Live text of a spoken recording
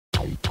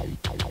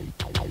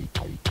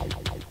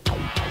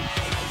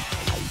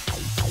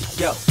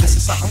Yo, this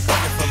is something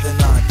coming from the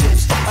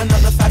non-deuce.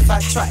 Another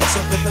fat track,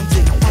 so rhythm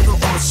deep on the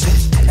orange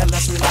shoes. And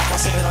let's relax while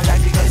sipping on yak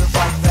because it's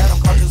like that.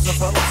 I'm conscious of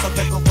hoes, so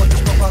pick up on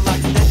this smoke I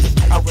like that.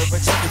 I wear a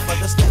ticket for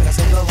the stick, I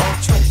say the long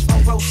trench from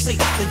row C.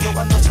 Then yo,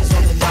 I know she's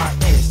on the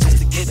 9 inch just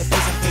to get a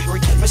piece of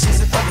piggery. But she's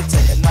an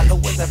undertaker, not the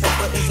way that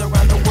paper is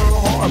around the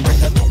world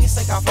heartbreaker. Make me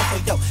sick off of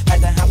yo,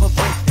 had to have a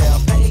breakdown.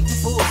 Pay you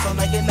fools, so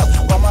now you know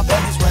while my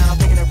belly's round.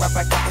 Picking it right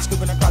back up and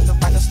scooping across the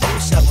like a steel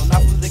shovel.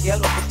 Not from the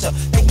ghetto, but yo,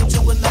 take me to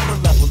another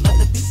level. Let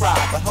it be right,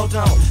 but hold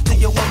on to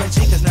your woman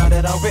G, cause now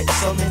that I'm rich,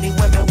 so many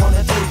women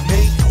wanna do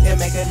me and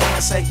make a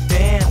man say,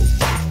 damn.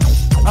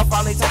 I'm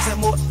finally texting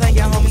more than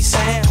your homie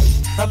Sam.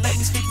 Now let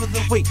me speak for the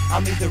week, I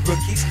mean the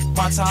rookies.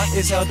 My time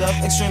is held up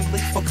extremely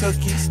for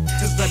cookies.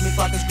 Just let me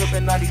rock this grip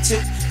in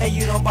 92. And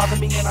you don't bother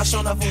me and I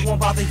sure enough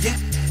won't bother you.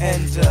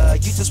 And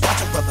you just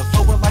watch a brother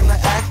flowing like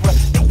Niagara.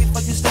 Think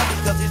before you step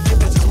because these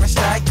niggas is rich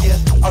like ya.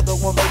 Although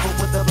one label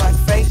with the black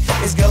fate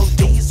is gold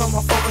D's on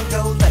my phone and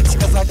gold legs,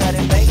 cause I got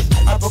it made.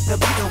 I broke the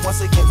beat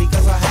once again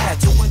because I had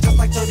to. And just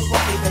like Jody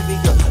Walkie, baby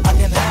girl, I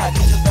can hide.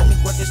 You just let me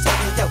work this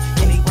taking yo.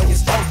 Anyway,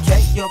 it's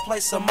okay. You'll play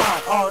some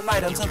mine all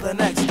night until the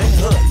next day.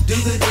 Do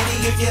the ditty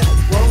if you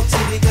want to,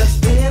 because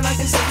then I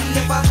can see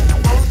if I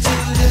want to.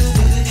 Just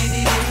do the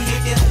ditty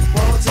if you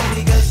want to,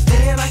 because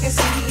then I can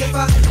see if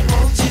I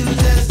want to.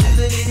 Just do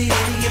the ditty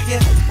if you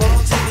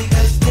want to,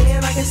 because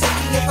then I can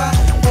see if I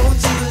want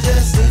to.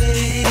 Just do the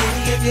ditty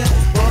if you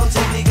want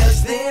to,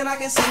 because then I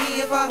can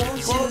see if I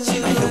want to.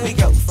 Here we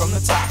go from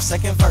the top,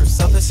 second verse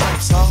of the same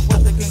song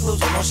with the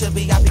conclusion. No should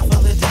be happy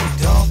for the ding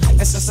dong.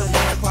 And since the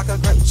 9 o'clock a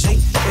great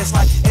cheat, it's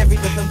like every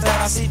rhythm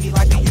that I see be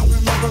like, do you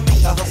remember me?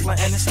 A hustler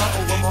and it's not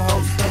over my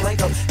hoes, the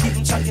Lego. Keep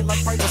them chunky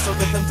like Prego, so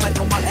rhythm tight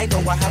on my ego.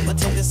 I have a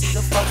tendency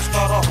to flow,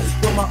 start off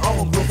with my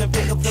own groove and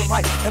pick up the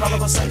mic. And all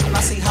of a sudden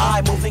I see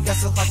high moving,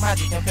 guess it's like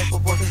magic. And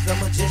paperwork is the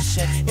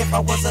magician. If I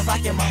was a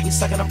vacuum, I'd be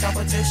sucking up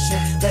competition.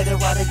 Let it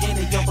ride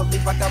again and you'll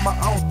believe I got my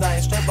own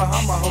thing. Straight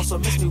behind my hoe, so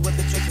miss me with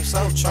the trick and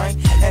soul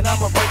train. And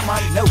I'ma break my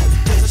note,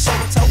 just to show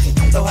a token.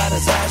 So how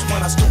does ash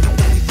when I scoop it,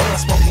 we blood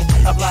smoking.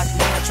 A black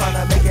man trying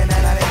to make it, and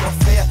that ain't no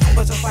fair.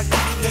 But just like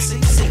the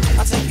CC,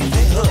 I take you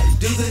there.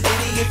 Do the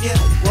ditty if you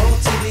want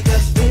to,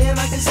 because then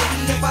I can see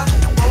if I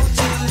want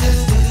to.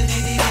 Just do the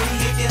ditty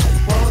if you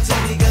want to,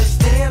 because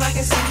then I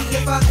can see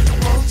if I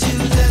want to.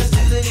 Just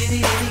do the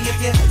ditty if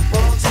you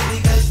want to,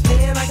 because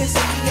then I can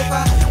see if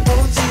I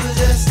want to.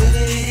 Just do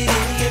the ditty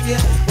if you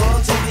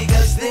want to,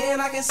 because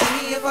then I can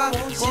see if I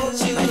want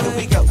to. Here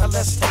we go, and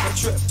let's take a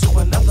trip to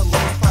another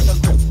land. Find a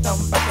grip, come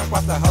back and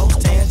watch the hoes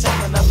tan,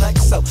 jumping up like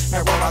so.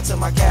 And roll out to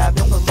my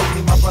cabin, believe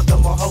me, my brother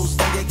more hoes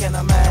than you can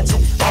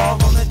imagine.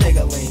 All on the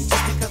digger-lean,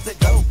 just because the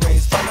go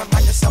rings, burn up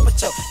like a summer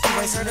choke.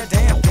 You ain't heard a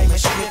damn thing, and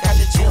shit at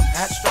the gym,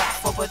 hat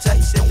strapped for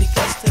protection.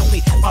 Because to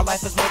me, my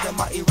life is more than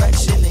my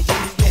erection. And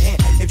give me your hand,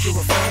 if you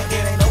a fan,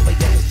 it ain't over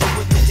yet. Do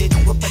what you did,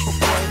 you a paper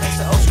boy next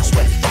to ocean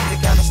sweat. You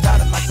kinda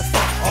started like the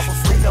funk off of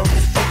Fritos.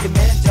 Make your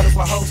man jealous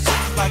with hoes,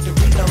 like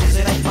Doritos.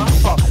 It ain't my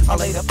fault, I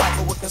laid a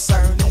piper with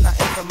concern, and I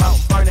ain't from out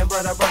burning.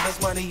 Brothers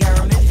money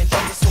earning, and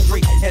don't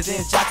disagree. And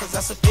then jockers,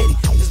 that's a pity.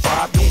 Just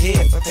bob your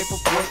head for paper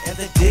boy and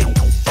the ditty.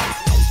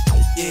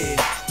 Yeah.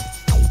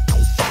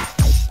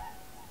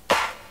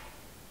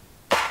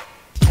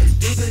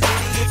 Do the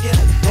ditty if you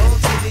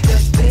want to,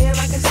 because then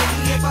I can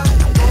see if I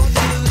want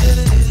to. Do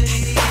the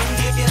ditty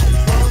if you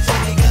want to,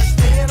 because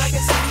then I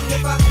can see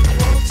if I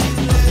want to.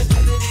 Do the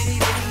ditty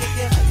if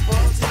you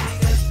want to,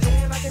 because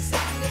then I can see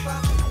if I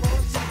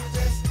want to.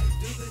 Just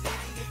do the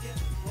ditty if you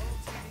want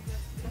to.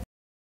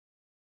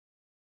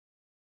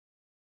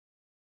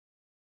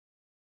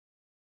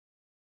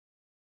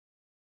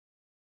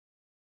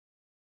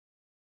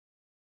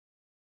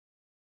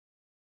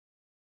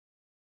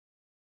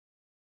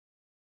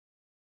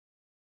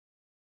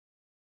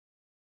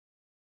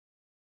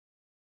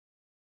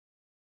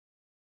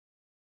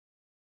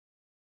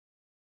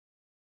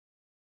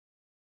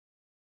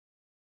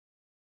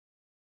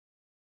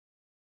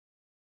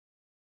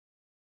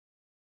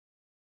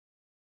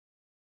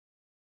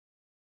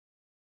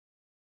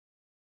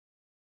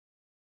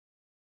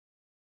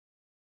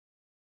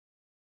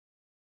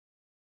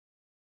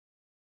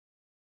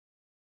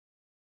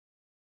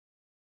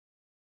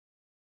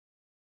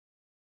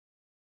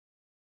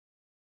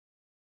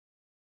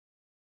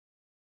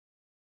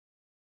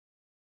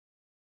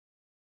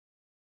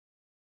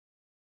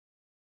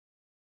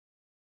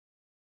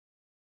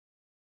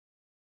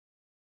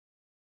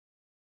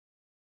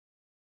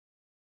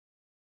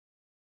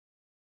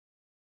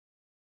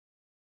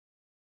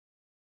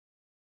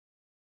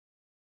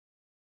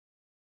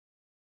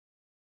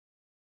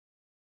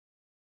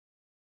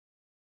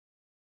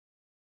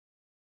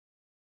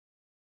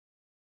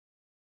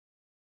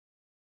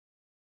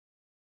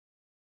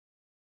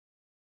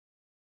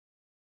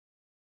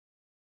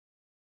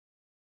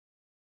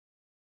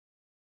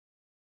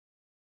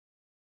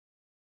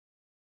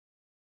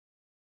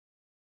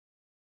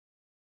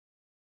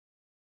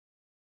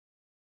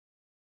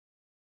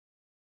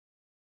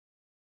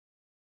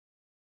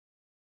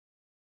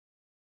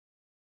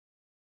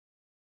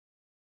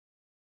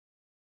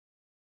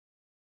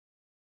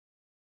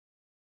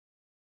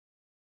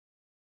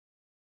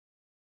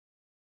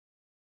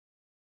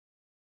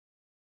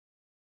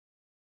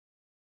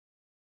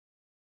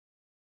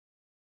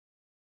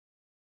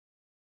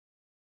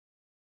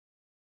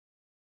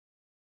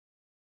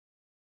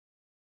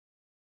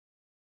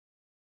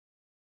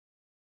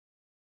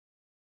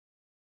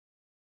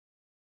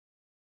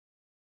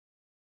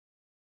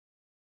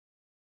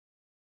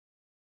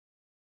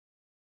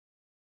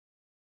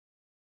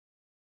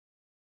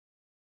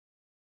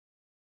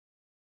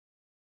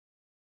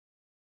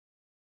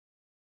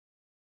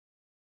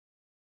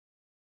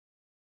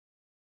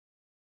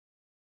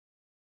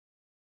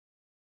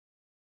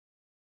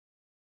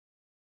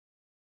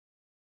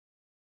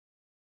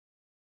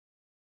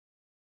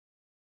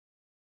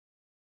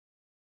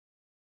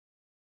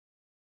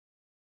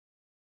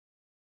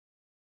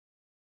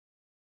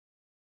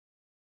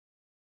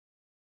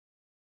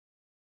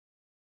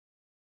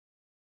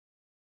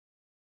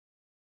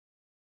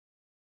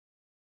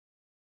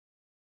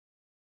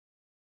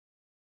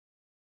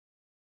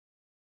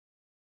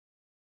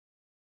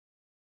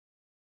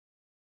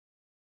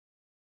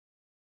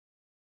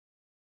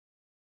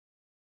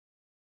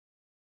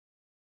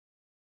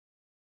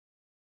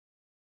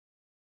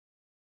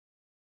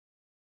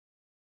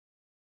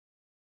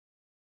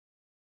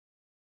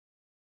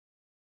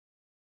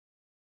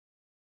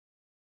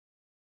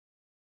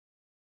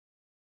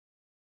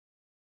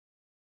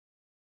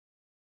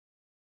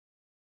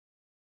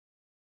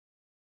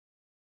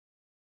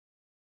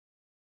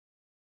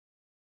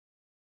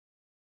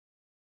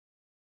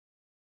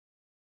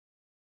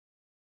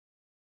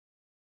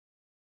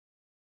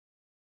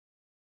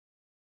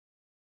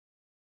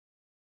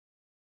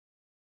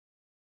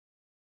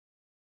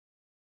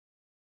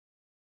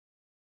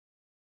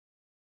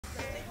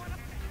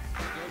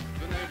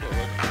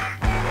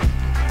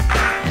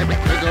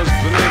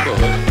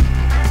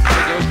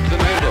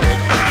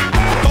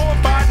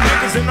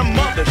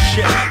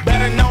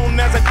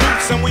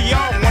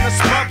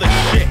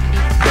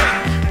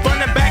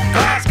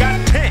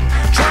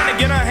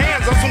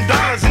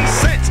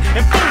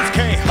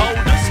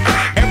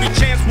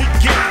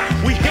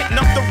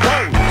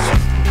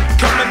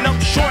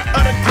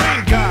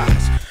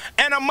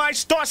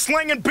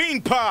 slinging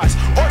bean pies,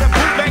 or the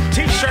bootleg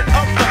t-shirt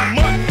of the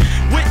month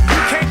with "You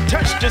Can't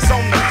Touch This"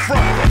 on the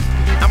front.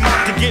 I'm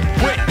out to get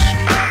rich,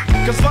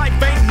 cause life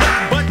ain't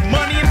nothing but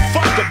money and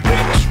fuck a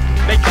bitch.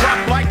 They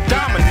drop like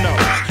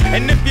dominoes,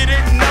 and if you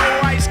didn't know,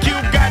 Ice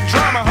Cube got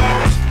drama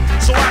hoes.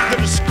 So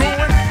after the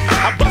screwing,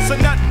 I bust a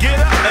nut, get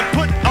up, and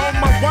put on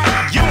my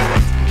white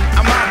unit.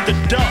 I'm out the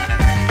door.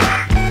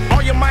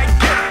 All you might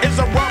get is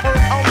a rubber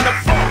on the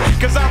floor,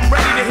 cause I'm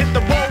ready to hit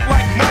the road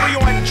like Mario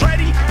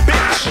Andretti,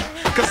 bitch,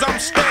 cause I'm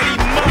steady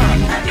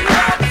mud. Have you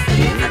ever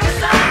seen the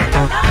side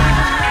of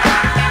life?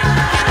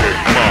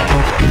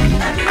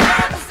 Have you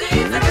ever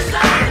seen the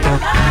side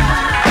of life?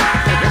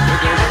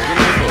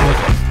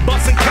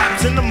 Busting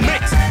caps in the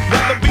mix,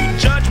 rather be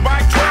judged by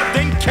 12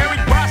 than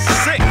carried by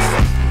 6,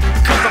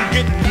 cause I'm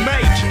getting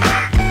major.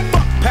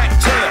 Fuck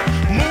Pac-Tail,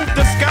 move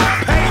the sky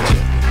pager.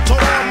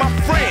 Told all my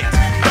friends,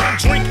 don't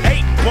drink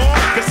 8 ball,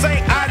 cause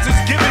St. Ides is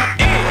giving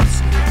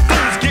ends.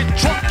 Fools get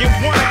drunk and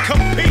wanna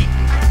compete,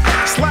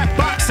 slap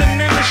boxing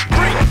in the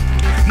street.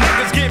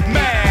 Niggas get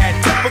mad,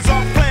 tempers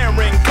are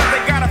flaring, cause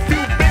they got a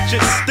few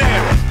bitches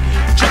staring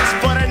just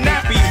for the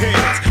nappy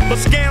heads. But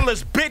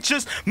scandalous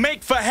bitches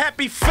make for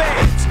happy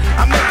feds.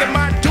 I'm making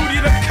my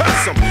duty to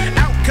cuss them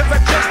out, cause I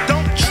just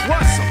don't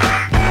trust them.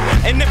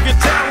 And if you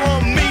tell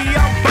on me,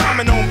 I'm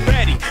bombing on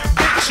Betty.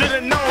 Bitch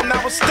should've known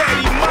I was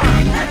steady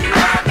mine. Have you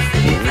ever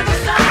seen the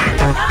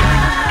side of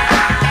life?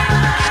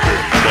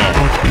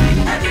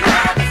 Have you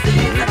ever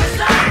seen the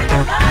side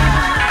of life?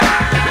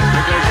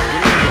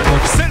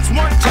 Since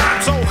one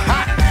time so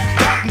hot,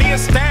 got me a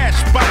stash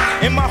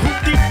spot in my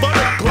hoopty for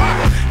the Glock,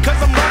 cause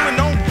I'm rolling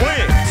on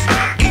rims,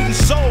 eating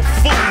soul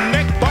food,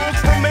 neck bones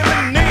from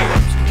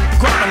M&M's,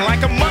 growling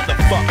like a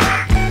motherfucker.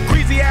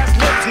 Greasy ass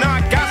lips, now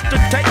I got to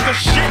take a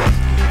shit.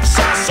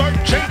 Saw Sir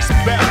Jinx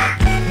bell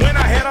when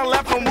I hit a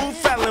left on Wu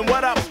Felon.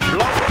 What up,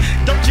 blow?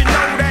 Don't you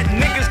know that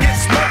niggas get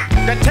smoked?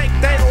 That take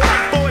their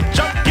life for a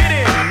joke? Get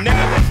in,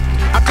 nigga.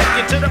 I'll take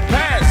you to the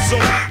past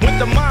soon. Went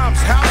to mom's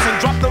house and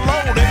dropped the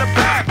load in the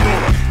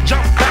bathroom.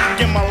 Jump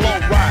back in my low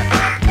ride,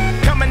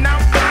 coming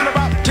out feeling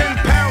about 10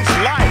 pounds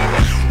light.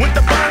 Went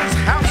to Bones'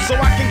 house so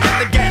I can get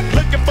the gat,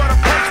 looking for the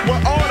place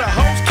where all the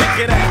hoes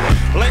kick it at.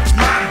 Lynch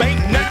mob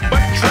ain't nothing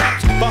but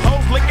traps, but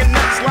hoes licking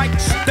nuts like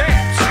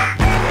stamps.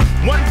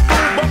 One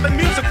fool bumping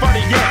music for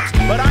the yams,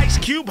 but Ice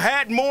Cube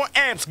had more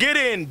amps. Get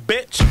in,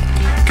 bitch,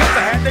 cause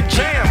I had the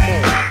jam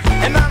on,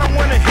 and I don't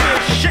wanna hear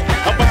shit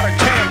about a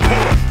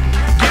tampon.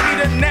 Give me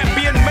the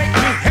nappy and make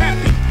me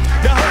happy.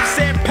 The hoe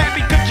said,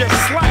 Pappy, could you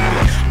slap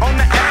me on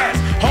the ass,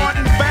 hard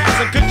and fast,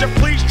 and could you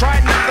please try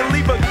not to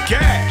leave a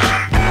gash?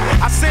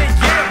 I said,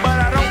 yeah, but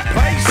I don't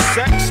play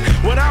sex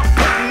without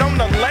putting on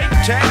the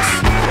latex.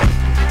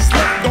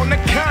 Slipped on the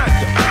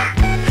condom,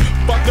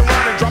 fucked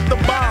around and dropped the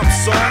bomb,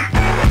 son.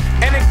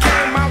 And it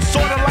came out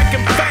sorta like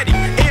confetti.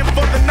 In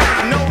for the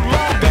night, no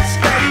longer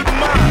steady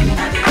mine.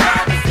 Have you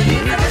ever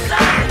seen the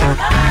side of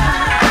life?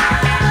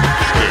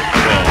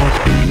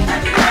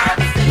 Have you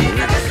ever seen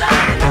the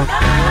side of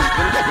life?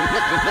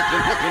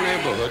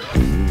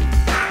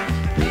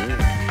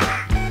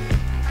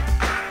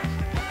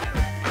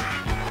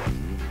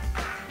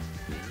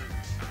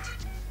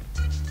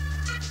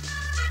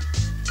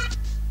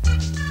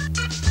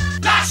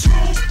 Last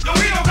room, no,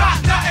 we don't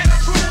got nothing to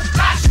prove.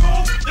 Last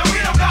room, no, we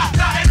don't got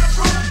nothing to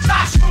prove.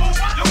 Last room,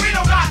 no, we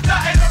don't got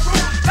nothing to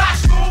prove.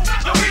 Last room,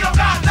 no, we don't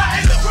got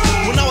nothing to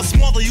prove. When I was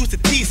small, they used to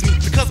tease me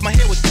because my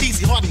hair was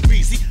cheesy, hard and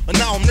greasy. But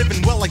now I'm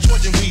living well like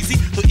George and Wheezy.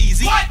 So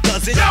easy, What?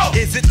 does it? Yo!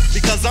 Is it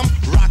because I'm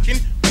rocking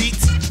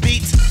beats?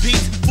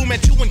 Who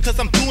met you cause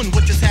I'm doing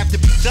what just have to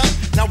be done?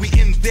 Now we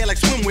in there like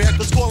swimwear,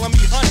 cause calling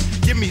me hun.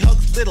 Give me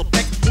hugs, little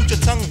peck, move your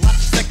tongue,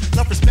 lots of sex.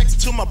 Love respects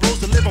to my bros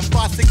that live on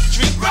 5-6th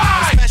Street. Right.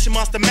 I'm smashing,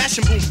 monster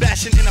mashing, boom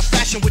bashing in a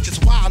fashion which is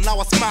wild. Now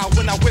I smile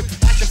when I whip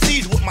action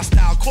seeds with my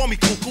style. Call me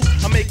cuckoo,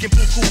 I'm making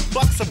buku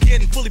bucks. I'm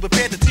getting fully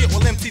prepared to tear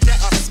all MCs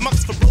that are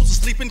smucks. For bros who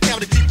sleeping,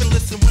 cavity creeping,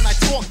 listen when I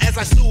talk. As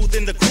I soothe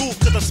in the groove,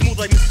 cause I'm smooth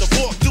like Mr.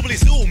 Walk. Doobly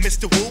zoo,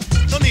 Mr. Woo.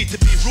 No need to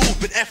be rude,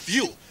 but F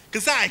you,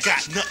 cause I ain't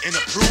got nothing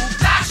to prove.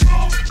 Last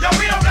room, no,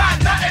 we don't got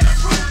nothing to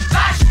prove.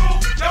 Last room,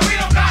 no, we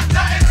don't got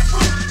nothing to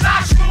prove.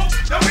 Last room,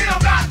 no, we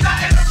don't got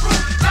nothing to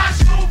prove.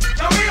 Last room,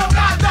 no, we don't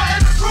got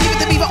nothing to prove. Give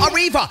it to Viva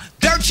Arriva,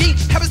 dirt cheap,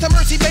 heavens to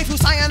mercy, made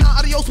through Sayana,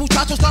 adios,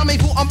 muchachos, dame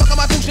fu, I'm bucking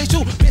my boots, they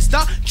too,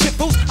 Mr. Chip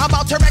Boots, I'm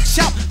about to wreck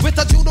shop, with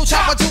a judo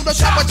chop, a judo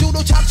chop, a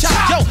judo chop, chop,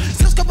 yo,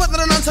 since ka put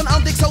the nonsense, I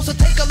don't think so, so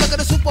take a look at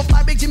the super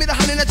fly, big Jimmy, the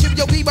honey, and the chip,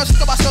 yo, Viva,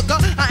 sugar, by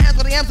sugar, I am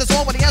for the amps, that's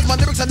all, but the amps, my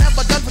lyrics are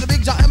never done, for the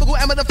big John, Emma, go,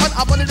 Emma, the fun,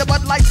 I wanted the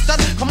Bud Light stud,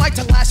 come my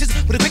tongue lashes,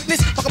 with a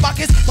quickness, fuck about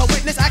kiss, my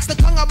witness, ask the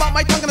tongue about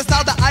my tongue, and the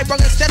style that I brung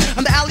instead,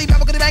 I'm the alley,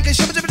 Baba, the bank, and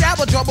shibba, jibba,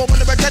 dabba, trouble, when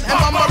the red, and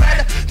bumba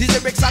red, these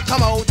lyrics, I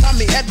come out,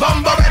 Tommy, Ed,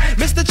 bumba red,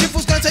 Mr. Chip,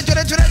 who's gonna say, dread,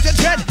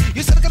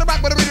 you said I could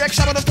rock with a redirect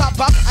shot on the top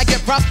box. I get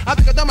props. I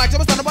pick up the mic,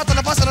 jump on the button,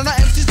 the bus, and on the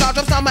MC's car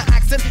drops down my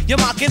accent. You're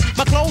mocking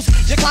my clothes,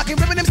 you're clocking,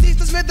 ripping MCs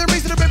to Smith, the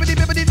reason the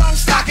ribbity long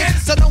stocking.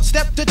 So don't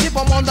step to tip,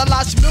 I'm on the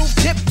lodge move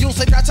tip. You'll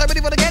say that's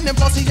already but again, and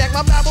plus he jack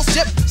my babble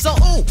chip. So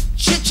ooh,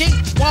 chitty,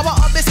 wabba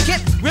a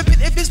biscuit, rip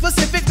it if it's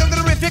specific, I'm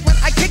terrific when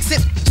I kicks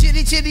it.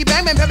 Chitty, bitty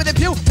bang bang, pepper the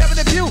pew,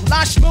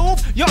 Lash move,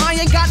 yo, I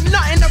ain't got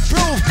nothing to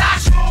prove.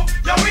 Lash move,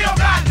 yo, we don't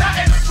got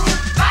nothing to prove.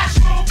 Lash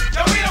move,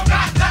 yo, we don't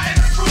got nothing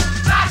to prove.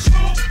 Lash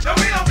move, yo,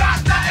 we don't got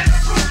nothing to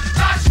prove.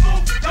 Lash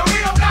move, yo, we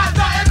don't got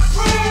nothing to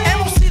prove.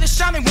 MOC the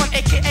shining one,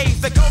 aka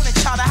the golden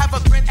child. I have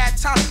a grin at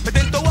times, but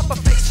then throw up a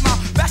fake smile.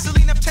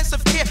 Vaseline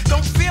intensive care,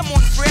 don't fear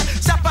more friend.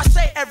 Stop, I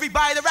say,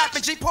 everybody, the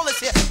rapping G Paul is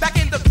here, back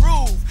in the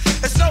groove.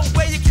 There's no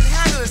way you can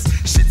handle this.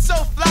 Shit so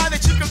fly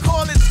that you can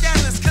call it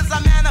scandalous. Cause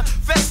I'm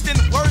manifesting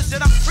words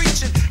that I'm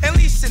preaching and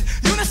leasing.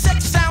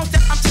 Unisex sounds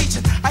that I'm teaching.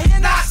 I hear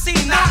not, see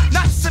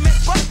not cement,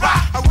 but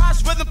rock. I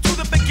rise rhythm to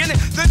the beginning,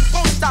 then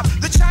won't stop.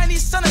 The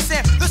Chinese son of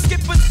Sam, the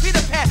skipper's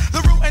Peter Pan.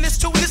 The root and it's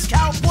two in this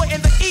cowboy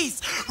in the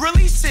east.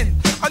 Releasing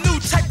a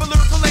new type of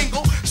lyrical lingo.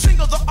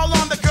 Single the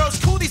alarm, the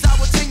girls coolies I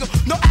will tingle.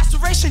 No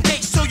aspiration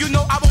date, so you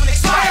know I won't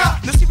expire.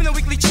 No sleeping a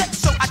weekly check,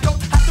 so I don't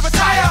have to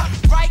retire.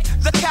 Right,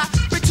 the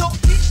capital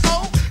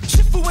P.O.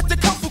 Chifu with the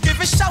kung fu,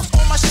 giving shouts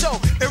on my show.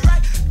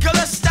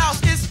 Irregular styles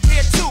is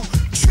here too.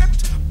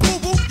 Tripped,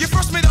 boo-boo, you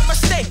first made a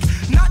mistake.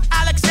 Not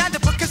Alexander,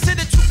 but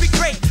considered to be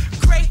great.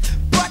 Great,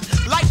 but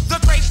like the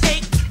great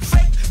eight.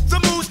 Fake the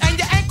moves and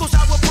your ankles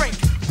I will break.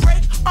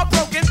 Break or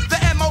broken, the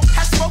M.O.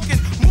 has spoken.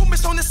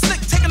 Movements on the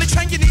slick, taking the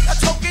train, you need a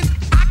token.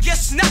 I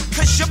guess not,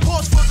 cause you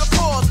pause for the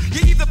cause.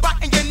 You either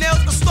biting your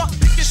nails or start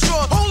picking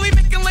straws. Holy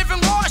making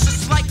living laws,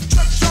 just like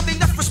truck jumping,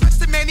 enough respects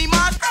to many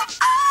minds.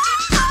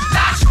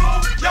 Lash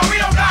move, yo, we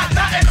don't got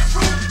nothing to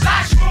prove.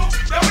 Lash move,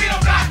 yo, we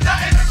don't got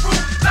nothing to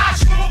prove.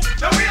 Lash move,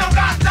 yo, we don't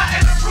got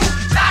nothing to prove.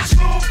 Lash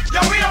move, yo,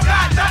 we don't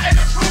got nothing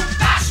to prove.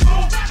 Lash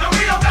move, yo,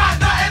 we don't got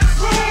nothing to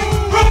prove.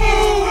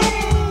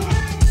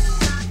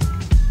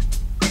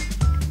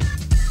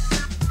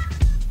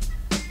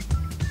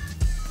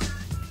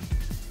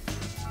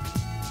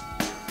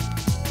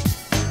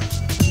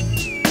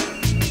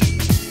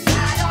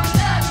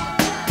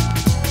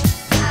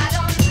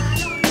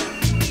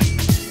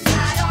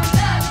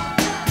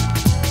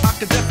 I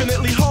could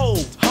definitely hold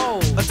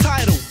a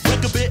title,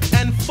 break a bit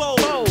and fold.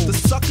 The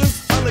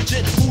suckers are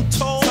legit who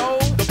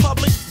told the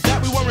public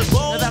that we weren't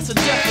bold. Now that's a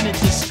definite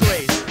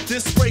disgrace.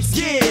 Disgrace,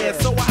 yeah.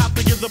 So I have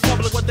to give the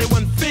public what they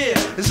want fear.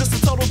 It's just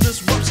a total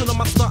disruption of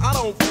my stunt. I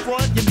don't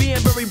front. You're being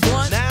very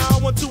blunt. Now I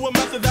went to a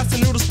method that's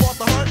new to spark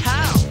the hunt.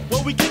 How?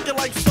 Well, we kick it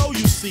like so,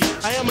 you see.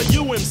 I am a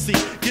UMC,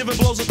 giving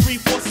blows of three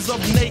forces of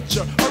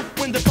nature. Earth,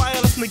 wind, and fire,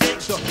 let's negate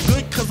the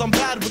good, cause I'm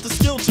bad with the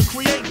skill to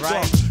create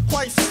Right.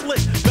 quite slick,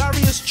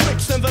 various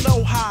tricks and the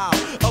know-how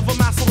of a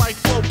master like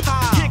Flo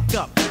Pow. Pick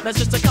up. That's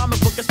just a comic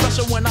book,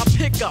 especially when I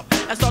pick up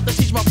and start to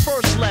teach my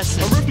first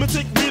lesson.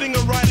 Arithmetic, reading,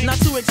 and writing. Not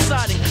too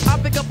exciting. I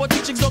pick up what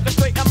teachings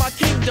orchestrate in my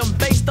kingdom.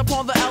 Based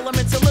upon the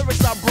elements and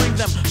lyrics, I bring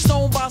them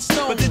stone by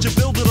stone. But did you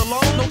build it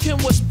alone? No, Kim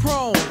was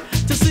prone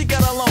to seek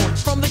out alone.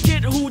 From the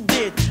kid who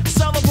did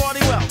sell the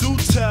party well. Do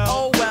tell.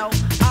 Oh well,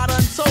 I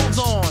done told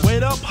on.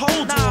 Wait up,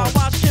 hold Now on.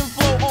 watch Kim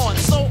flow on,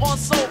 so on,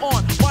 so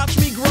on. Watch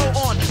me grow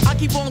on. I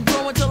keep on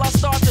growing till I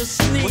start to What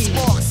sneeze.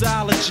 sparks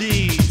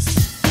allergies?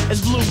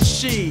 It's blue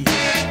cheese.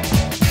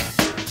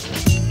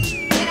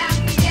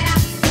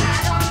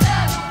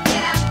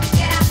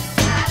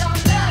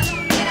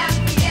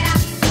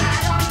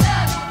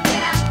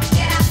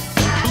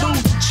 Blue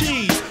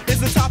cheese is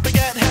the topic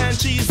at hand,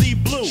 cheesy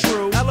blue.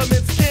 True.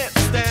 Elements can't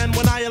stand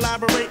when I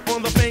elaborate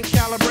on the faint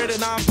calibrated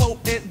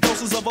non-potent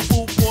doses of a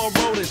food for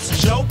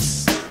rodents.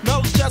 Jokes?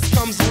 No, just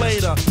comes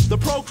later. The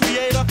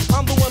procreator,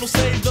 I'm the one who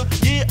saved the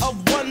year of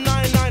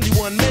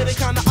 1991. Made it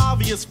kinda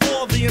obvious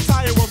for the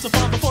entire world to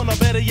find the fun, or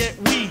better yet,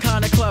 we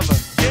Kinda clever.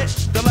 get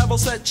the level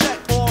set check.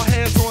 All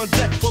hands on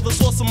deck, for the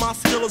source of my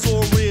skill is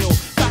all real.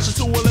 Fashion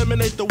to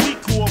eliminate the weak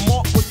who are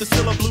marked with the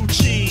still of blue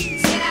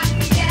cheese.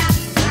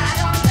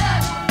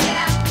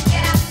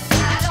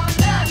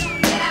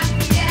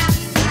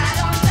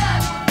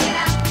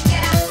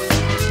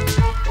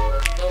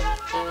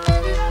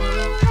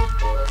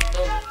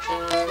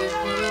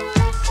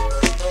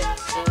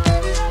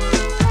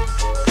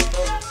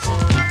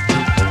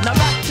 Now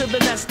back to the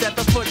nest at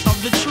the foot of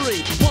the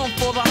tree. One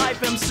for the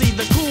hype MC,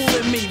 the cool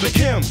in me. The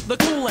Kim. The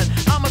coolin'.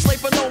 I'm a slave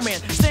for no man.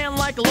 Stand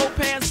like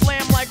Lopan,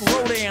 slam like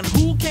Rodan.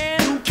 Who can?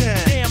 Who can?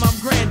 Damn, I'm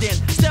grandin'.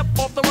 Step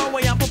off the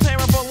runway, I'm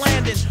preparing for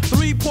landing.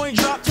 3-point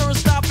drop, turn,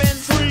 stop, and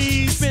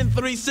freeze. Spin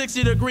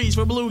 360 degrees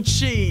for blue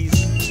cheese.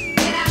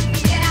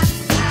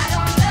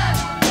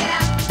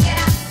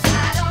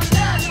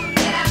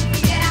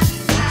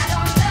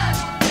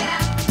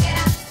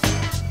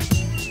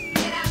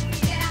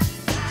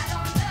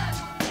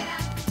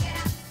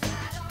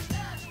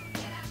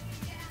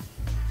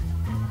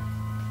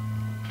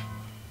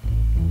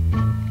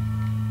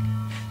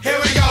 Here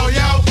we go,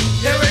 yo.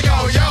 Here we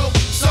go, yo.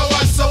 So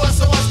what's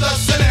the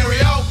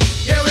scenario?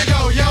 Here we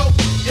go, yo.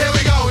 Here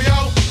we go,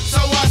 yo. So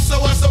what's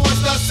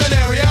the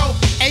scenario?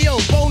 Ayo,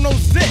 Bono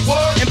 6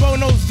 What? and Bono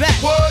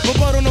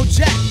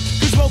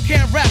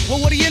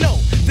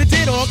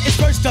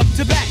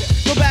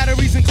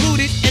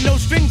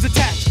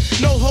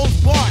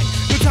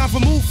time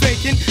for move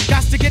faking.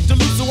 Got to get to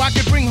loose so I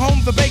can bring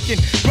home the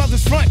bacon.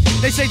 Brothers front,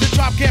 they say the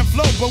drop can't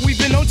flow, but we've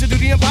been known to do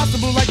the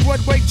impossible like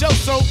Broadway Joe.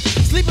 So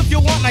sleep if you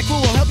want, like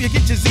we'll help you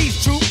get your Z's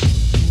true.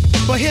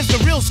 But here's the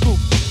real scoop.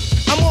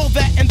 I'm all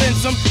that and then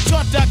some.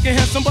 Short, dark, and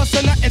handsome, bust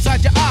a nut inside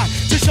your eye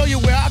to show you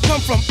where I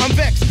come from. I'm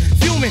vexed,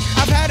 fuming.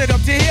 I've had it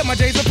up to here. My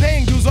days of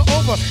paying dues are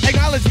over.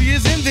 Acknowledge me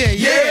is in there.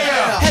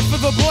 Yeah. Head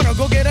for the border,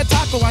 go get a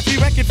taco. I see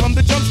record from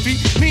the jump street,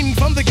 meaning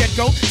from the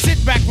get-go.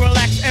 Sit back,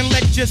 relax, and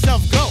let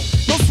yourself go.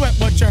 Don't sweat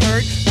what you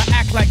heard, but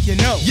act like you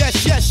know.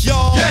 Yes, yes,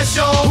 y'all. Yes,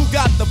 y'all. Who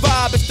got the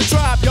vibe? It's the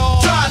tribe,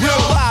 y'all. Tribe, Real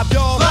y'all. live,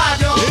 y'all. Live,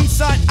 y'all.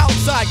 Inside,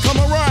 outside, come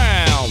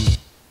around.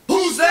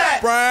 Who's that?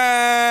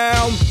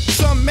 Brown.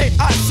 Some may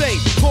I say,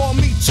 call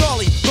me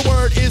Charlie. The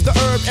word is the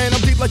herb, and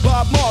I'm deep like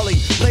Bob Marley.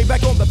 Lay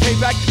back on the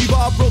payback,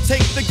 evolve,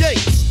 rotate the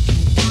gates.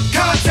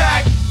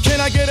 Contact. Can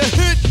I get a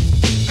hit?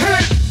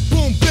 Hit.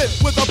 Boom, bit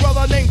with a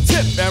brother named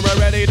Tip, and we're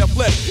ready to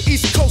flip.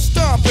 East Coast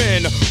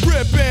stomping,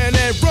 ripping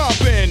and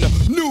romping.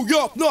 New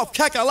York, North,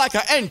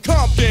 Kakalaka, and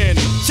Compton.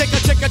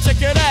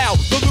 Check it out.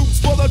 The loops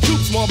for the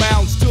troops, more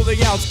bounds to the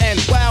ounce. And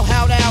wow,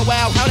 how now,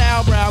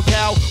 brown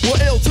cow.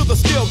 We're ill till the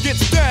skill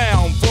gets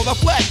down for the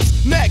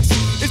flex. Next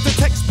is the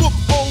textbook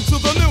old to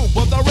the new,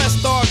 but the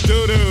rest are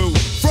doo-doo.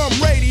 From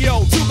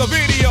radio to the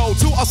video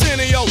to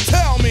Arsenio,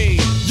 tell me,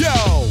 yo,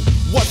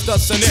 what's the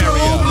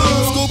scenario?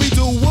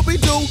 Scooby-Doo,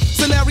 whoopie-doo.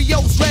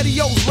 Scenarios,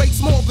 radios,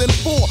 rates more than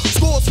 4.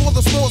 Scores for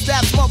the scores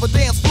that smother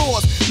dance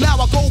floors. Now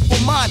I go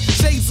for mine,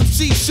 shades of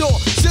seashore.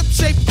 Ship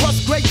shape,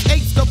 crush grapes,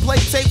 apes to play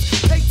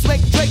tapes. Tapes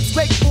make drapes,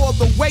 make for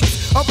the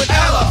wakes of an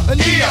Ella, an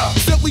Ea.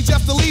 Simply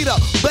just a leader.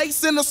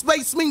 Base in the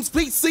space means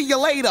peace, see you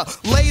later.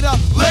 Later,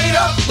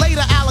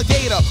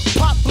 alligator.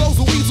 Pop blows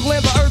a weasel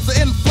and the earth's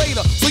an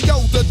inflator. So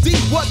yo, the D,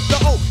 what the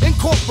O?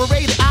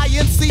 Incorporated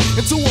INC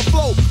into a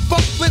flow.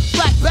 Funk, flip,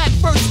 flat, back,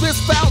 first,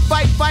 fist, foul,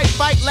 fight,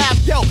 laugh.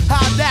 Yo,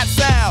 how'd that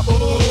sound?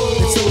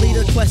 It's a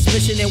leader quest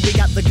mission and we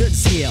got the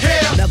goods here.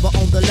 Never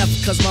on the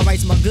left cause my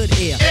right's my good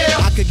ear.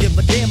 I could give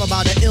a damn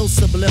about an ill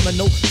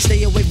subliminal.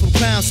 Stay away from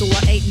crime so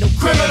I ain't no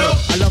criminal.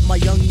 I love my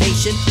young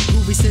nation,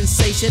 groovy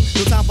sensation.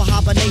 No time for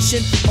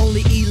hibernation,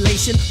 only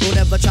elation. Don't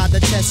ever try to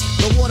test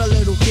the water,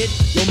 little kid.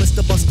 Yo,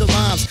 Mr. Busta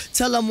Rhymes,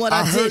 tell them what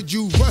I did. heard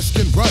you rushed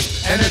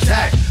And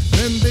attack.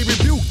 Then they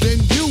rebuked, then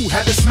you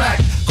Had to smack.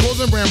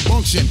 causing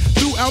rambunction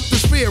throughout the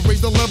sphere.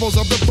 Raise the levels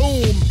of the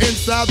boom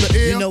inside the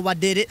air. You know I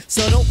did it,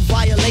 so don't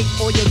violate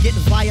or you'll get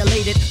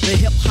violated. The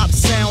hip-hop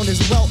sound is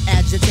well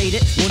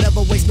agitated. We'll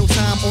never waste no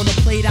time on a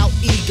played-out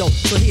ego.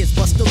 So here's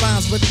Busta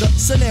Rhymes with the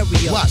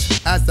scenario.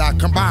 Watch as I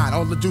combine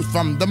all the juice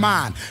from the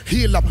mind.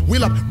 Heal up,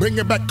 wheel up, bring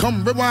it back,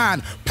 come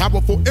rewind.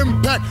 Powerful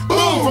impact,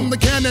 boom from the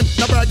cannon.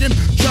 Now bragging,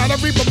 try to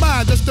reap a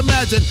mind. Just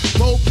imagine,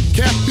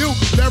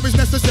 vocabulary is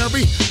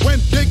necessary when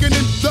digging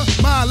into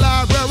my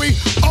library.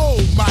 Oh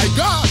my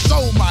gosh,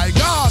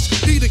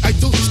 eating I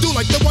do stew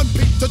like the one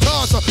pizza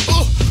tosser.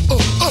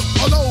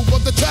 All over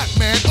the track,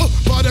 man.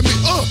 Pardon me,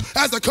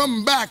 as I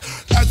come back,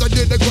 as I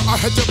did the I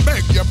had to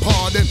beg your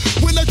pardon.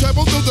 When I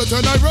travel through the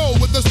turn, I roll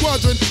with the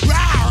squadron.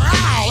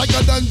 Row, like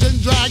a dungeon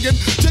dragon.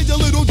 Change your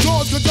little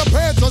jaws cause your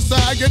pants are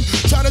sagging.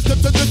 Try to step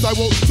to this, I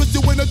will twist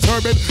you in a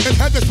turban and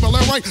have it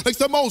smelling right like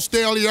some old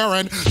stale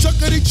urine.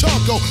 Chuckity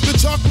choco, the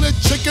chocolate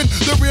chicken,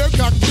 the rear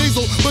cock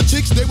diesel, but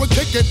cheeks they were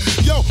kicking.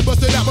 Yo,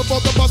 bust it out before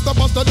the bust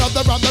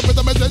another round. The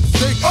rhythm is in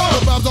sync.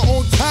 The vibes are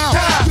on town.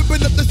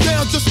 Ripping up the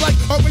sound just like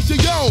a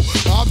ratio.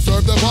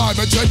 Observe the vibe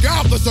and check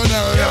out the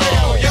scenario.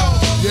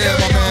 Yeah,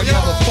 my man,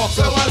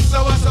 motherfucker.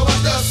 So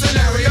what's the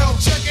scenario?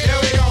 Check it. Here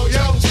we go,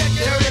 yo.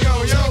 Here we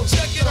go, yo.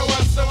 Check it. So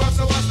what's the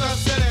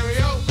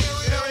scenario?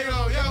 Here we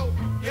go, yo.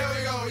 Here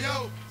we go,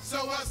 yo.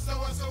 So what's the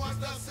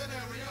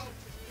scenario?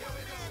 Here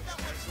we go.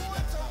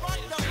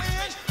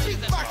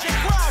 Keep rocking,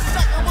 crowd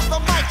sucker with the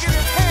mic in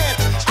his hand.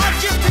 I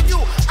give to you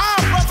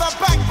our brother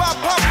back by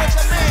public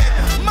demand.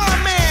 My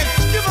man,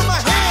 give him a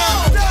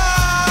hand.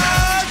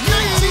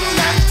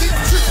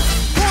 1992,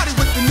 party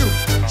with the new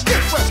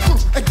Get Fresh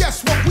crew. And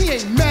guess what? We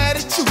ain't mad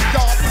at you,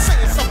 y'all, for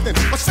saying something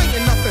or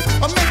saying nothing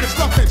or maybe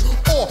bluffing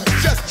or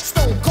just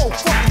stone cold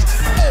fucking.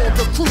 All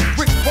the crew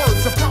with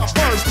words and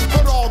proverbs,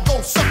 but all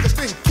those suckers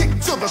been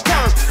kicked to the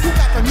curb. Who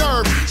got the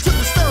nerve to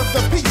disturb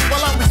the peace?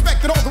 Well, I'm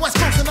respected all the West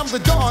Coast and I'm the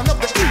dawn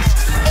of the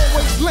East.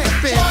 Always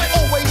limping.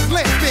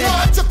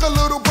 Took a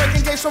little break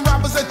and gave some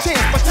rappers a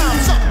chance, but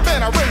time's up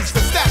and I raised the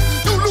stat.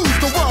 You lose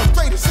the world's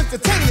greatest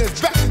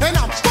entertainers back, and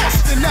I'm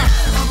busting out.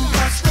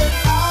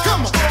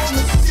 Come on.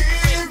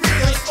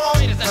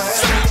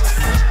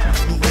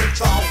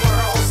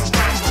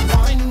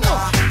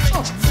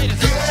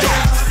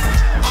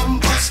 I'm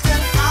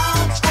busting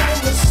out on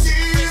the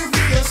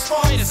serious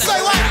phone. Say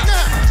what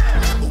now?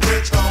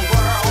 With the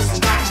world's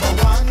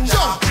 #1.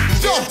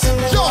 Yo.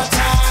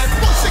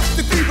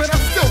 163, but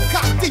I'm still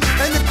cocked deep.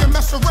 And if you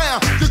mess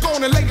around, you're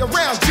gonna lay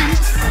around, G.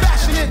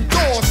 Bashing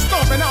indoors,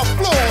 stomping out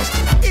floors.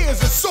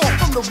 Ears are sore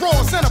from the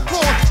roars and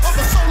applause of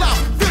the soul out.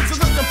 Fields of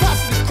the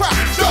capacity crowd.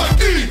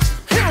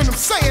 Hearing them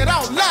say it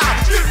out loud.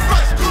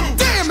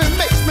 Damn, it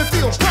makes me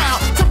feel proud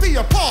to be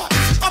a part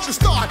of the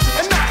start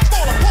and not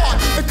fall apart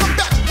and come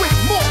back with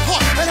more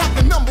heart and have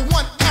the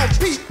 #1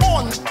 LP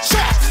on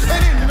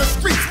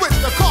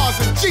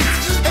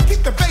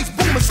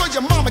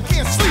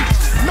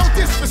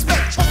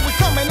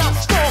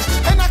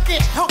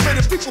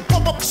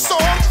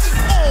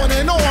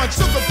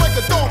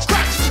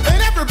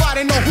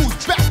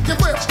back and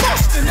we're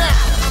busting out.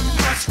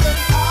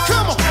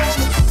 Come on.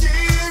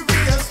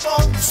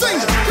 Sing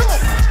it, come on.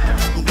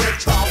 With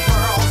the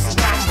world's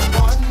number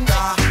one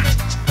guy.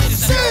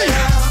 Sing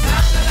it.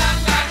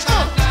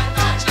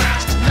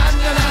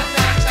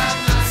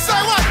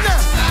 Say what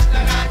now?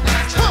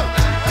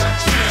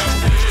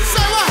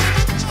 Say what?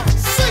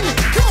 Sing it,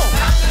 come on.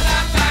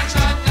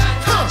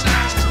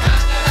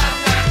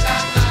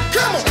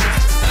 Come on.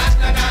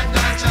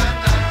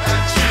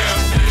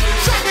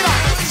 Check it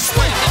out.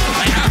 Swing.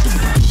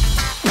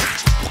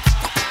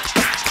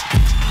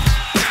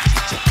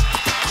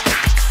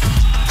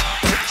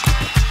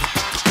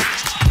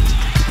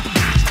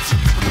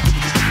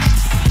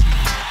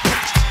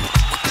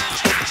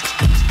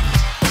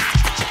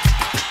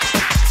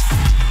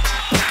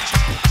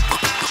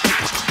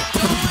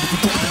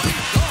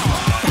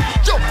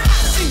 Yo, I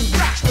seen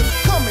rappers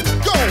come and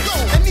go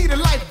and need a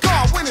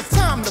lifeguard when it's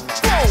time to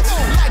flow.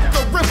 Like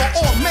the river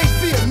or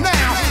maybe a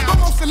now, but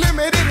mostly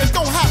limited and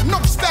don't have no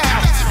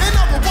style. In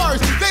other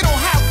words, they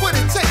don't have what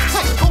it takes.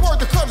 The word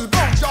to cut is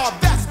bone job,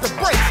 that's the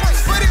break.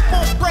 But it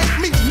won't break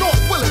me, nor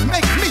will it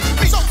make me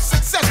so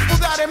successful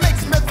that it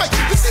makes me fake.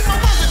 You see, my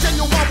words are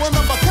genuine,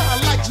 remember, kinda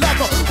like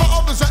leather.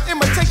 While others are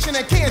imitation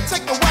and can't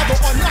take the weather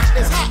or not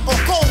as hot or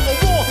cold or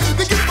warm.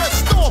 They get fresh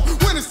storm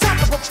when it's time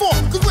to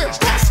perform, cause we're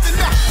busting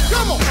out.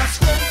 Come on.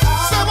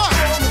 Say what?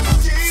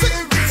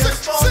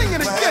 Sing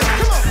it again.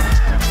 Come on.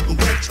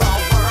 With the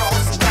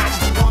world's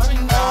number one.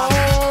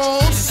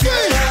 Oh,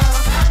 sing.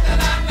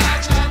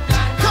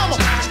 Come on.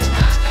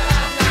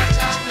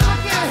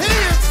 Get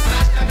here.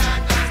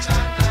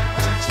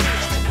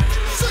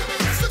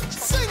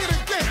 Sing it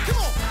again.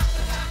 Come on.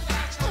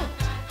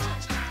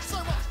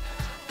 Say what?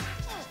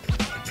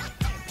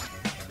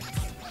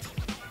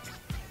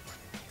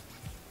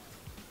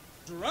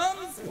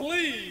 Drums,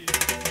 please.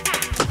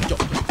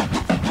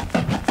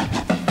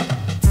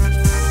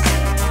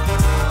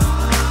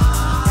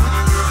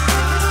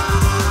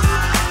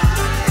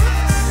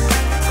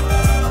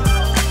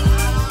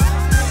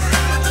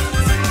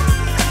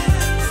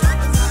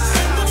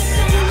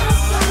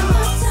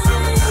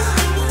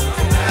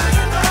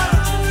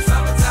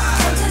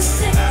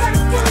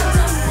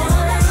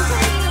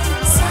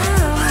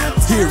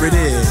 Here it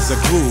is, a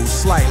groove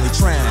slightly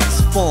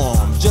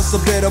transformed. Just a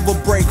bit of a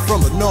break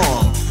from the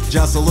norm.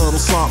 Just a little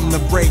something to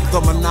break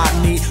the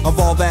monotony of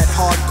all that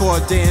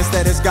hardcore dance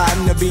that has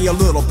gotten to be a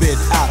little bit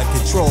out of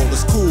control.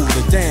 It's cool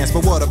to dance,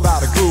 but what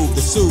about a groove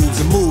that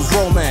soothes and moves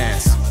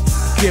romance?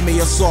 Give me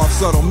a soft,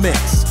 subtle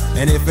mix,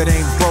 and if it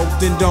ain't broke,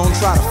 then don't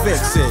try to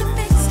fix it.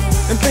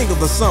 And think of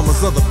the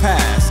summers of the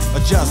past.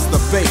 Adjust the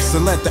bass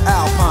and let the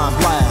Alpine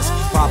blast.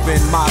 Pop in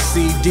my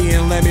CD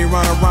and let me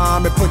run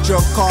around and put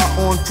your car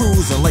on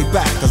cruise and lay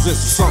back, cause it's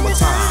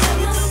summertime.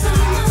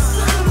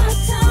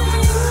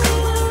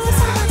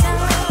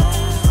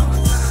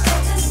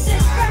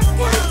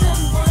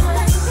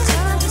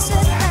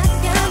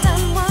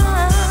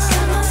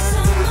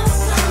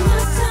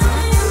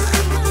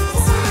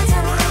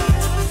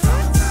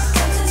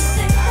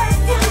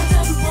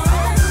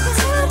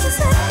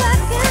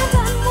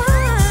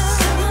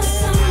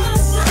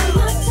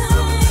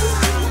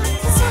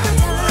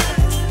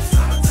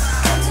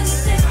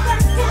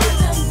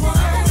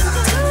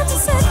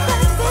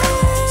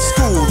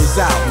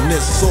 Out and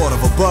it's sort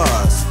of a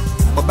buzz,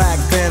 but back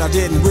then I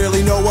didn't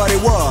really know what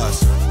it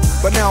was.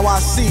 But now I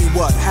see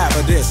what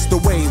happened is the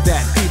way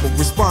that people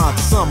respond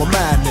to summer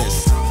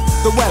madness.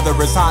 The weather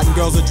is hot and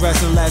girls are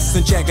dressing less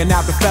and checking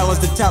out the fellas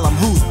to tell them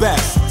who's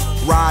best.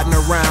 Riding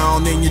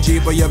around in your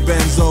Jeep or your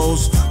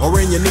Benzos, or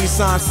in your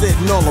Nissan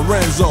sitting on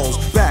Lorenzo's.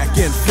 Back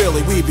in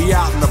Philly we be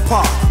out in the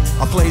park.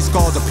 A place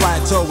called the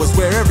Plateau is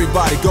where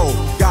everybody go.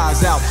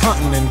 Guys out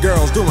hunting and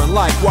girls doing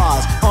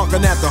likewise.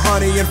 Honking at the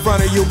honey in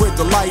front of you with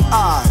the light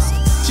eyes.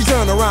 She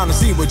turn around and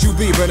see what you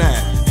beeping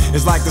at.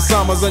 It's like the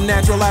summer's a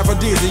natural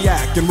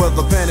aphrodisiac. And with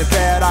a pen and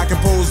pad I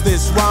compose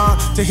this rhyme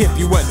to hip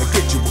you and to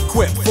get you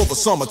equipped for the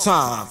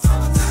summertime.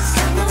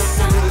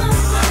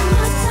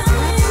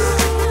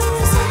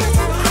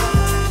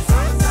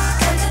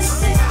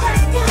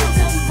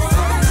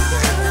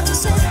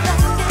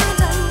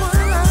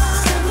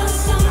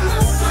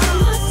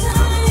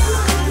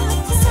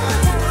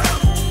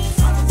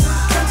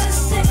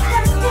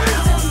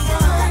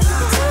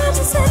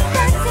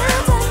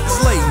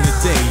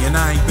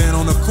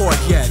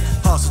 Yet,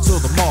 hustle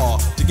to the mall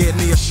to get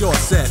me a short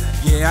set.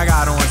 Yeah, I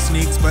got on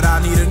sneaks, but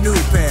I need a new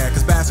pair,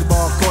 cause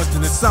basketball courts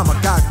in the summer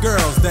got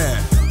girls there.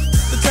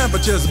 The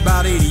temperature's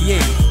about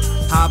 88.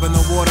 Hop in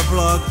the water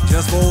plug,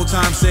 just for old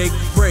time's sake.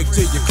 Break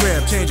to your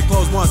crib, change your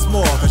clothes once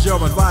more, cause you're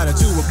invited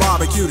to a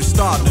barbecue that's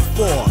starting at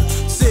 4.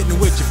 Sitting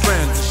with your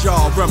friends,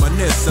 y'all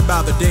reminisce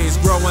about the days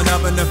growing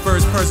up and the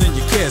first person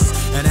you kiss.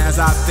 And as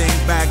I think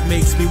back,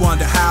 makes me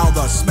wonder how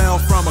the smell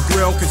from a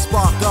grill can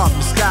spark up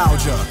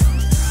nostalgia.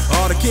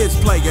 All the kids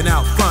playing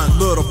out front,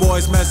 little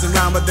boys messing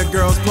around with the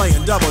girls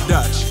playing double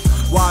dutch.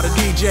 While the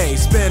DJ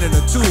spinning a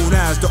tune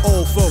as the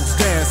old folks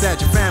dance at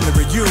your family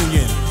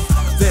reunion.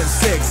 Then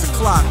 6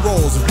 o'clock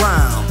rolls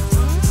around.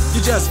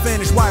 You just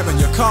finished wiping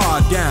your car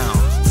down.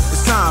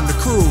 It's time to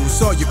cruise,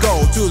 so you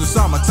go to the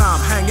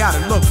summertime hangout.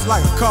 It looks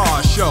like a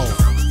car show.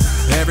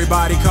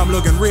 Everybody come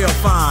looking real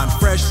fine,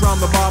 fresh from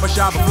the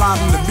barbershop and fly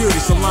from the beauty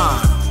salon.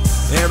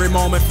 Every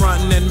moment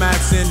frontin' and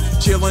maxin',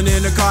 chillin'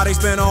 in the car, they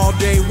spend all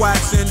day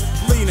waxin',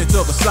 leaning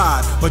to the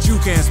side, but you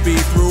can't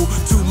speed through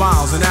 2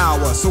 miles an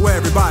hour, so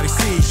everybody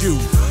sees you.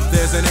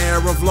 There's an air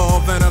of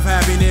love and of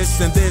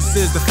happiness, and this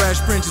is the Fresh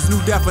Prince's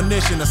new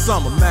definition of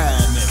summer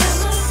madness.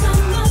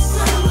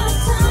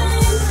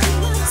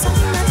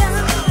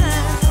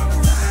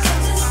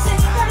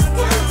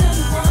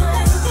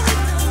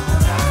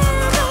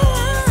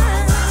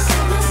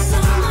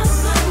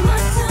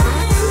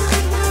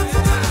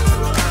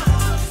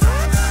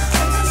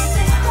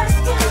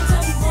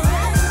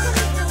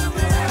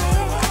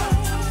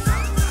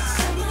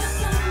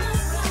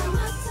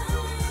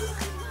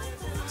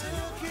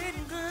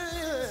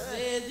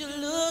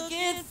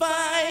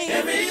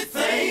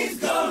 Everything's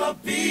gonna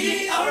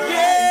be alright.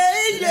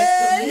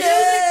 Yeah,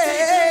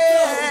 yeah,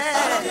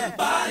 yeah.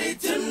 Body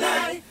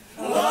tonight.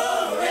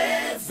 Oh,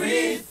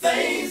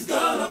 everything's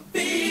gonna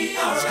be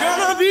alright. It's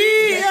gonna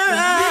be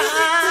alright.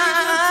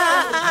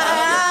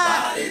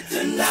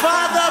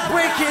 Father,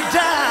 break it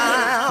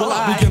down. Well,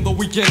 I begin the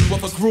weekend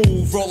with a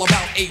groove, roll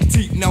about 8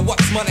 deep. Now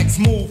what's my next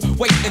move?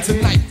 Wait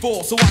until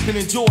nightfall so I can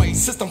enjoy.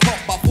 System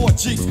pumped by 4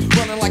 Jeeps,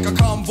 running like a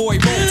convoy.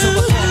 Roll till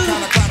the club,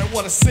 kinda crowded,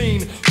 what a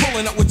scene.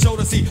 Pulling up with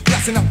Jodeci,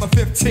 blasting up the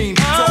 15.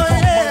 So I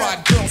pump my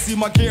ride, girl, see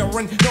my gear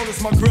and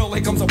notice my grill.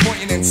 Here comes a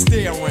pointing and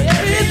staring.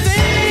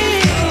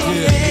 Everything.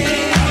 Yeah.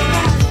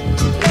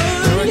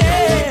 Here it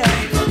goes.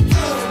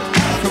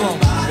 Come on,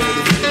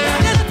 baby.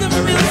 Let the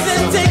music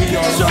take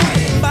control.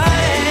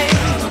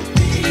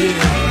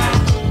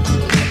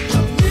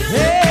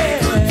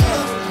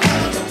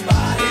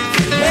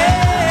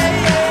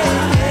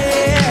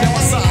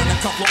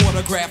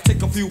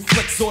 Take a few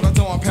flicks, sorta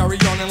Dawn Perry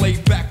on and lay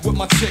back with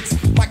my chicks.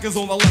 Mike is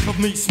on the left of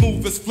me,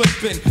 smooth as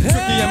flippin'.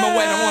 Tricky and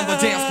Moetta on the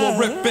dance floor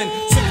rippin'.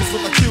 Sickness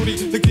with a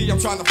cutie, the key I'm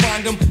trying to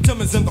find him.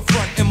 Tim is in the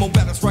front and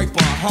Moetta's right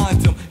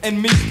behind him.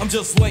 And me, I'm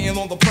just laying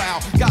on the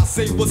prowl. God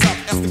say what's up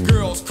as the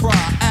girls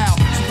cry out.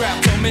 She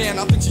grabbed her man,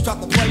 I think she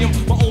tried to play him.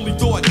 My only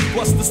thought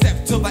was to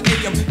step to the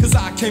AM, cause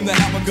I came to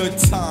have a good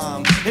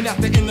time. And at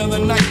the end of the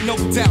night, no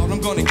doubt I'm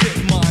gonna get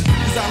mine.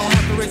 Cause I don't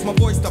have to raise my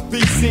voice to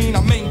be seen.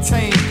 I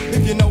maintain,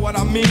 if you know what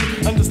I mean.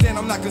 Understand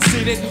I'm not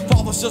conceited,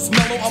 father's just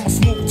mellow. I'm a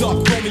smooth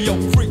dark Romeo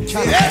freak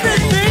kind of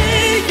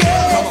everything,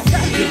 yeah. Come on,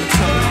 give it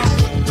to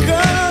me.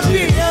 Gonna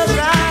be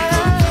alright.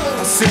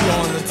 I see you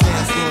on the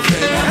dance floor,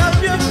 baby. Help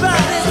your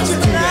body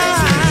tonight.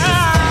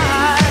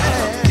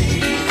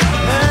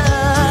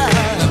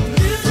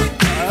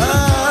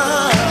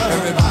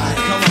 Everybody,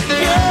 come on.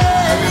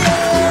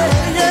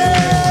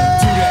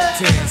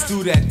 Do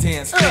that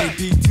dance,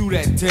 baby, do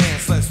that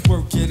dance. Let's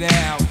work it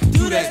out.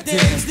 Do that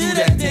dance, baby, do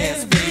that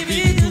dance, do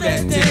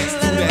that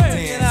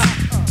dance.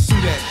 Do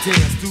that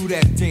dance, do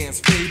that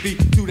dance, baby,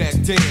 do that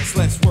dance.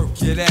 Let's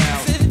work it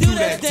out. Do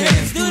that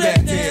dance,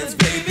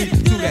 baby,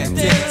 do that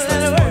dance.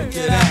 Let's work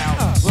it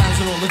out.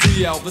 Lounging on the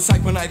DL, the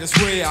cypher night is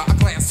rare. I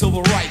glance to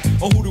the right,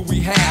 oh who do we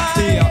have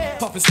here?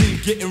 Puffin'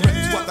 Steve getting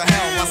ready, what the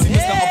hell? I see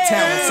Mr.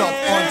 Uptown himself,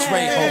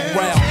 Andre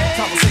around.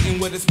 Conversating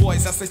with his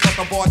boys as they start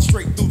the bar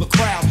straight through the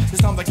crowd.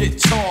 It's time to get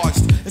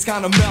charged, it's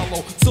kinda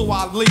mellow, so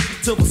I leap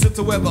till the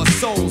center where the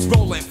soul's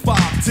rolling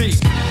 5 deep.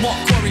 Mark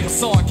Curry,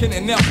 Hassan, Ken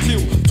and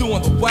LQ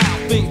doing the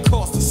wild thing,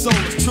 cause the soul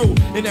is true.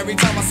 And every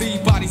time I see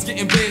bodies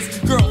getting biz,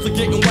 girls are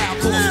getting wild,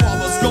 cause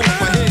father's going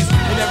for his.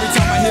 And every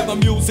time I hear the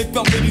music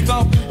thumpity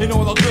thump, and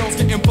all the girls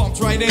getting bumped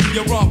right in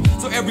your rump.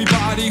 So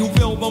everybody who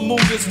feel the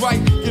mood is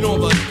right, get on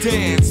the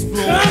dance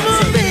floor. Come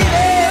on, baby,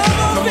 come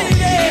on, baby,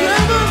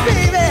 come on,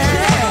 baby,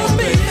 come on,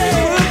 baby,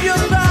 move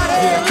your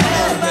body,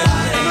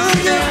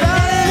 move your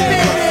body,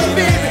 baby,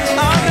 baby,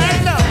 all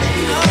night long,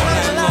 all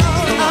night long,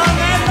 all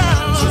night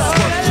long,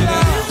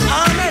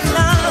 all night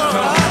long, all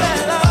night long, all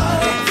night long.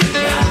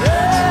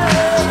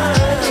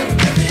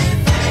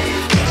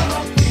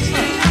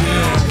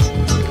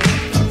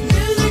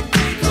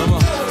 Come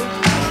on.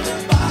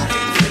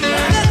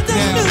 Let the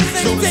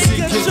music take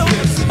control.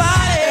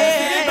 Body,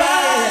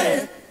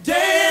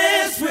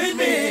 dance with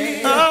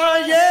me.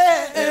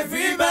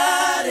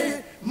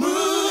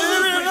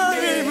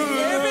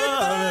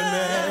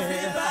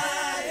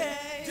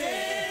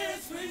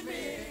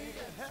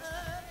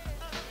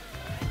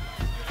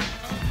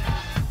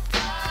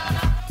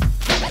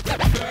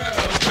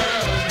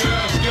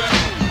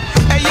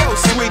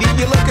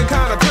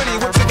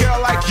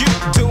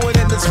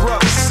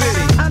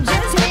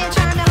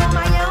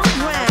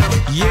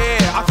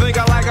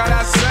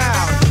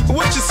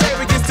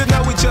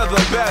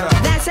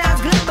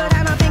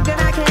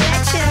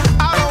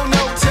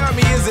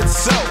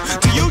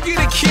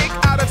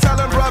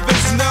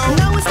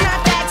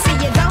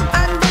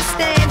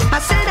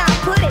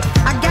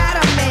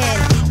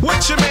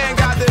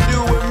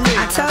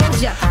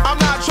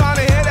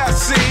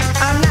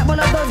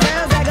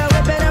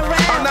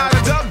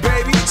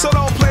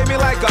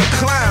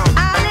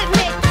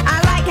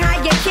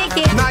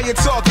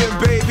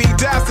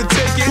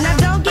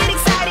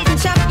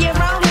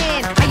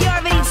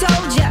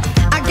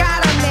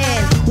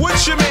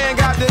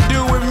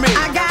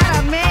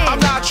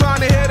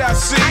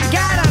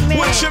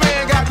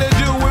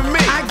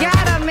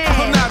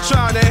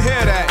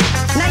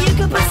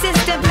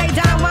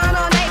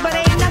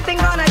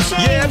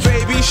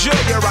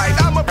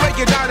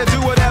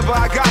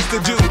 to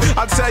do.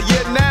 I'll tell you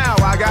now,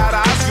 I got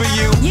eyes for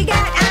you. You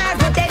got eyes,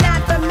 but they're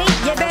not for me.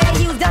 You better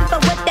use them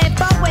for what they're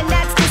for, and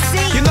that's to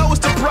see. You know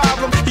what's the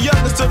problem? Young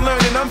is still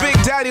learning. I'm Big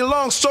Daddy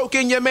Long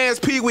stroking your man's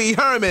Pee Wee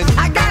Herman.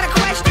 I got a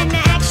question to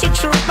ask you,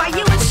 truth. Are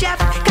you a chef?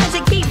 Cause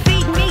you keep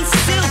feeding me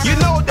soup. You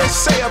know what they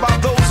say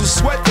about those who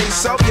sweat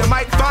themselves. You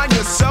might find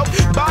yourself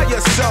by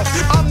yourself.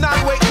 I'm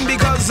not waiting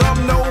because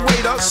I'm no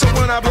waiter. So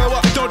when I blow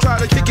up, don't try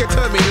to kick it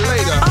to me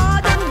later. All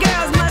them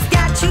girls must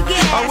got you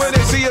gas. Or when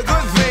they see a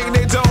good thing,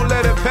 they don't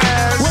let it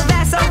pass. Well,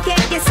 that's okay,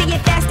 you see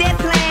if that's their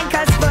plan.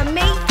 Cause for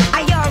me,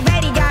 I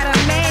already got a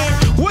man.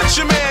 What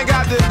your man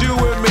got to do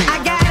with me?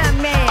 I got a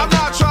man. I'm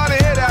not trying to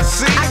hear that,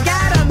 see? I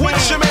got a man. What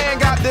your man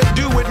got to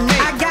do with me?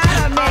 I got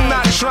a man. I'm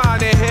not trying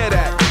to hear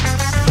that.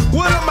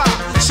 What am I?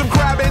 Some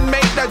crabbing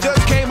mate that just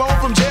came home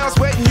from jail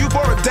sweating you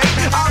for a date?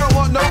 I don't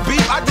want no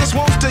beef, I just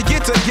want to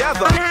get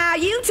together. On how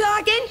you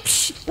talking?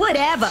 Psh,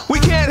 whatever. We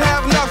can't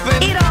have nothing.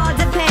 It all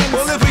depends.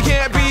 Well, if we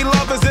can't be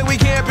lovers, then we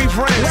can't be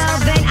friends. Well,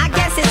 then I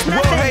guess it's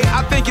nothing. Well, hey,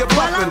 I think you're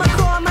Well, bluffing. I'ma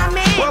call my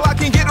man. Well, I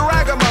can get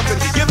ragamuffin.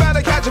 You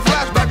better catch a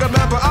flashback.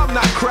 Remember, I'm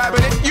not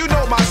crabbing it. You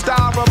know my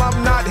style, but I'm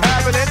not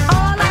having it.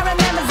 All I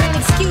remember's an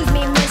excuse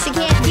me, miss. You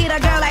can't get a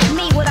girl like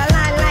me with a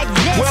line like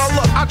this. Well,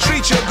 look, I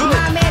treat you good.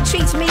 My man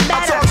treats me I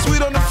better. talk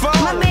sweet on the phone.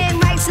 My man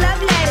writes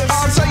love letters.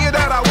 I'll tell you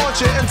that I want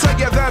you and tell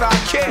you that I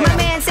care. My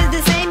man says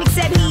the same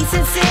except he's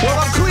sincere. Well,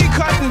 I'm clean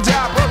cut and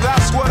dapper.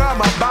 That's what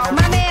I'm about.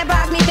 My man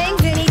buys me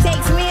things and he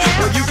takes me out.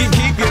 Well, you can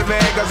keep your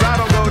man, cause I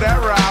don't go that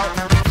route.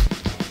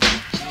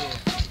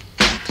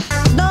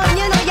 Don't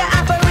you know you're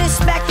out for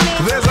respect me?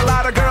 There's a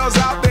lot of girls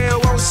out there who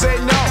won't say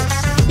no.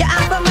 You're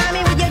out for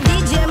mommy with your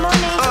DJ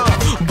money.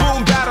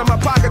 Boom, batter, my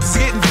pockets is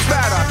getting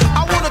fatter.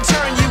 I wanna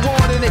turn you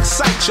on and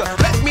excite you.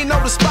 Let me know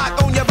the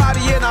spot on your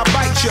body and I'll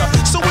bite you.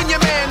 So when your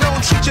man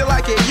don't treat you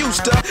like he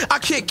used to, I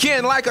kick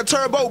in like a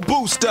turbo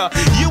booster.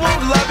 You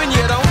won't love and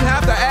you don't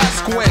have to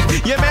ask when.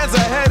 Your man's a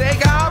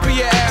headache, I'll be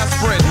your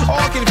aspirin.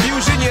 All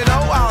confusion, you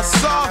know I'll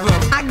solve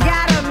them. I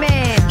got a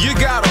man. You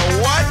got a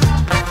what?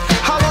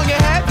 How long you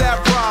had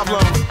that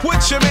problem?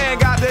 What your man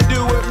got to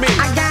do with me?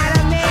 I got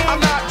a man. I'm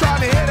not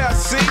trying to hear that,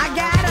 see? I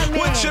got a man.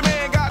 What your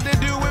man got to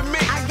do with me?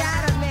 I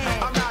got a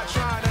man. I'm not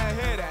trying to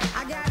hear that.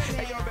 I got a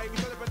man. Hey, yo, baby,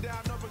 put it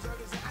down, no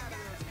preservatives and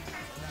additives.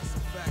 That's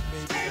a fact,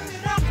 baby.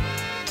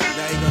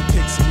 Now you gonna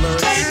kick some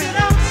lyrics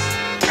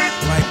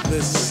like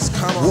this.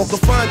 Come on. Walk a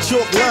fine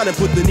chalk line and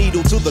put the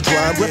needle to the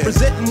grind.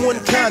 Representing one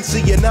kind,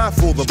 see an eye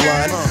for the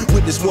blind.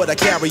 Witness what I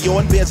carry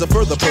on bears a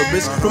further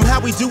purpose. From how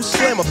we do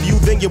slam a few,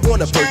 then you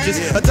wanna purchase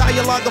a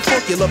dialogue of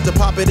funk. You love to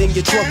pop it in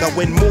your trunk. I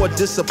win more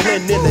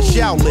discipline than a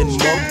Shaolin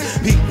monk.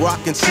 Pete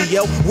Rock and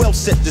CL, well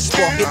set to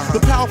spark it. The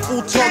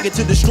powerful target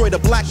to destroy the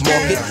black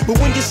market. But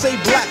when you say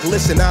black,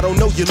 listen, I don't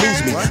know, you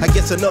lose me. I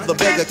guess another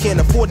beggar can't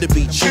afford to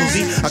be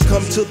choosy. I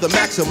come to the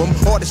maximum,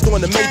 artist on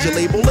the major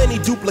label. Any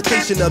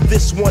duplication of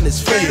this one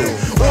is fatal.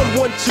 On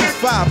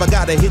 125, I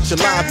gotta hit your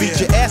line, beat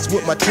your ass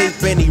with my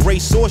tape, any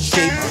race or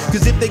shape.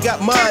 Cause if they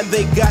got mine,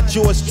 they got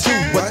yours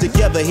too. But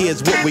together,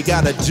 here's what we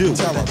gotta do.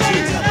 Tell 'em.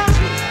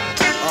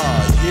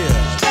 Yeah.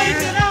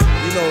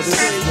 You know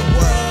this is the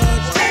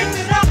word.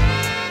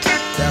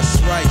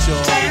 That's right,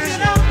 y'all.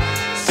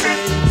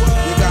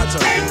 You got to.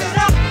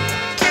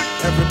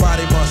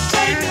 Everybody must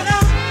say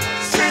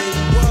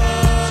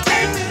what.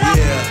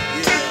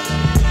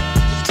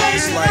 Yeah.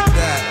 It's like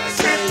that.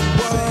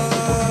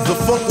 The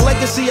funk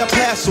legacy I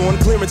pass on,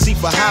 clearancy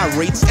for high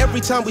rates.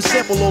 Every time we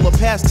sample all the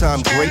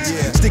pastime greats,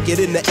 stick it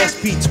in the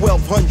SP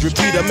 1200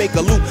 B to make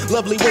a loop.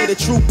 Lovely way to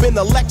troop in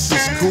the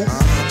Lexus coupe.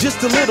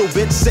 Just a little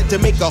bit set to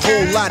make a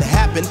whole lot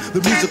happen.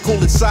 The musical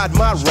inside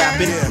my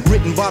rapping,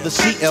 written by the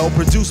CL,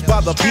 produced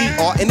by the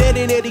PR, and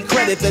any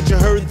credit that you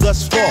heard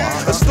thus far.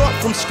 A start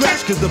from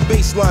scratch cause the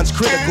bass line's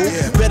critical.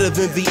 Better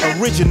than the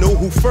original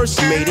who first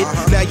made it.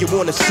 Now you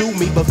wanna sue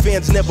me, but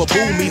fans never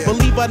boo me.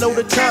 Believe I know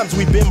the times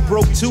we've been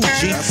broke too,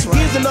 G.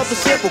 Here's another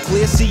sample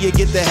clear, see you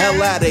get the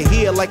hell out of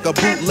here. Like a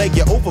bootleg,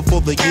 you're over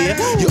for the year.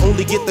 You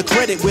only get the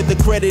credit where the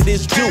credit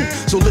is due.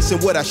 So listen,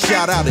 what I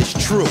shout out is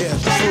true. Yeah,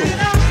 it's true.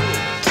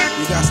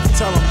 You got to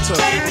tell them to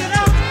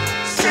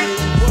say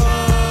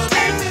what.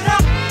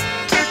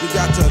 You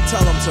got to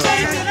tell them to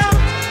say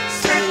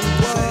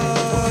what.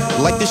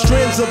 Like the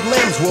strands of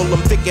limbs, well,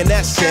 I'm thinking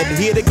that's said.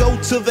 Here to go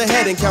to the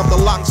head and count the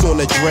locks on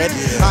the dread.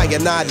 I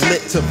and I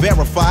lit to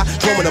verify,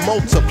 going to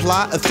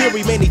multiply. A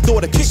theory many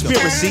thought a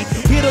conspiracy.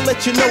 Here to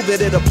let you know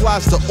that it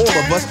applies to all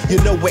of us. You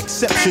know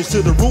exceptions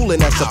to the rule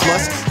and that's a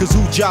plus. Cause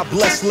who job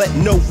blessed, let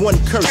no one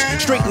curse.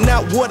 Straighten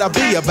out what I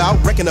be about,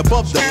 reckon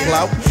above the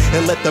clout.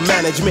 And let the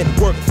management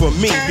work for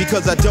me.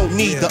 Because I don't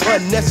need the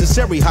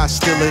unnecessary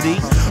hostility.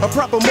 A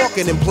proper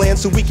marketing plan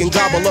so we can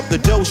gobble up the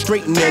dough,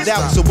 straighten it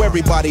out so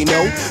everybody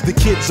know. The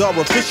kids are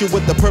official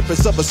with the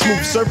purpose of a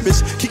smooth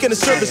surface. Kicking the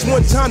service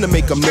one time to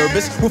make them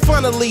nervous. We're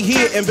finally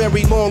here and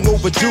very long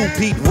overdue.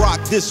 Pete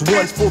Rock, this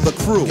one's for the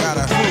crew.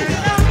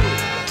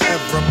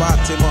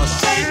 Everybody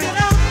must say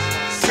what.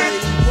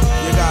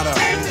 You gotta.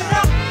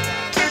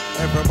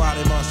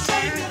 Everybody must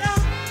say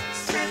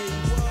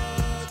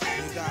what.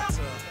 You got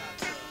to.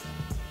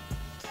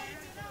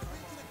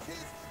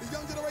 The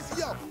young generation,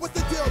 yo, what's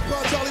the deal, bro,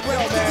 Charlie?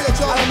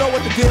 know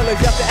what the deal is.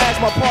 You have to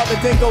ask my partner,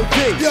 Dingo D.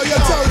 Yo,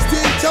 tell us,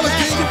 D. Tell us,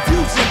 D.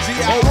 Confusion, G.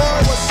 Oh,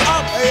 word, what's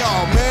up? Hey,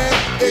 oh, man.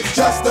 It's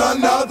just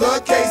another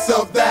case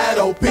of that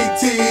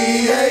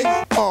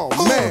OPTA. Oh,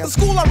 man. In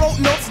school I wrote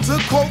notes and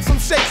took quotes from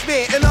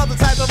Shakespeare and other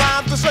types of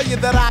rhymes to show you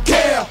that I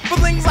care for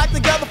things like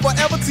together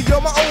forever till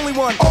you're my only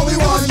one. Only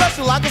It was one.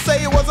 special, I could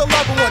say it was a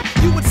loving one.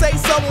 You would say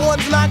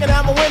someone's knocking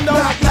at my window.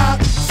 Knock,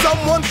 knock.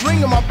 Someone's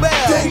ringing my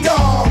bell. Ding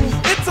dong.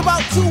 It's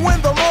about 2 in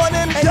the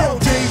morning. Hey, yo,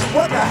 G,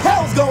 what the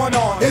hell's going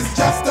on? It's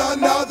just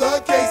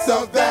another case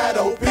of that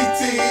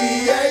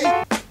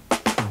OPTA.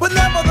 But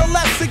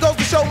nevertheless, it goes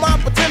to show my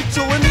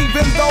potential. And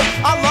even though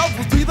our love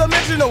was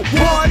three-dimensional,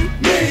 1,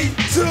 Me,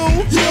 2,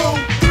 you,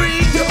 3,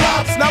 your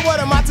pops. Now what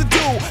am I to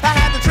do? I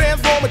had to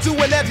transform into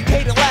an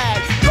educated lad,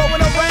 going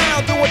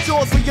around doing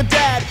chores for your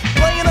dad,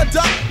 playing a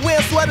duck,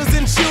 wearing sweaters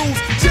and shoes,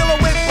 chilling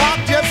with Pop,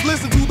 just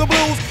listen to the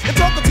blues, and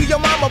talking to your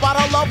mom about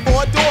her love for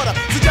her daughter,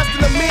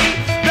 suggesting to me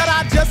that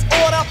I just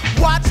oughta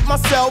watch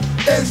myself,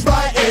 Inch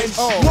by inch.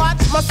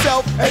 watch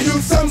myself, And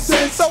use some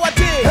sense. so I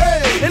did,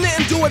 Hey. and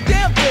didn't do a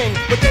damn thing,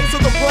 but they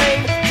took the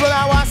blame, so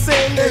now I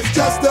sing. It's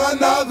just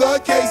another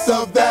case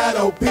of that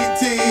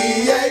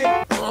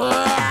OPTA.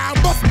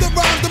 Busta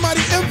Rhymes, the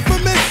mighty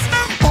infamous,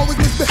 always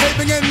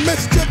misbehaving and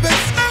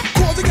mischievous,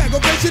 causing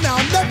aggravation.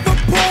 I'll never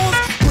pause,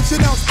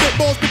 pushing out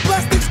spitballs to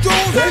plastic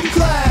straws in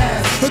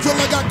class until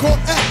I got caught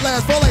at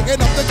last for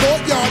laying up the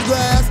courtyard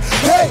grass.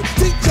 Hey,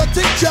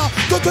 teacher,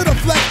 go to the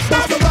flex.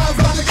 Busta Rhymes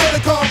about to get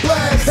a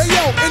complex. Hey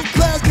yo, in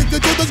class, kick the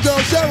to this girl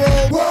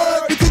Cheryl.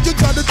 Word, the teacher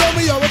tried to tell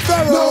me you're a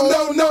pharaoh.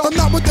 No, I'm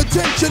not with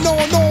attention, no,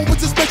 with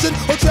suspicion.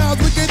 Or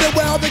child's wicked and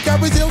wild, they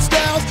carry ill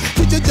styles.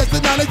 Teacher just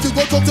acknowledged to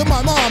go talk to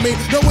my mommy.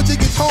 Now when she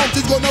gets home,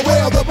 she's gonna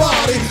wear the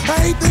body.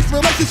 I hate this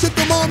relationship,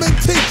 the mom and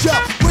teacher.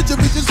 When she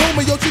reaches home,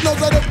 and yo, she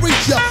knows how to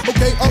reach ya.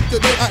 Okay, up to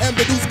date, I am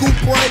the new school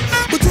prank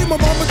between my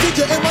mama,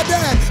 teacher, and my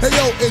dad. Hey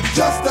yo, it's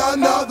just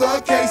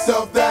another case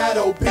of that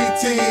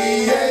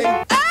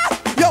OPTA.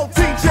 Yo,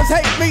 teachers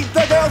hate me,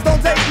 the girls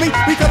don't take me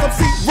because I'm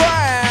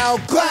C-Brown.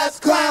 Class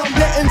clown,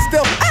 Getting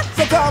still,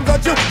 sometimes I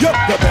do,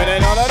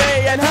 depending on the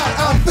day and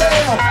how I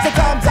feel.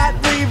 Sometimes I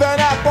leave an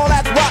apple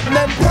that's rotten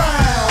and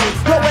brown.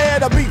 Nowhere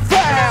to be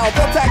found,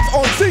 no tax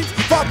on seats,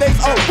 5 days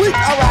a week.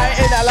 Alright,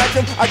 in that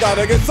lesson, I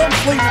gotta get some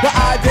sleep, but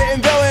I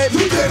didn't do it.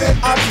 You did it.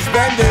 I'm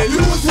suspended.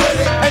 You was with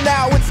it. And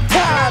now it's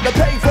time to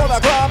pay for the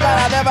crime that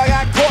I never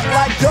got caught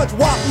like Judge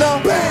Wapner.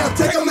 Bam,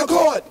 take him to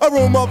court. A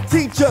room of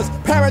teachers,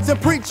 parents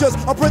and preachers,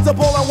 a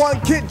principal and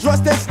 1 kid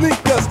dressed in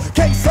sneakers.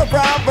 Case of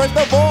Brown versus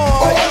the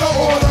boy.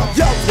 Order.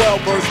 Yo,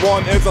 12 verse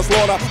 1 is a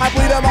slaughter. I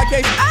pleaded my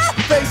case,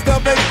 face to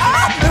face.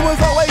 It was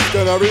a waste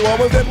and everyone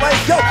was in place.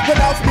 Yo,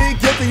 pronounce me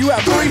guilty. You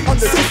have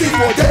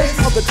 364 days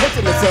of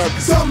detention to serve.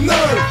 Some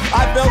nerve.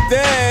 I felt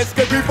this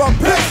could be from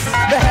piss.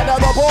 The head of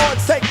the board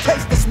say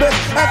case dismissed.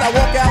 As I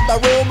walk out the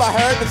room, I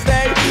heard them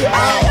say,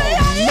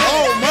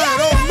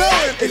 Oh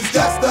man, it's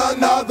just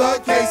another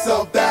case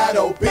of that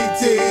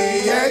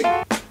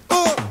OPTA.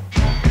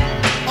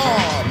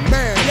 Oh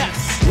man,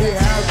 yes. We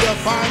have the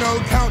final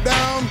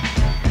countdown.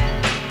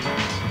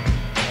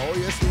 Oh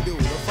yes, we do.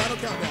 The final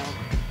countdown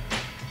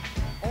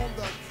on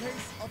the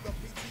case of the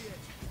PTA.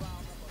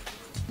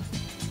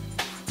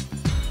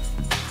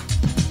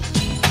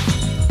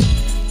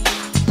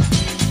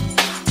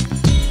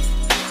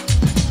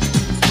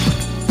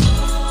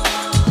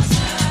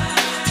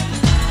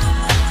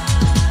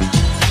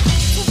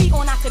 Who we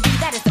gon' have to be?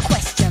 That is the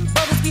question.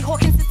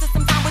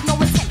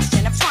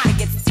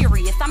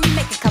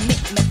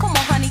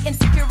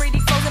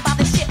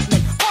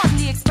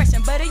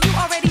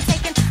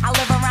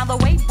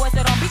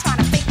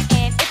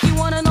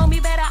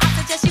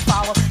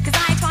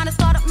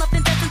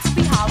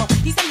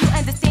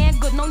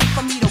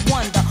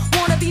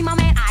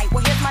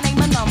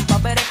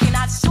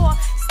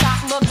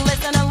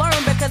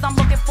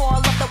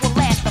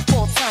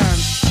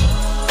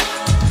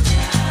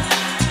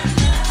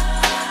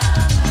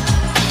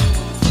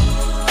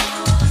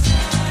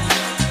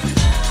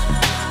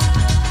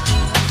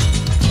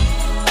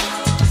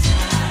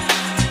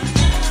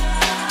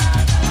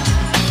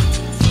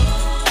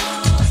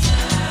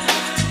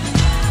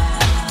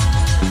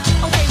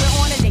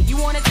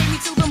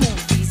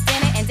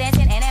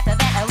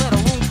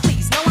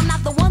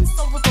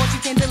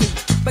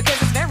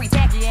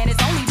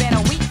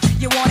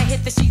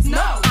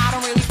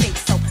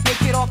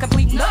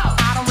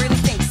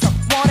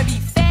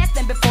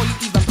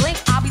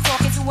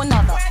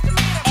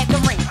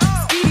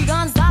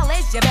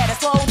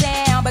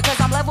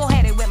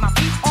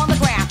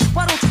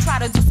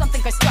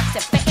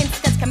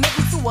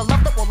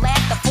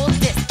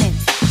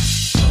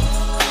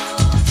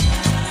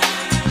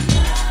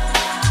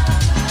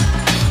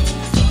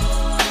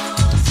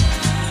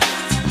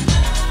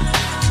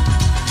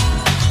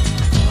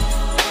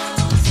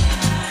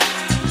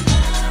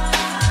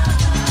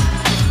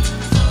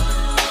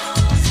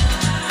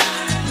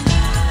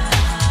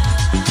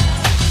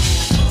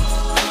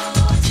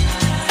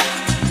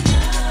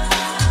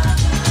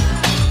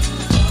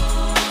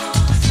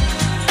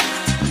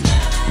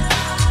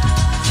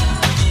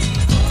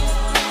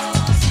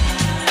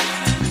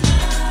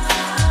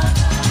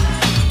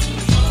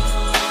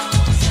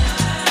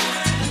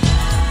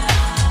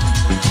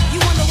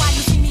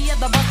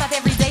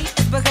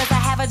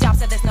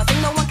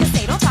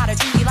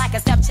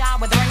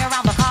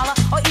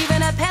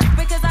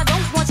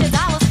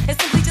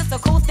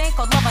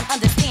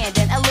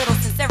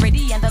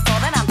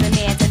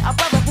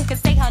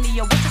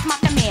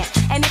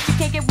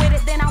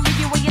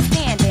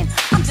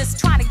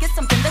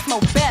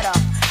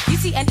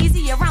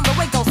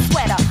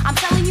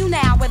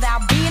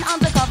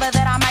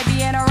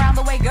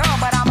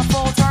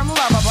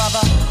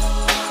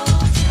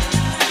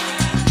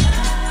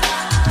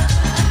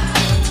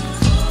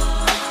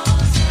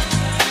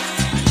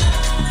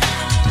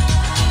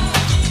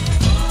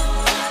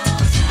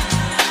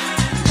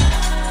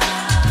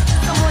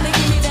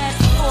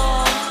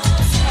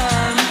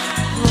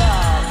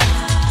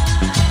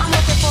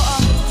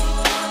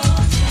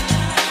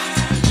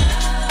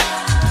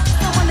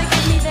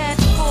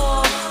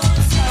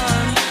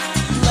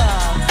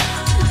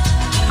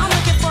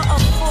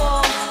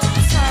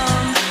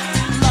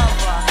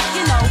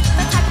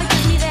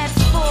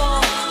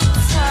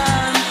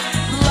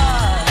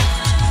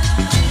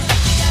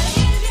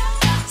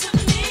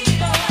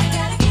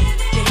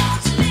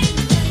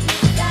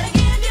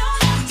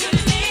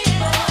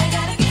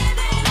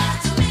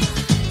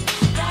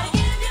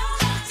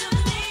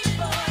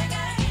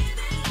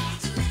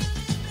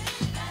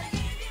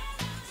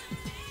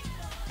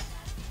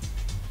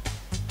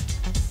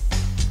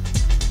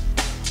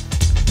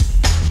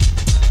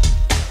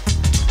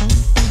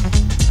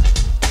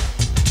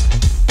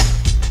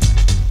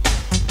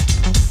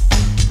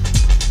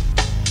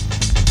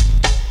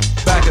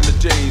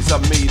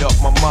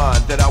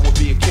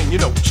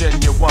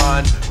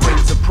 genuine.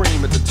 Reign supreme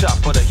at the top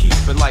of the heap,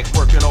 and like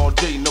working all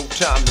day, no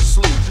time to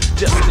sleep.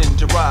 Destined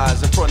to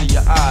rise in front of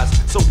your eyes,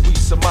 so we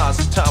surmise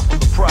it's time for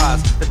the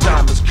prize. The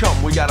time has come,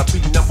 we gotta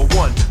be number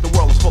one. The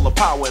world is full of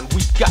power and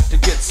we got to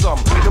get some.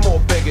 No more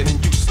begging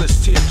and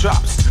useless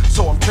teardrops,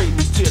 so I'm trading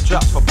these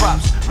teardrops for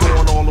props.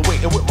 Going all the way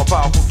and with my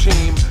powerful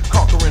team,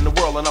 conquering the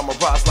world and I'ma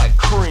rise like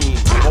cream.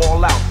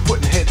 All out,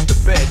 putting heads to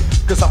bed,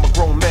 cause I'm a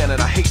grown man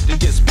and I hate to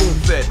get spoon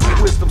fed.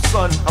 Wisdom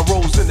son, I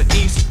rose in the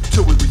east,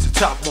 till we reach the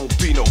top won't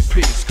be no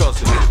peace,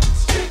 cause it's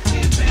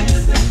Strictly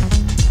business,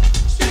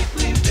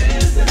 strictly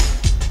business.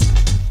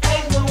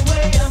 Ain't no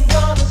way I'm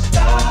gonna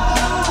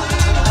stop.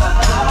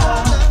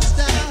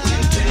 Strictly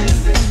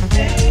business,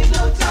 ain't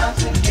no time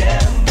to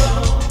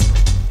gamble.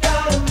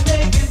 Gotta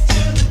make it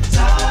to the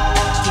top.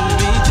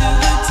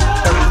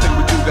 everything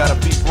we do gotta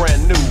be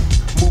brand new.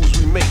 Moves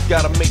we make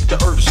gotta make the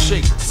earth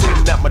shake.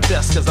 Sitting at my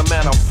desk as I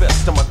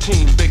manifest to my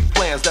team big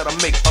plans that'll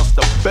make us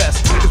the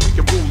best. Cause we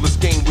can rule this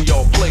game we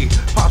all play.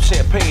 Pop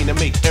champagne and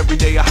make every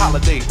day a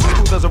holiday.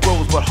 Smooth as a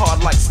rose but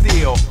hard like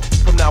steel.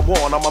 From now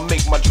on I'ma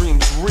make my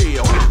dreams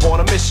real. On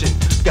a mission,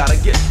 gotta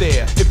get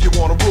there. If you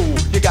wanna rule,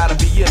 you gotta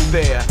be in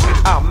there.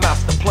 Our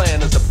master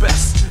plan is the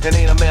best, and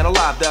ain't a man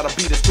alive that'll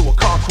beat us to a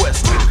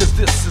conquest. Cause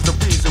this is the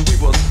reason we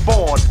was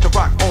born, to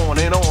rock on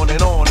and on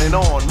and on and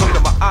on. Look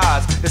at my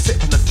eyes, it's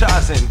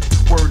hypnotizing.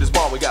 Word is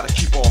born, we gotta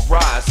keep on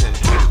rising.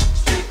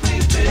 Strictly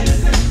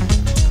business,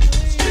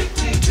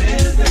 strictly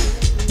business.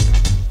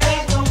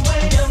 Ain't no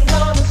way I'm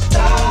gonna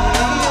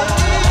stop.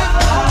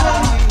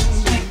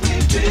 Strictly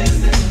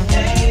business,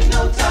 ain't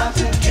no time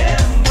to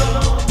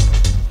gamble.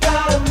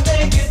 Gotta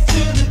make it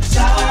to the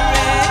top.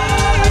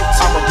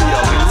 I'ma be a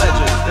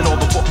legend in all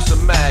the books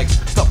and mags,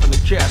 stuffing the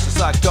cash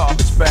inside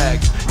garbage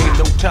bags. Ain't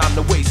no time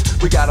to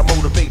waste, we gotta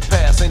motivate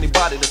past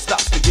anybody that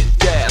stops to get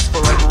gas.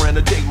 Forever and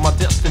a day, my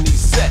destiny's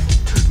set.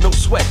 No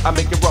sweat, I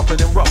make it rougher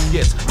than rough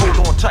gets. Hold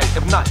on tight,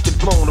 if not, get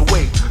blown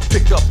away.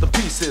 Pick up the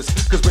pieces,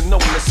 cause we're known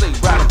to say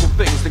radical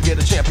things to get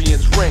a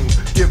champion's ring.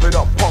 Give it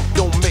up, punk,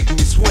 don't make me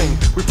swing.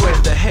 We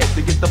planned ahead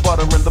to get the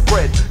butter and the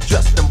bread.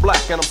 Dressed in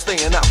black and I'm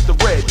staying out the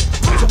red.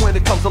 So when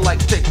it comes to like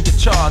taking your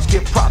charge,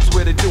 give props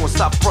where they do and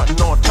stop fronting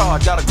on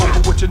target. Gotta go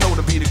for what you know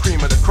to be the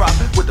cream of the crop.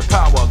 With the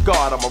power of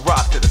God, I'ma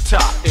rise to the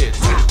top. It's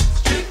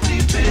Strictly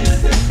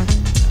business,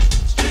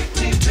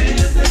 strictly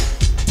business.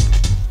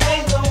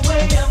 Ain't no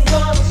way I'm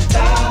gonna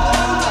stop.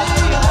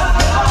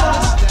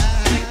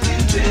 Strictly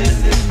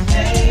business,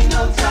 ain't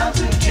no time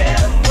to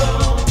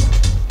gamble.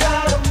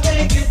 Gotta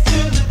make it to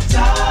the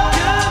top.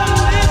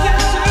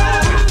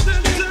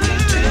 Strictly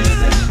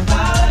business,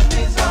 life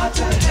is hard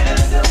to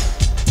handle.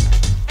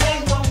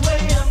 Ain't no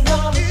way I'm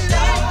gonna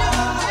stop.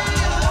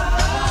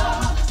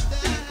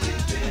 Strictly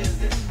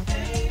business,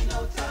 ain't no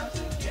time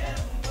to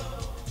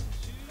gamble.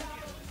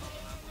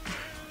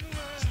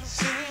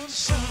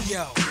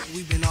 Yo,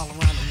 we've been all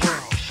around the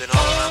world.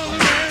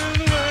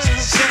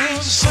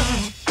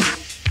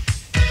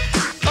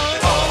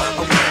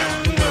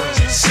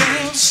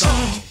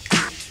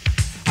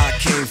 I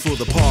came for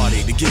the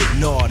party to get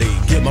naughty,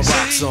 get my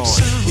rocks on,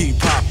 eat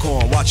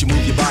popcorn, watch you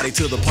move your body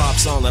to the pop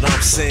song that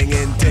I'm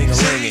singing,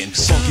 ding-a-lingin',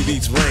 funky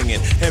beats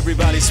ringing,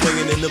 everybody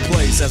swinging in the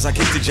place as I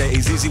kick the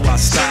J-A-Z-Z-Y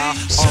style,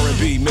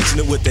 R&B, mixing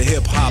it with the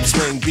hip-hop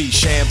swing beat,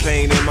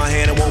 champagne in my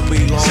hand, it won't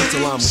be long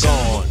till I'm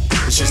gone.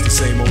 It's just the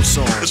same old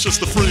song. It's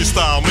just a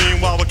freestyle,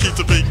 meanwhile we keep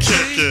the beat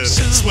kicking.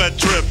 Sweat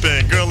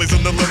dripping, girlies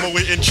in the limo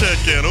eating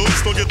chicken. Oops,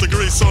 don't get the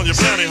grease on your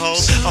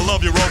pantyhose. I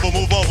love you, Rover,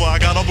 move over, I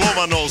gotta blow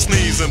my nose.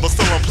 Sneezing, but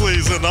still I'm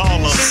pleasing all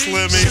the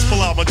slimmies.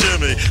 Pull out my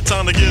Jimmy,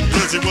 time to get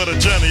busy with a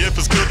Jenny. If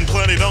it's good and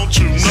plenty, don't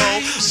you know?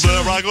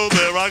 There I go,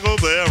 there I go,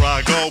 there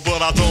I go.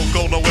 But I don't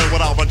go nowhere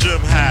without my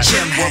gym hat.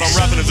 What I'm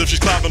rapping is if she's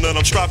clapping, then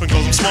I'm strapping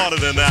cause I'm smarter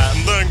than that.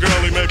 And then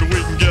girlie, maybe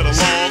we can get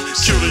along.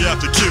 Cutie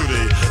after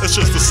cutie, it's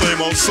just the same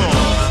old song.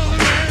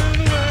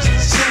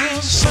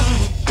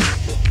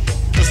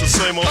 It's the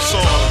same old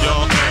song,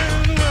 y'all.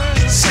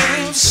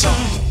 Same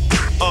song.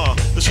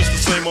 It's just the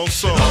same old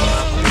song.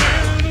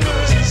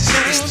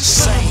 It's the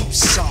same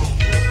song.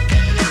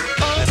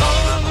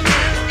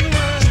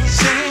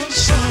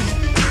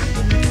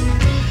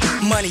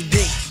 Money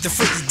big, the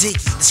freaky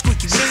deaky, the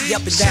squeaky wicky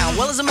up and down.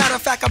 Well, as a matter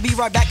of fact, I'll be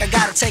right back. I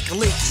gotta take a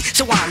leaky.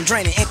 So I'm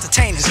draining,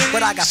 entertaining,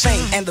 but I got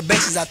fame and the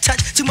bases I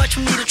touch. Too much for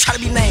me to try to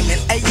be naming.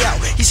 Hey yo,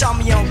 he saw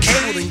me on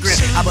cable and grin.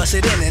 I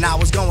busted in and I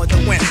was going to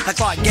win. Like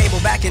Clark Gable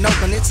back in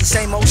Oakland, it's the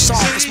same old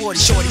song for Sporty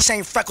Shorty,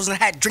 same freckles and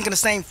hat, drinking the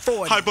same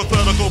Ford.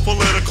 Hypothetical,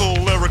 political,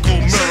 lyrical,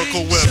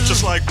 miracle whip,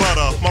 just like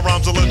butter. My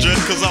rhymes are legit,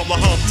 cause I'm the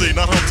Humpty,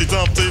 not Humpty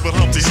Dumpty, but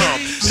Humpty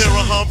Hump. Here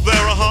a hump,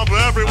 there a hump,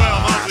 everywhere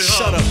I'm Humpty Hump.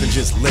 Shut up and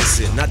just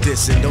listen, not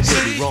dissing, don't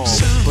get me wrong.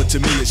 But to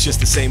me it's just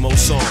the same old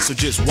song, so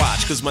just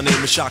watch. Cause my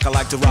name is Shock, I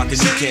like to rock and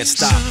you can't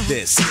stop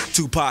this.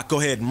 Tupac, go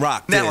ahead and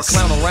rock this. Now I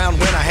clown around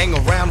when I hang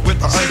around with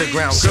the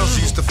underground. Girls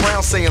used to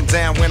frown, say I'm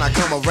down when I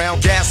come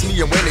around. Gas me,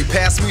 and when they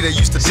pass me, they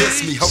used to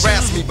diss me,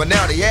 harass me. But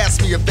now they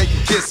ask me if they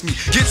can kiss me.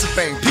 Get some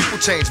fame, people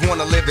change,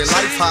 wanna live their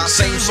life high.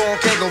 Same song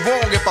can't go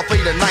wrong if I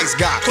play the nice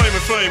guy. Claiming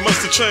fame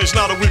must have changed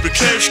now that we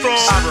became strong.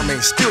 I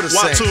remain still the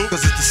Why same, too?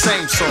 cause it's the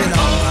same song.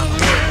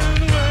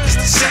 It's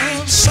the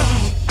same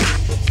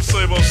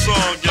Same old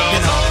song, y'all.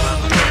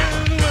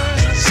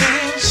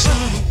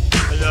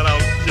 Shout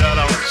out,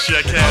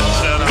 Checkhead,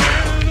 shout out,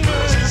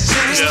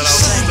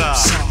 stop.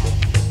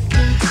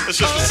 It's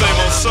just the same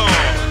old song.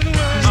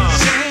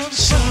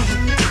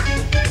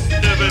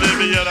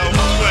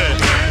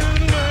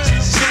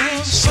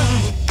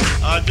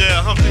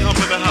 Yeah, Humpty Hump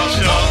in the house,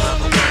 y'all.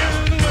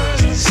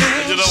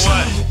 And you know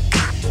what?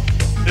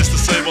 It's the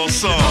same old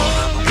song.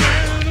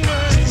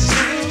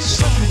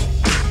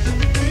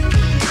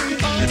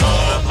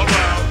 All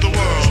around the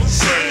world,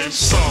 same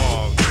song.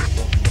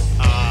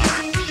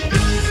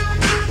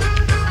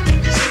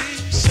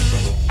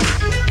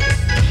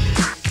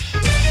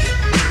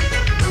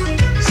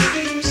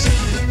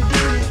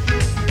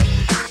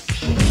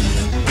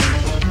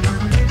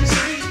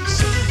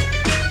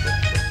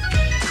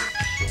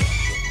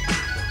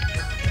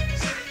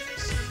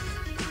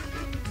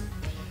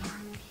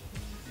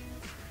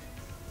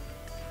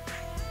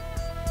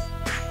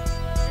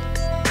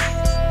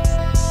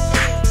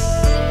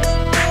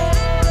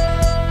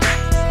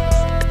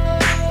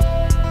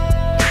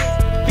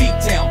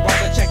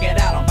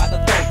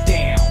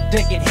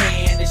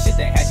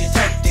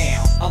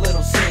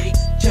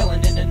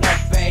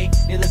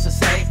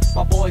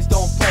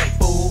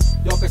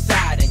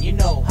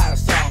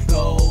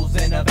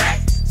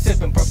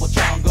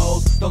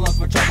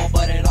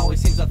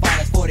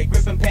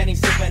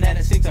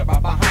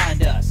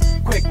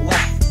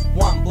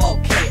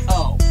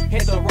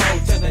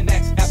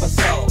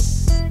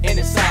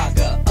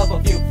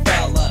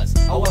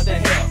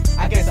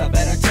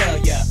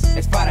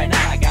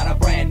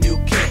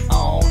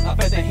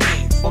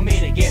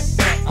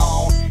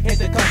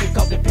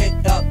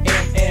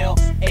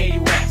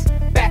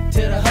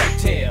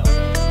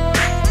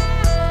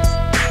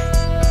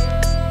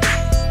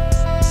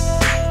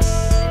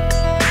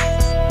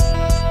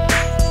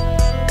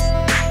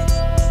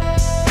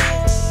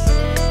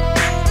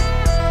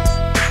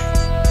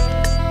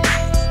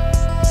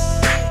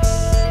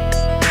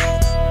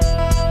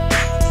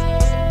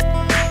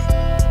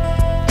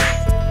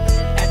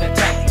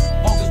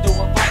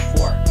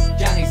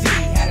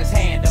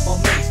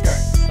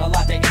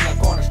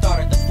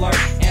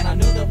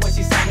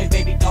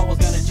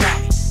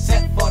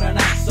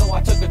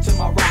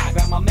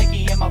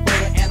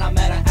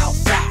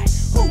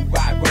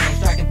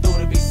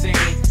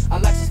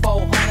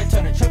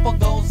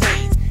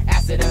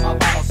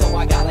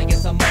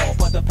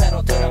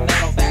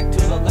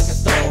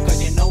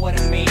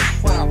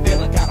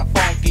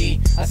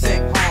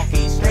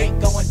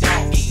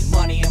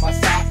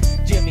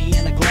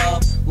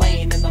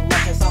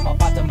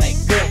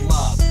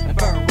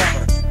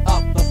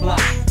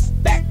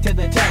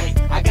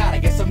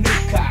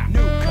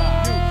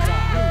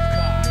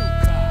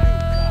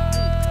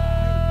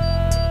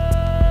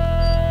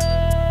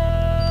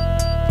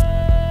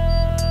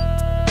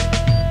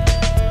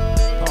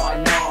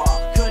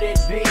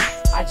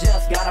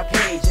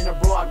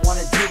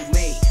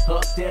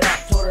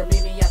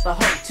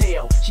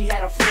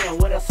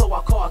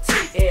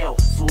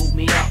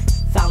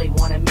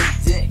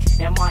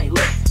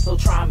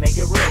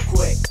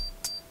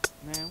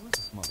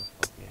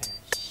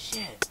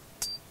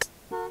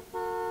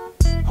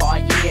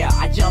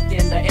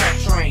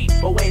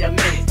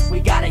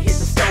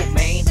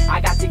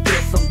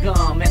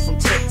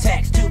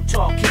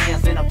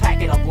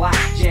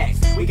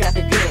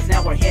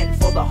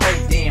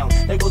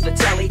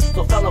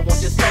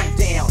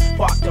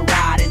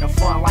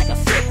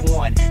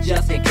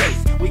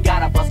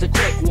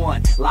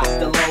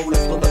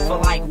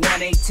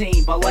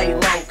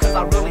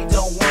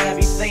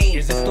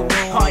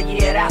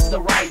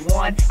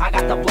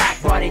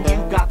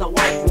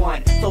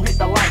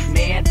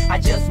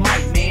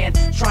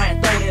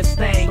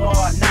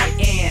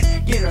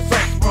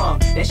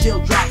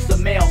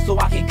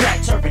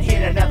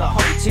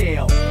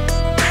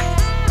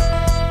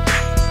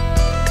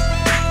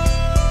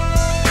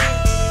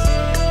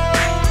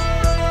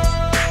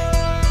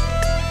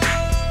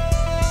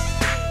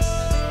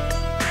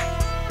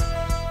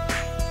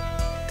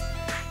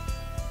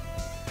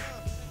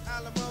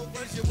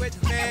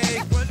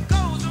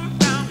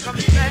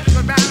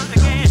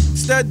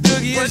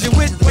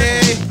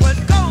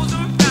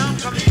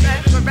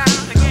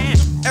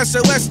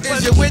 SOS,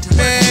 is you with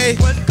me?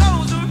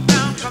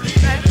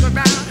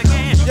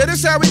 Yeah,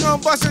 this how we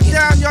gon' bust it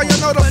down, y'all. You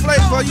know the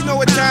flavor, you know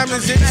what time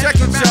is it? Check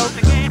it, yo.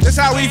 This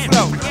how we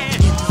flow.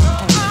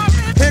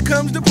 Here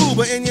comes the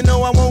boober, and you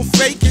know I won't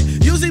fake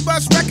it. Usually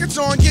bust records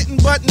on getting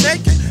butt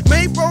naked.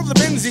 Made for the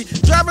Benzie,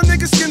 drive a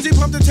nigga skinsy,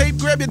 pump the tape,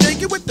 grab your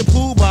dinky with the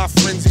pool bar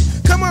frenzy.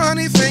 Come on,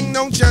 honey, thing,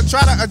 don't ya try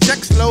to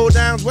eject slow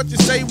downs. What you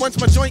say once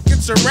my joint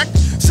gets erect?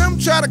 Some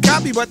try to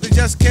copy, but they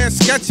just can't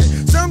sketch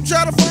it. Some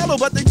try to follow,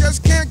 but they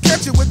just can't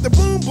catch it with the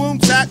boom boom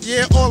tap.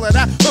 Yeah, all of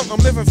that. I'm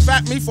living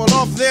fat, me fall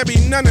off, there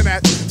be none of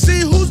that.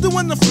 See who's the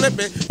one to flip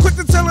it? Quick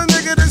to tell a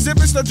nigga to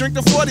zip it, so drink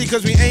the 40,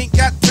 cause we ain't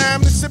got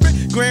time to sip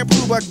it. Grand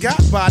Pooh but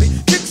got body.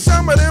 Kick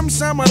some of them,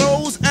 some of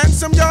those, and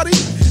some yachty.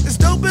 As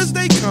dope as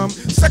they come,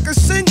 second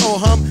sing or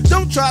hum.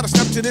 Don't try to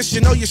step to this, you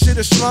know your shit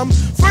is slum.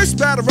 First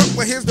batter up,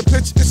 well here's the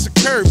pitch, it's a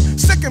curve.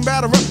 Second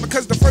batter up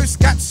because the first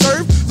got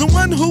served. The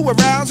one who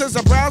arouses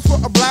a browse for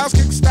a blouse,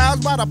 kick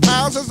styles by the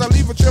piles as I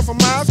leave a trail for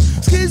miles.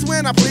 Skis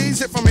when I please,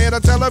 hit from here to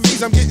Tel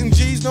Aviv. I'm getting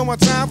G's, no more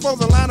time for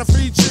the line of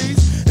free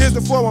cheese. Here's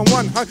the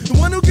 411, huh? The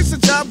one who gets the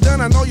job done,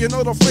 I know you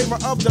know the flavor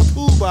of the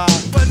poo-bah.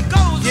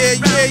 Yeah,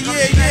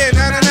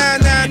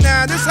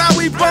 nah. This how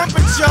we bump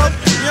it, yo.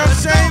 You know what I'm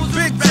saying?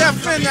 Big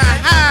Jeff in the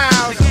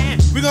house.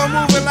 We gon'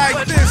 move it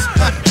like this.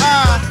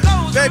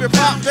 Baby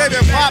pop in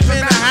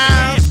the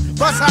house.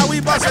 Bust how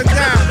we bust it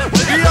down.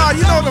 VR,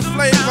 you know the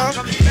flavor.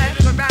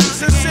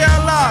 Sincere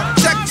love.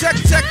 Check.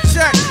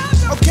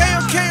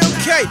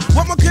 Okay.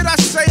 What more could I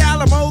say?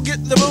 Alamo,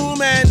 get the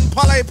boom and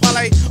parlay.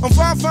 I'm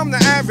far from the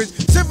average.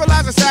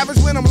 Civilized a savage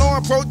when I'm low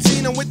on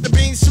protein and with the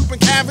beans, soup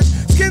and cabbage.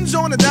 Skins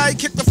on the diet,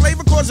 kick the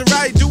flavor, cause it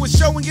right. Do a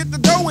show and get the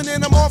dough and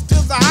then I'm off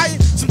till the high.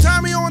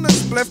 Sometime he on the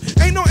spliff.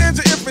 Ain't no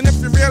answer if and if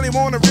you really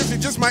wanna riff, you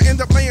just might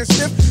end up laying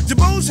stiff.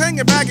 Jabos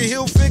hanging back a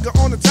heel figure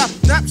on the top.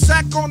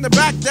 Knapsack on the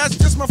back, that's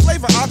just my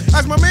flavor.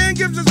 As my man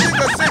gives his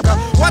nigga sicker.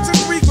 Watch his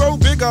free grow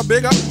bigger.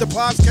 The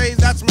Paz K's,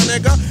 that's my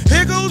nigga.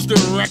 Here goes the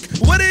wreck.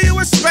 What do you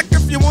expect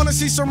if you wanna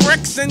see some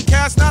wrecks and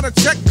cast not a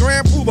check?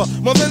 Grand Pooba,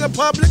 more than a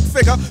public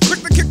figure.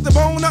 Quick to kick the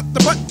bone up the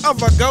butt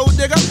of a gold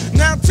digger.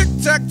 Now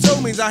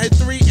tic-tac-toe means I hit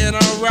 3 in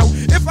a row.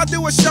 If I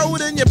do a show,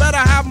 then you better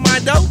have my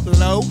dough.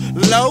 Low.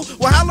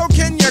 Well, how low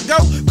can you go?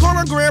 Call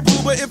on Grand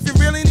Pooba if you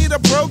really need a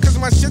pro, cause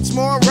my shit's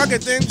more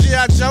rugged than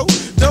G.I. Joe.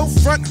 Don't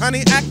front,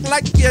 honey, act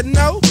like you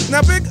know.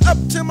 Now big up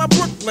to my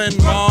Brooklyn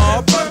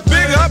mob.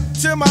 Big up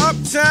to my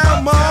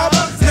uptown mob.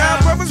 Now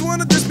brothers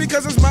wanna diss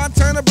because it's my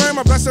turn to burn.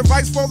 My best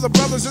advice for the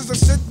brothers is to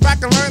sit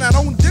back and learn. I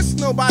don't diss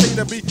nobody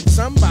to be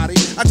somebody.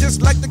 I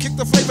just like to kick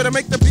the flavor to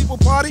make the people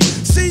party.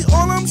 See,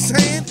 all I'm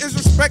saying is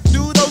respect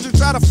to those who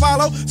try to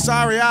follow.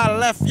 Sorry I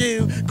left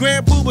you.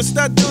 Grand Pooba,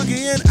 Stud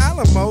Doogie, and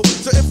Alamo.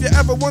 So if you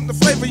ever want the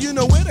flavor, you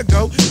know where to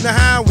go. Now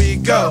how we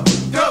go?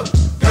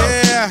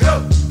 Yeah.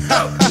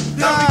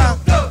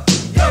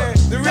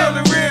 The real.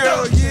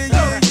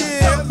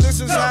 Yeah. This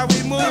is how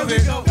we move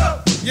it.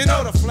 You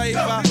know the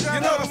flavor.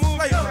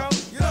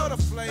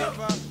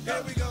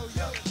 Here we go,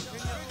 yo.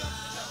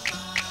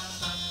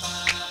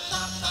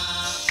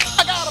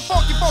 I got a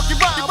funky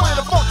rhyme with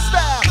a funky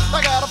style.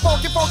 I got a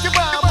funky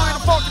rhyme with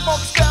a funky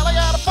style. I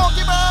got a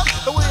funky rhyme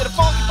with a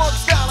funky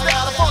style. I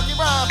got a funky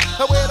rhyme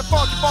with a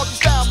funky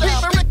style.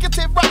 People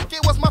Rickety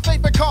Rocket was my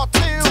favorite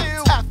cartoon.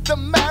 After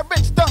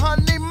marriage, the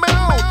honeymoon.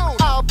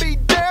 I'll be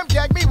damned,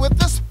 gag me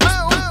with a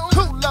spoon.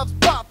 Who loves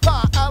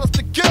Papa, Alice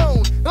the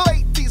Goon?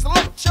 Ladies,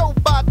 let your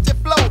body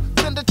flow.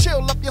 Send a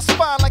chill up your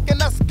spine like an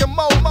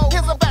Eskimo.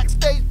 Here's a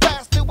backstage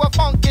pass to a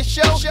funky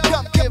show.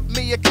 Come give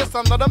me a kiss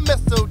under the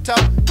mistletoe.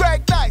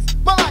 Greg Nice,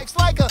 my life's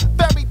like a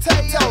fairy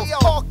tale.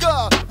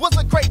 Parker was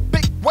a great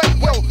big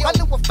whale. I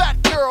knew a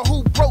fat girl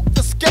who broke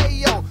the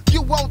scale.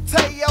 You won't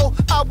tell,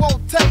 I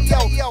won't tell.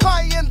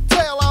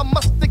 Clientele, I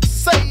must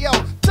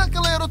excel. Took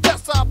a little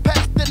test, I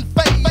passed and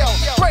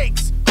failed.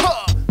 Breaks,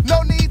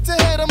 no need to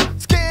hit 'em.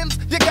 Skins,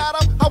 you got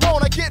 'em, I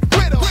wanna get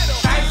rid of 'em.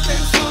 Nice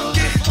and smooth,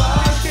 it's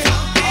funky.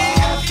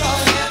 All so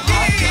hip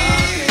hop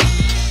junkie.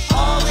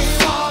 All we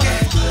wanna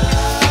do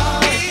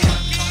is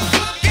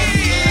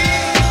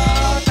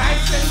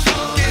nice and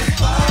smooth, it's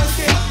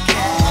funky.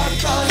 All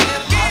so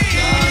hip hop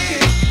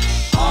junkie.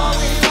 All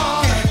we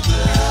wanna do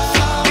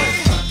is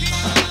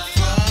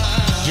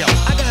Yo,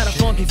 I got a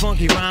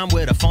funky rhyme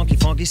with a funky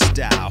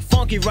style.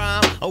 Funky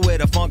rhyme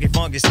with a funky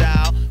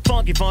style.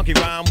 Funky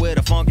rhyme with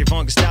a funky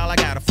style. I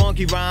got a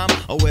funky rhyme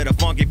with a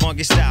funky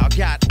style.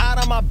 Got out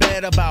of my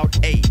bed about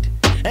 8.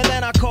 And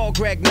then I called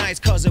Greg Nice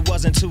cause it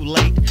wasn't too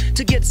late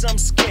to get some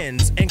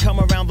skins and come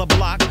around the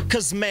block.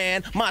 Cause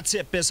man, my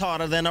tip is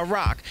harder than a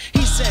rock.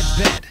 He said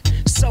bet.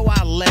 So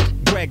I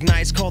let Greg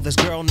Nice call this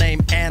girl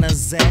named Anna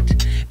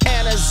Zette.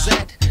 Anna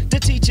Zette, the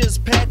teacher's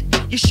pet.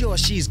 You sure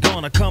she's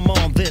gonna come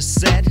on this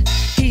set?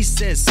 He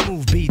says,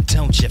 smooth beat,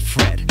 don't you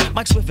fret.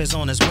 Mike Swift is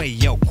on his way,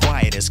 yo,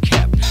 quiet as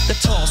kept. The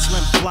tall,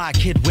 slim, fly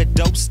kid with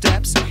dope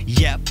steps.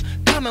 Yep,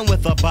 coming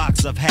with a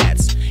box of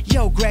hats.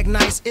 Yo, Greg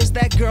Nice, is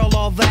that girl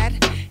all that?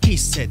 He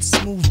said,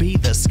 smooth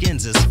beat, the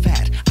skins is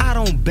fat. I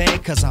don't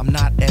beg cause I'm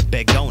not at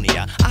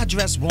Begonia. I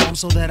dress warm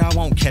so that I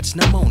won't catch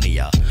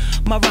pneumonia.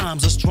 My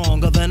rhymes are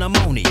stronger than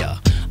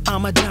ammonia.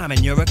 I'm a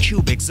diamond, you're a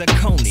cubic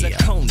zirconia.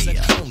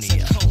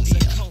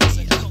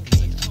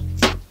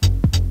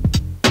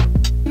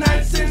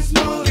 nice and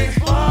smooth, it's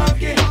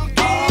funky.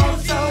 All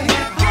so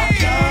hip hop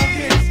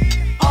junkies.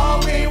 All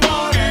we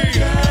wanna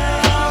do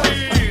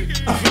is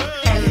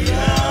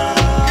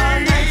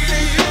nice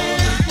and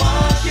smooth, it's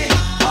funky.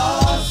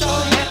 All so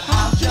hip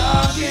hop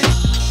junkies.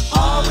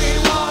 All we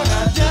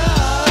wanna do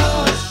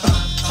is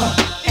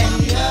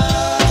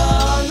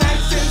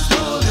nice and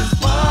smooth, it's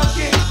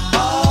funky.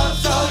 All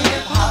so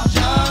hip hop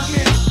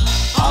junkies.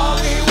 All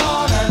we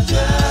wanna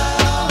do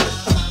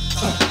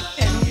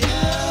is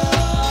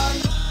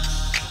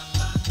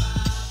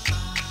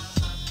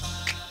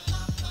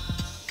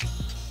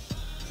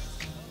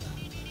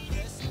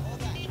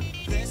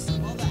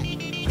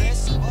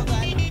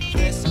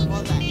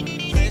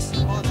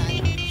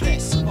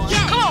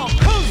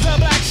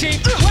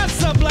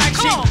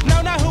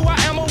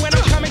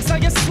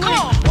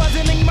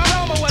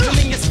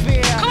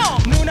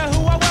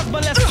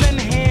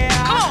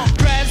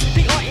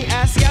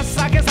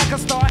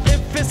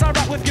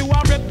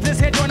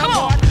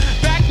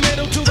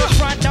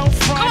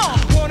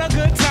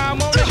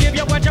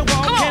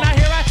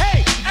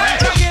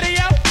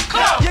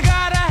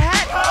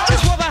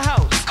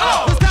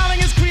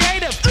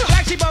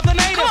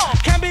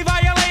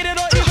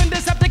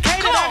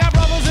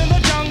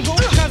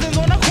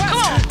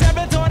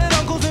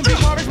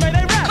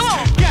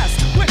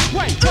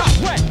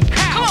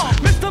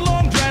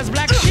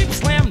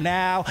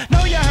now.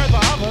 Know you heard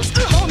the others,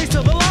 only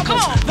to the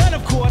lovers. Then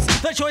of course,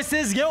 the choice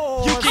is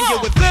yours. You can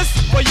get with this,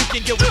 or you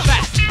can get with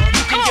that.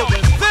 You can get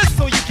with this,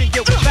 or you can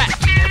get with that.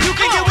 You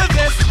can get with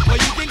this, or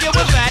you can get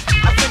with that.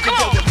 I think you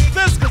get with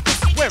this, cause this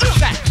is where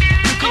it's at.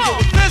 You can get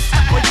with this,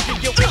 or you can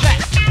get with that.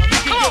 You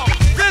can get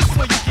with this,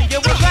 or you can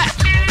get with that.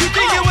 You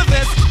can get with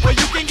this, or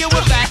you can get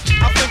with that.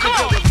 I think you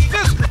get with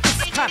this, cause this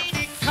is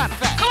kinda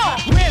fat.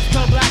 Where's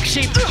the black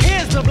sheep?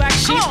 Here's the black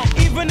sheep.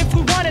 Even if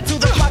we wanted to,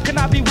 the clock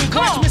cannot be weak.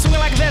 Watch me swing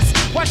like this.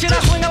 Why should I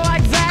swing it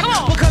like that?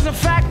 Because in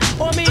fact,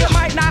 on me it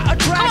might not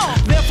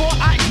attract. Therefore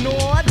I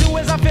ignore, do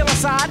as I feel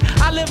inside.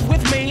 I live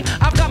with me.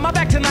 I've got my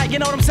back tonight, you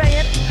know what I'm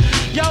saying?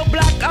 Yo,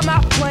 black, I'm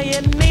not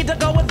playing. Need to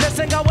go with this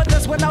and go with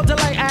this with no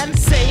delay and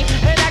see.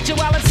 In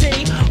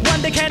actuality,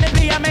 wonder can it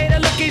be? I made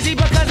it look easy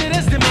because it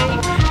is to me.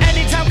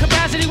 Anytime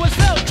capacity was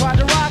filled, tried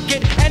to rock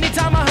it.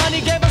 Anytime a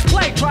honey gave us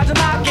play, tried to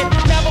knock it.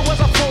 Never was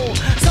a fool,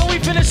 so we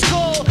finished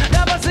school.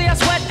 Never see us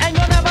sweat and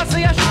you'll never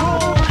see us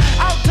drool.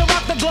 Out to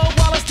rock the globe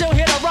while it's still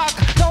here to rock.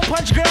 Don't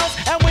punch girls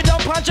and we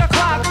don't punch a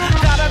clock.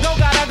 Gotta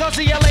go,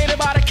 see you later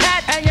by the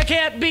cat. And you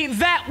can't beat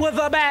that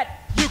with a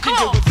bat. You can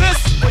get with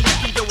this, or you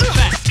can get with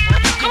that.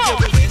 You can get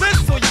with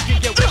this, or you can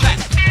get with that.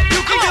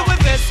 You can get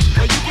with this,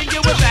 or you can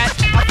get with that.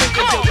 I think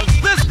you get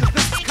with this, cause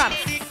this is kinda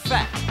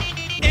fat.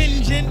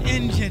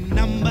 Engine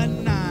number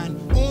 9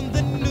 on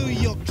the New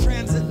York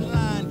Transit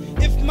line.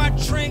 If my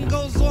train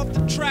goes off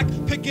the track,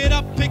 pick it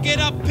up, pick it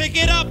up, pick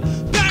it up.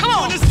 Back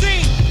on the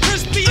scene,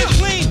 crispy and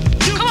clean.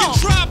 You can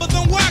try, but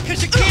then why?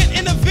 Cause you can't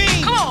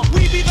intervene.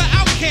 We be the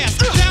outcast,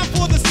 down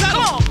for the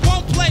settle.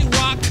 Won't play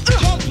rock,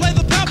 won't play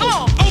the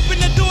pebble. Open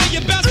the door,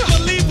 you best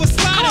believe we're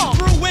sliding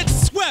through it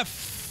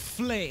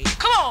swiftly.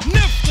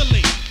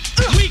 Niftily,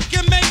 we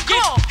can make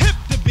it hip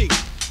to be.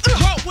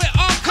 What we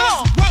are,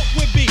 cause what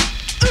we be.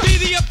 Be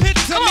the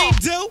epitome,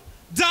 do,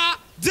 da,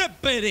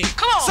 dippity.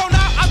 So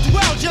now I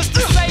dwell just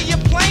to say you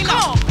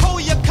plainer.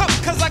 Hold your cup,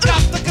 cause I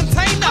got the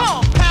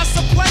container. Pass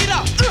the plate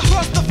up,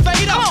 cross the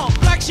fader.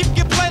 Black sheep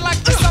get played like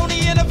the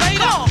Sony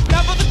Innovator.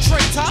 Never the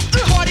traitor,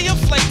 party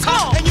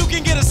inflator. And you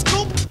can get a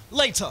scoop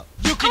later.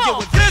 You can get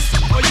with this,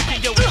 or you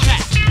can get with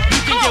that.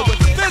 You can get with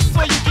this,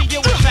 or you can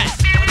get with that.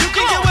 You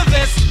can get with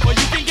this, or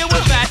you can get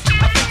with that.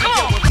 I think you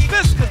get with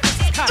this, cause this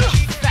is kinda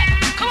fat.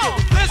 You can get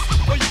with this,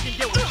 or you can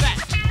get with that.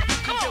 You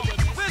can get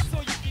with this,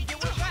 or you can get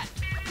with that.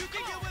 You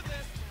can get with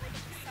this.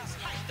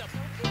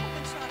 People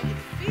been trying to get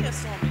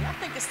fierce on me. I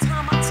think it's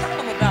time I tell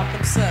them about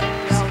themselves.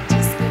 Yo,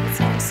 just give it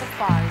to them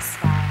safari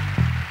style.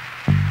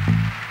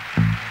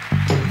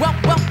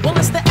 Well,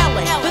 it's the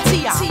L.A., the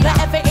T.I., the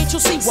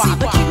F.A.H.U.C.Y.,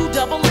 the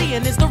Q-double-E,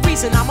 and is the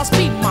reason I must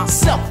be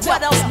myself.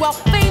 What else? Well,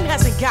 fame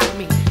hasn't got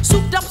me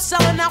souped up,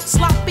 selling out,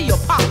 sloppy or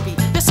poppy.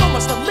 There's so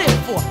much to live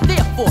for,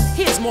 therefore,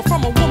 here's more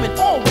from a woman.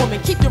 All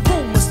women, keep your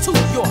rumors to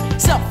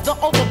yourself. The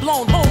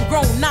overblown,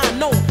 homegrown,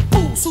 non-known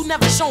fools who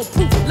never shown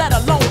proof, let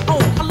alone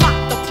own a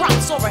lot. The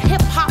props or a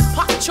hip-hop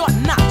pop chart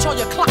notch. All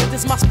your clock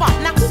is my spot.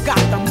 Now who got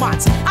the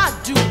mots? I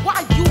do.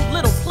 Why you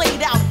little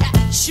played out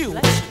attitude?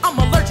 I'm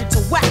allergic to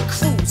whack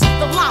crews.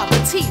 The lie, the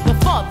tea, the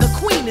fur, the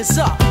queen is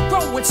up.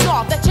 Growing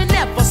star that you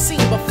never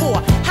seen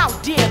before. How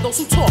dare those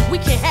who talk, we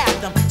can't have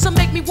them. Some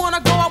make me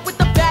wanna go out with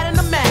the bat and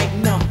the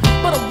magnum.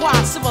 But a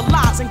wise,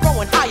 civilized, and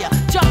growing higher.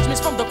 Judgments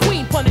from the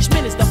queen,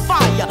 punishment is the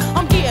fire.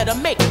 I'm here to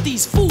make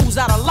these fools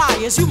out of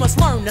liars. You must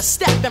learn to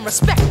step and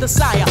respect the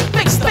sire.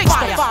 Face the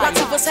fire.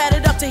 Latifah's had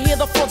it up to hear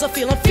the frauds are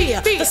feeling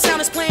fear. The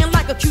sound is playing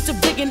like a Q-tip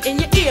digging in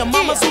your ear.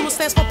 Mama Zulu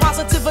stands for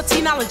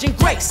positivity, knowledge, and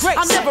grace.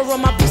 I'll never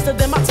run my beast to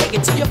them, I take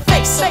it to your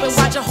face. Open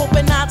wide your hope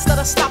and odds that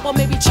I stop or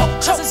maybe choke.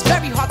 Cause it's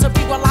very hard to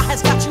be while I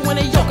has got you in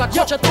a yoke. I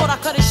caught you, thought I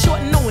cut it short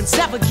and no one's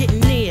ever getting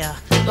near.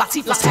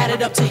 Latifah's had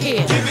it up to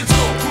here. Give it to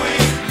a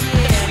queen.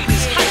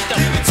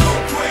 Give it to a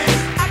queen.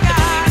 I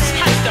got it.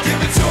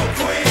 Give it to a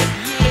queen.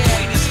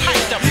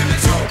 Give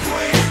it to a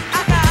queen.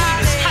 I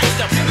got it.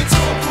 Give it to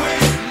a queen.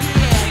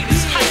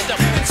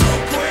 Give it to a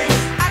queen.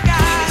 I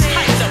got it.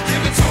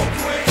 Give it to a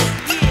queen.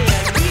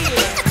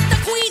 The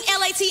Queen,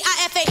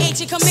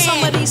 Latifah in command.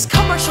 Some of these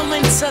commercial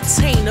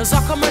entertainers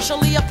are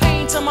commercially a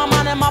pain to my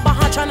mind and my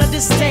behind trying to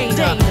disdain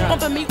her.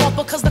 Bumping me off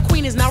because the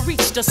queen has now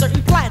reached a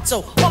certain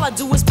plateau. All I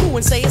do is boo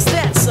and say, is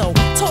that so?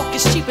 Talk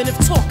is cheap, and if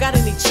talk got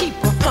any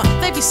cheaper,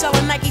 they be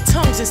selling Nike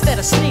tongues instead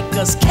of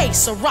sneakers. K,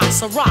 Sarah,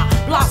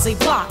 blase,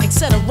 blah,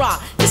 etc.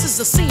 This is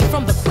a scene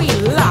from the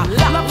Queen La.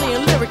 Lovely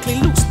and lyrically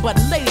loose, but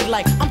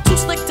ladylike. I'm too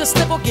slick to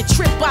slip or get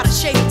tripped by the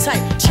shady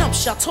type. Chump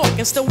shot talk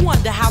and still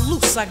wonder how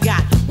loose I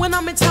got. When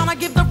I'm in town, I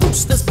give the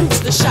roosters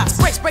booster shots.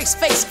 Brace,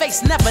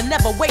 face,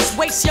 never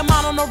waste your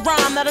mind on a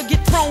rhyme that'll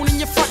get thrown in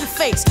your front and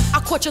face. I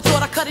caught you,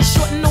 thought I cut it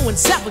short and no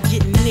one's ever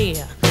getting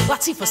near.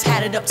 Latifah's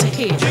had it up to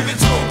here. Give it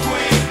to a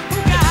queen.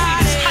 Who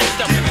got it?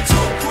 Give it to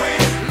a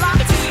queen.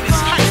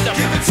 Latifah.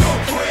 Give it to a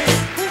queen.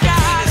 Who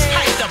got it?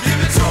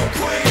 Give it to a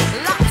queen.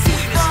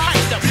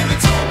 Latifah. Give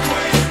it to a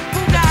queen.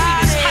 Who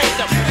got it?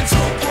 Give it to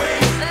a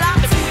queen.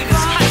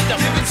 Latifah.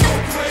 Give it to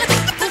a queen.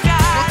 Who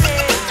got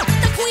it?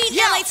 The Queen,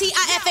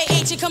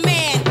 Latifah in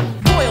command.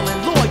 Loyal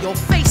and loyal,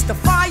 face the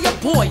fire,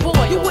 boy.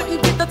 You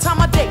wouldn't get the time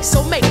of day,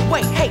 so make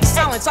way. Hey,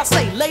 silence, I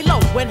say, lay low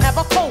and have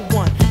a cold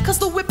one. Cause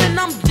the whip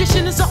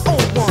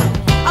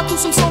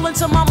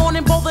to my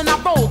morning bowl, then I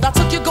rolled. I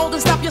took your gold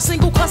and stopped your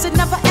single cause it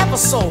never ever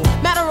sold.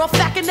 Matter of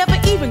fact, it never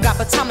even got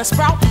the time to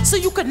sprout. So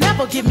you could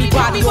never give me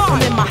body or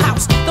come in my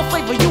house. The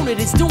flavor unit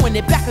is doing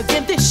it back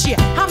again this year.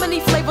 How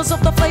many flavors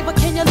of the flavor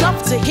can you love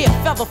to hear?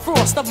 Feather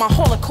frost of my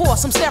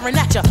holocaust, I'm staring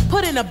at ya.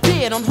 Put in a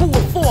bid on who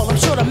will fall, I'm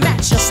sure to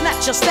match ya.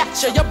 Snatch your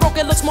stature, your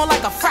broken looks more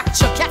like a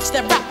fracture. Catch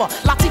that rapper,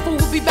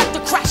 Latifah will be back to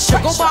crash ya.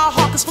 Go by a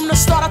heart, cause from the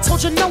start I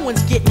told you no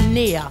one's getting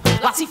near.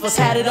 Latifah's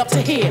had it up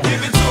to here.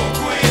 Give it to a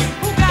queen.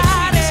 Who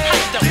got it?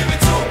 Give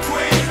it to a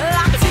queen.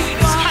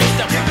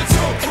 Latifah. Give it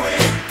to a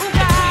queen. Who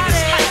got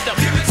it?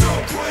 Give it to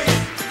a queen.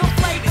 The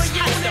flavor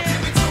unit.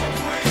 Give it to a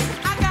queen.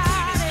 I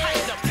got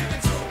it. Give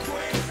it to a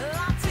queen.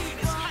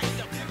 Latifah.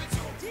 Give it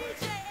to a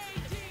DJ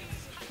AG.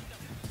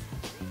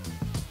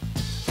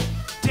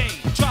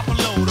 Dave, drop a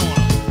load on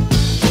him.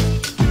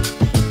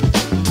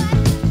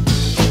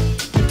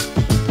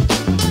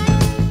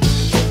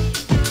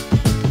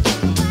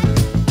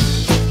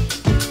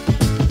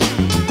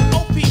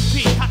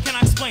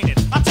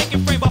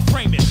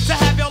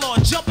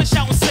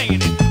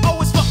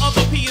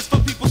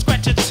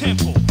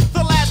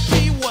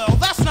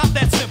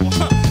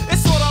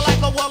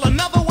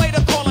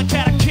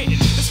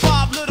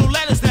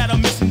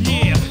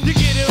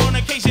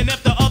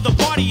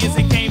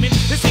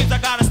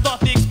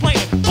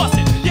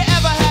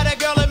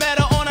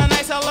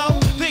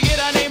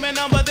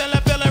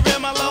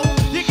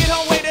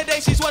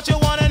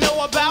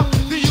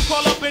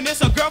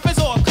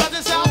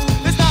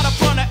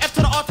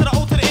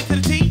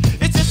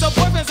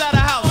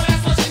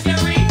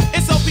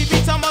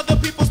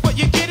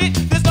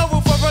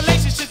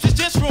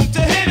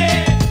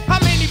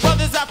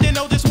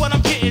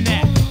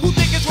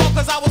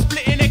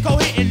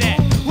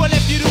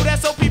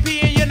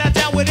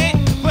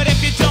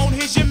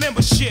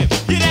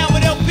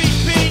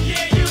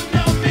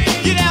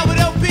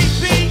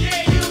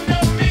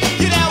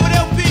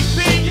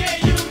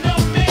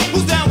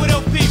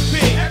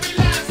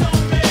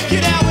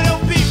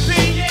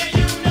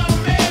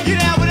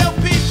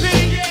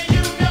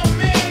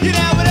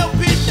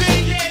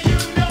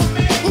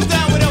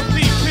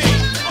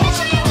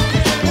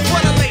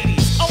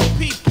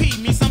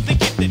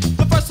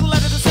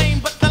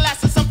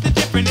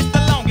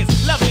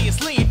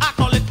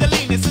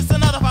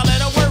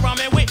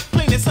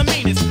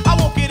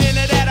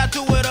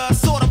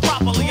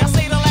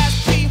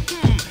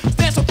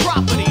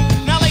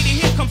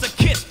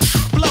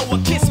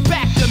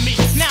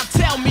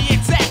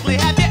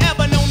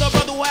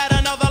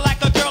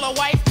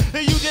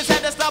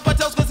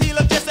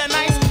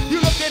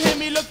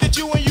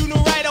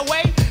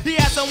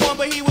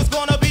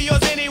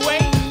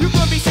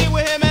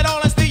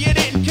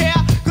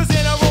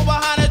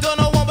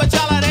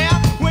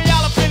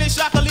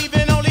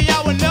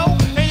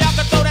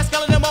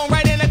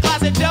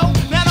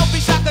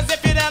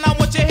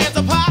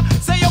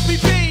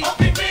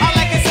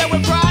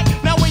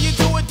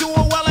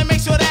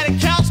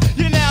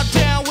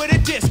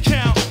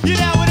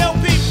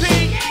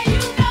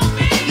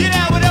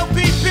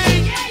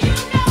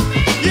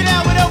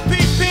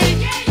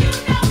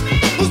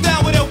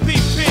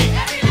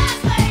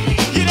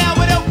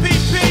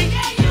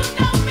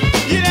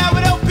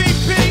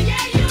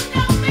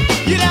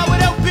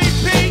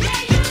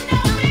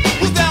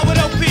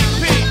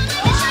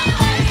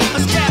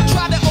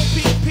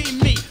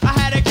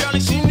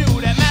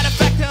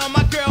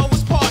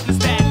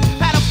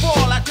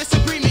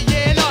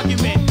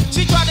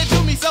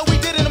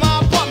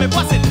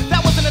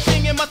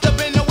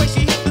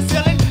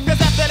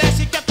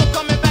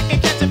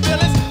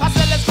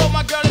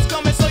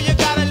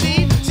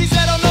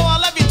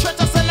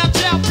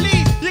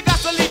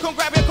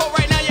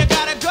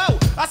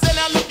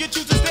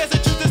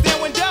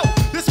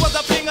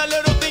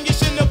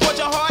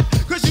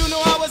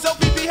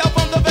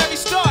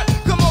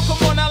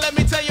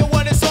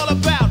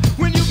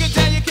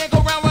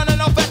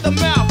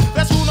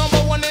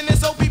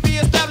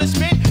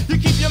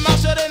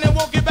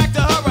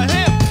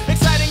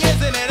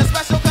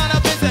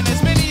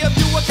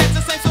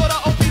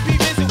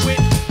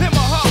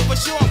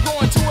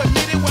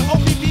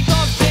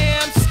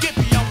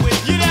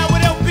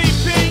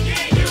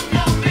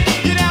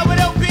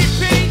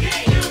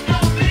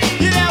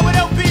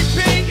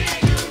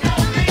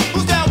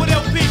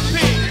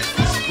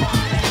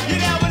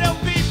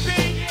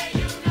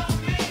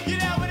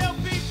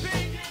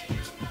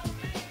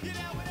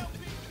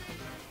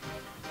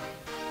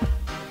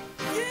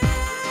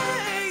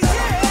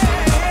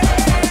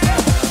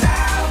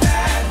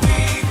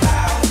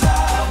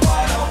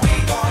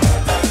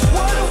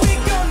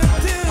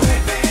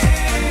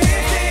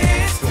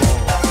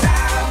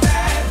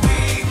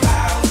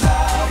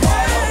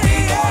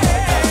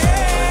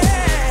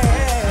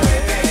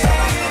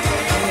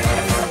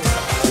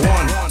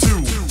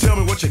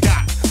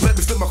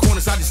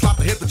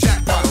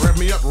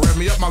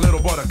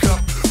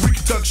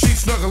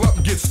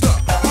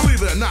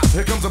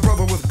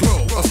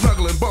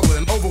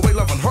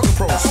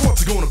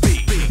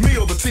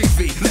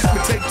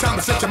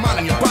 Set your mind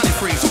and your body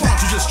free. So why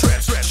don't you just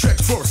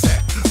stretch for a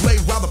sec? Lay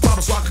while the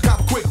problems so I can cop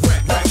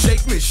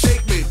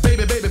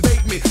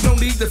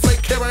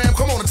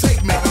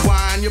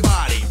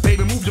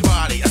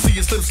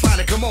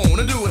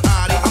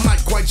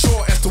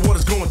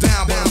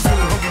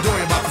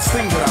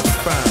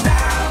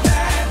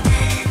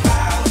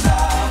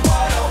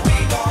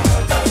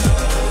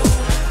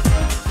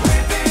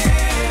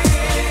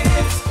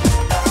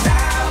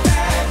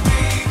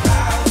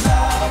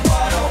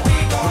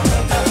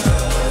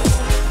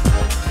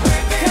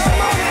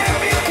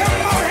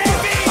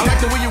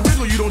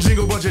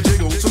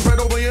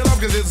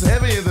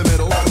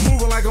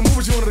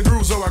but she wanted to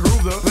groove, so I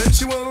grooved her. Then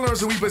she wanted to learn,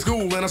 so we played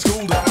school, and I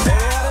schooled her.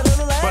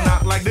 But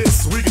not like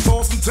this. We can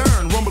toss and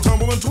turn, rumble,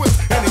 tumble, and twist.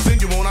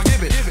 Anything you want, I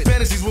give it.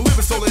 Fantasies will live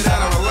it, so lay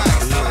down and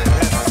relax.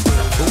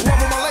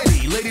 Love of my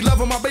lady, love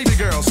of my baby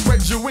girl.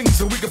 Spread your wings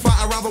so we can fly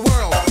around the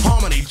world.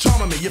 Harmony,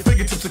 charming me, your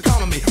fingertips are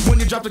calming me. When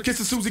you drop the kiss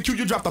of Susie Q,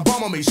 you drop the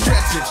bomb on me.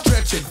 Stretch it,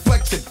 flex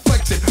it.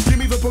 Give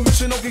me the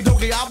permission, okie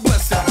dokie, I'll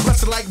bless it.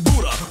 Bless it like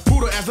Buddha,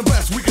 Buddha as the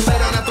best. We can lay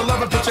down after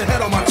love and put your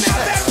head on my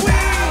chest.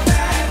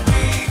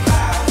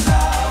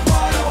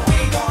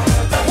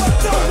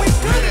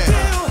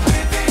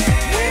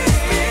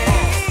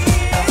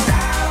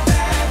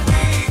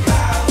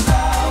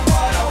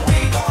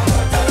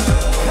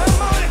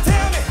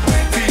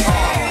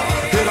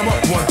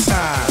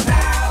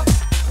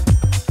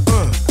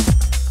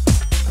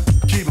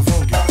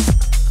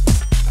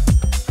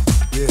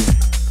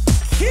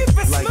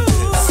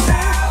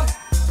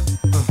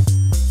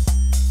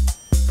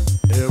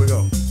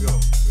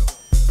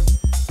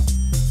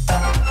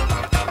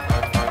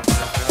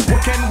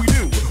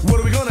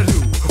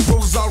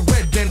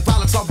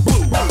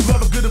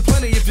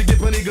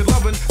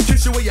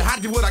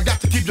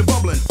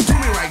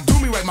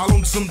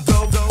 Some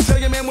dough. Tell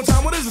your man one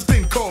time, what is this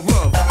thing called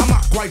love? I'm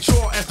not quite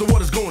sure as to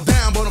what is going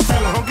down, but I'm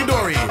feeling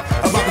hunky-dory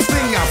about this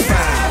thing I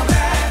found.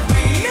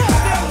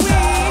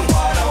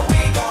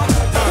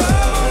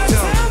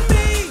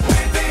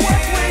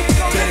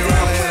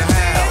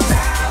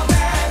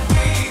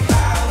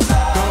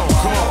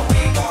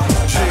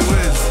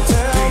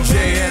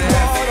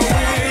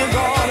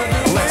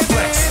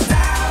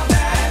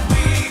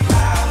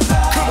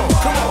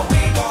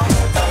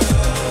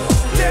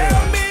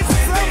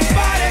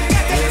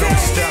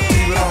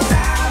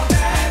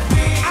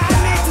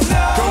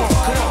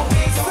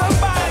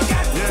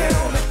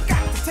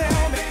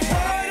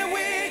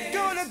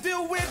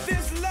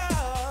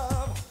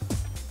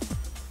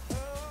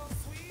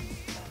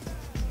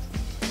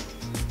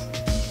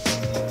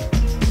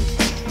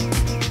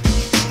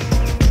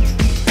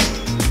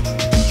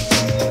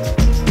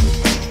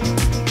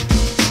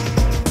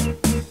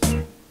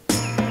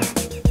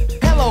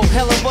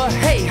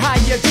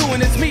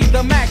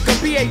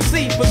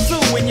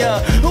 Pursuing ya.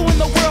 Who in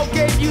the world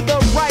gave you the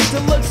right to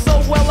look so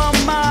well on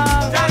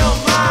mine?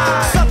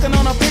 Sucking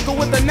on a pickle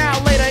with a now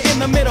later in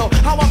the middle.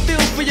 How I feel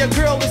for your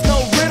girl is no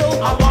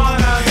riddle. I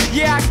wanna.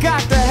 Yeah, I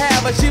got to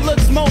have her. She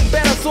looks more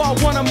better, so I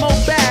want her more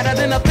badder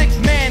than a thick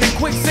man in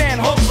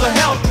quicksand. Hopes for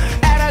help.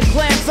 At a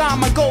glance,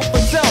 I'm a go for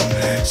self.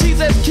 She's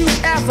as cute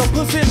as a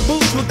puss in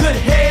boots with good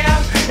hair,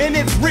 and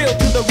it's real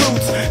to the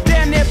roots.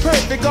 Damn near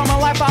perfect. All my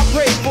life I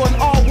prayed for an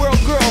all-world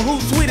girl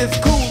who's sweet as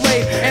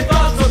Kool-Aid. And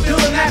thoughts of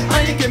peeling that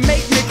onion can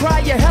make me cry.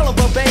 You hell of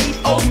a babe.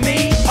 Oh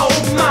me, oh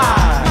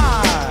my.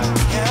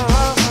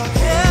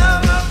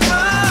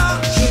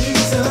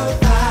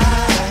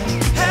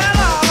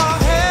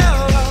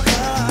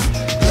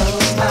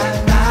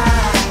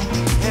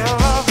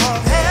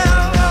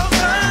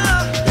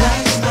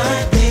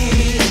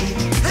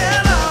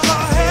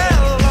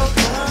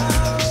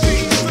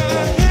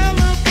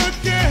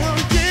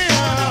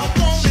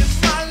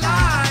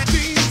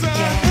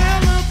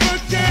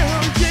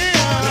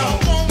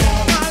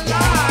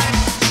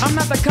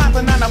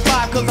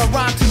 Cause I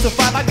rhyme to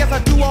survive. I guess I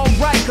do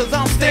alright cause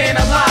I'm staying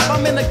alive.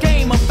 I'm in the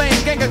game of fame,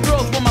 gang of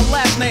girls with my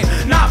last name.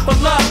 Not for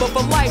love, but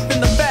for life in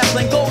the fast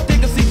lane. Gold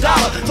digger, see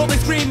dollar, so they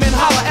scream and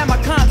holler at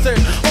my concert.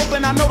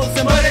 Hoping I notice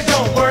them, but it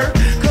don't work.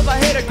 Cause I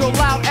hate a girl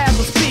loud as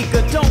a speaker.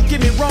 Don't get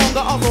me wrong,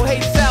 I also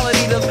hate salad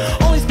eaters.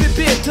 Only spit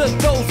beer to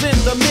those in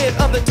the mid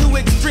of the two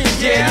extremes.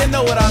 Yeah, you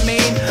know what I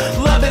mean.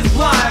 Love is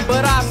blind,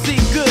 but I see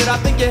good. I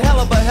think you're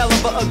hell of a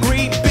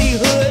agreed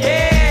B-hood.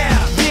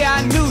 Yeah,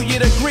 I knew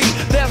you'd agree.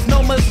 There's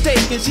no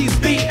mistake, and she's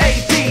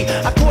B.A.D.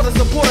 I caught a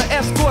supporter,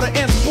 escorter,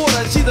 and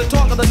sporter. She's the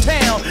talk of the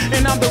town,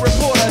 and I'm the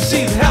reporter.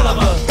 She's hell of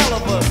a.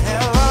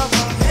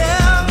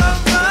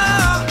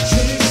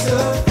 She's so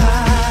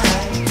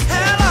fine.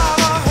 Hell of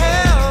a.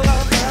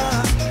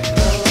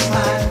 Blows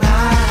my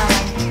mind.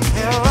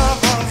 Hell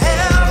of a.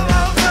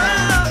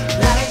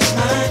 Lights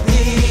my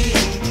beat.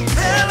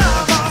 Hell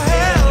of a.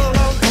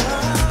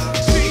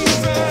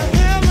 She's a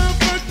hell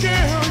of a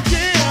girl,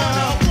 yeah.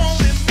 I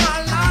want in my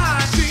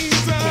life.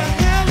 She's a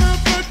hell of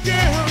a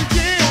girl,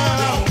 yeah.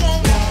 I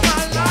want in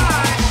my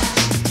life.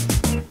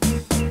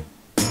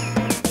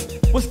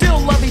 We're still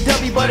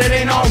lovey-dovey, but it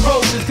ain't all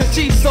roses. Cause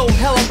she's so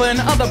hell of a, and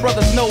other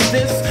brothers know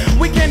this.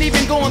 We can't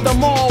even go in the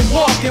mall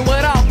walking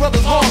without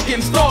brothers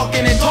hawking,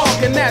 stalking, and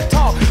talking that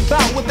talk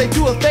about what they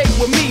do if they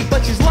with me.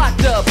 But she's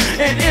locked up,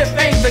 and if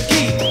ain't the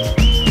key.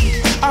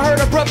 I heard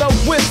a brother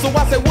whistle.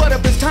 I said, what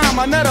if it's time?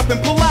 I nut up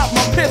and pull out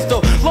my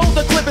pistol. Load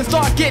the clip and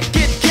start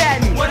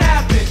catting. What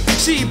happened?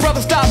 She,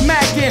 brother, stop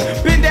macking.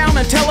 Bend down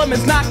and tell him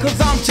it's not cause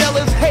I'm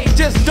jealous. Hey,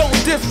 just don't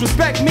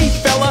disrespect me,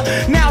 fella.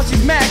 Now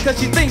she's mad cause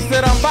she thinks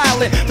that I'm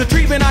violent. The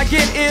treatment I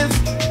get is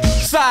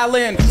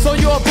silent. So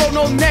you're a bro,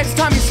 no, next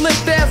time you slip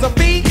there's a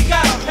fee. You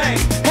gotta pay.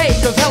 Hey,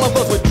 cause hell of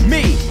us with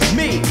me.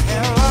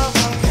 Hell of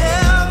a.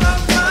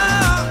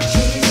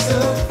 She's so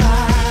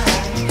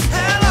fine.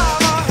 Hell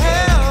of a.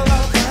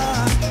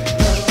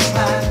 Blows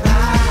my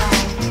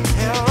mind.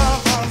 Hell of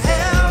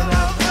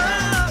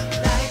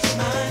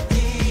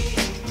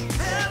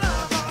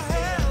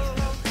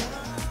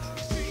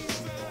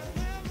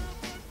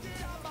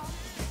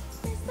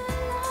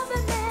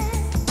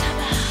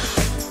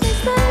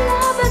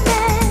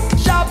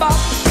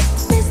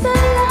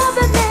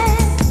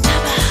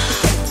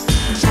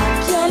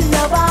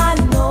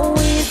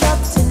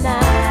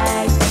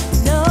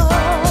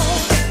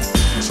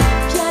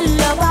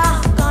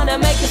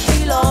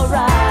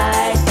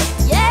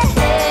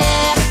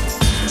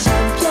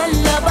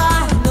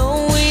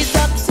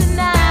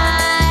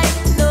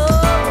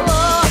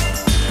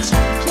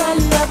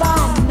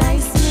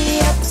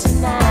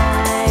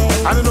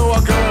And you know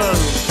a girl,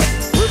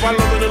 if I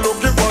love you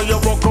looking for you,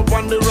 walk up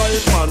on the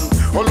right man.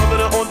 Oh, love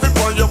you hunting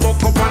for you,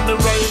 walk up on the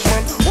right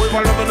man. Oh, if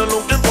I love you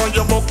looking for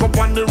you, walk up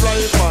on the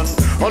right man.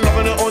 Oh,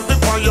 love you hunting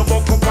for you,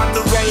 walk up on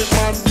the right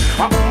man.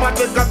 A woman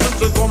take a trip,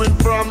 she coming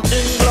from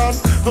England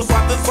to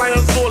satisfy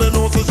her soul, you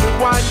know, so she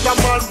wants a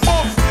man.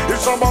 Boom, if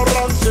she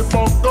run, she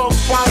buck up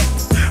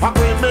fast. I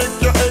will make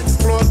you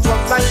explode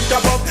just like a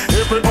bomb.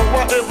 Every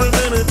hour, every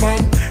minute,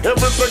 man.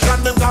 Every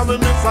second, them call me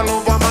Miss a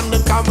Lover, man.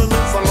 Them call me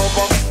Miss a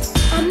Lover.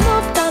 I'm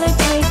not gonna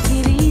take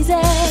it easy.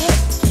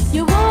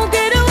 You won't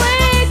get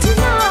away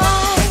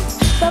tonight.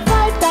 The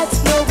vibe that's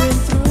flowing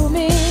through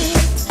me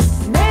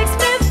makes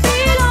me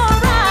feel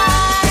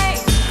alright.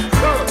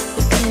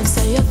 You claim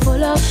say you're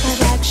full of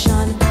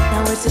attraction.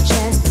 Now it's a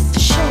chance to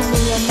show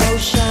me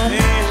emotion.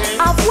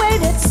 I've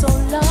waited so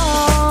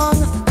long.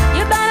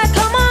 You better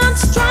come on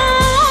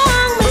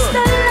strong,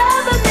 Mr.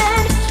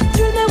 Loverman.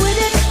 Through me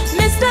with it,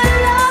 Mr.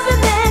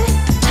 Loverman.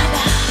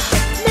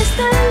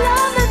 Mr.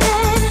 Loverman.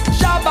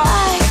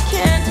 I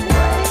can't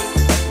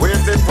wait.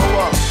 Waiting for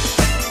what?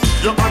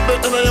 You have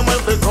it in your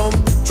mind to come.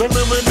 Tell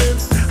me with it.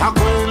 I'm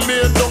going to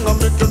lay down and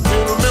make you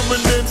kill me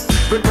with it.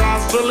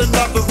 Because really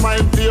that is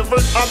my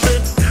favorite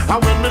habit. And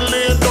when me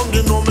lay down,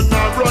 you know me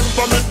not run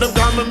from it. Them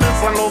call me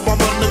Miss a Lover,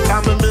 man. They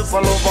call me Miss a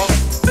Lover.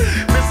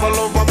 Miss a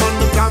Lover, man.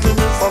 They call me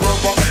Miss a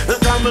Lover. They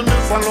call me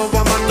Miss a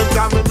Lover, man. They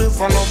call me Miss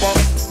a Lover.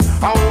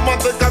 A woman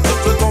take a trip,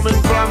 she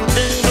coming from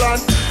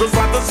England to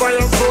satisfy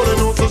her soul, you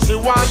know, so she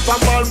wants a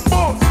man.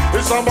 Boom,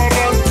 it's a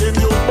ranking,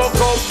 you buck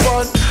up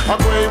fun. I'm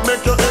going to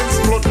make you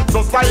explode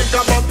just like a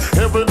bomb.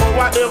 Every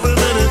hour, every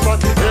minute, man.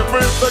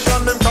 Every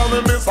second, them call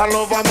me Miss a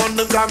Lover, man.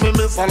 Them call me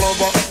Miss a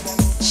Lover.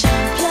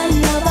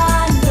 Champion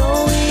lover,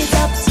 know he's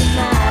up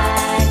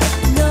tonight.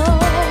 No,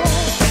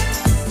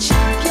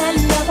 champion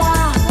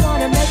lover,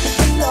 gonna make you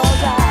feel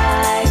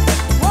alright.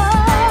 Whoa,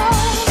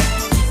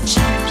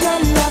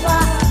 champion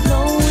lover,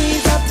 know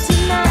he's up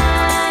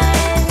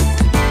tonight.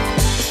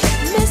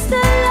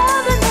 Mr.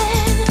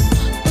 Loverman,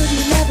 would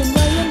you never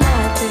know your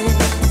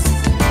methods?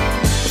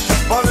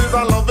 But it's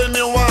a loving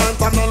you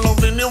want and a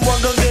loving you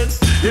want to get.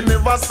 You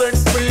never say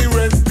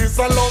experience this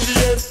a love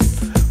yet.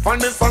 Find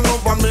this a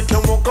love and make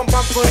you walk up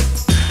and sweat.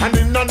 And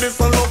in this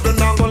a love you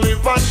not gonna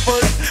live and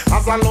fight.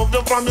 As I love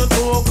you from you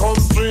to come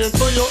straight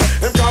to you.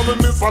 Them call me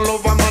Miss a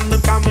Lover, man.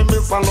 Them call me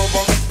Miss a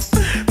Lover.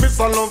 Miss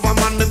a Lover,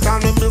 man. Them call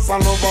me Miss a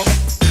Lover.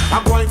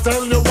 I'm going to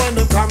tell you when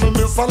they call me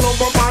Miss a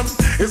Lover, man.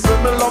 It's when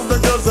me love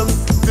the girls them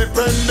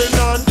depending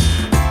on.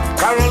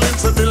 Caroline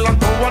said they like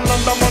to one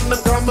another, man. Them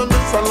call me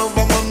Miss a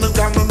Lover, man. Them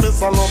call me Miss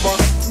a Lover.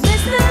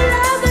 Mr.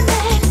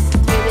 Loverman,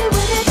 give me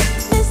with it.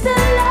 Mr.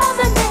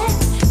 Loverman,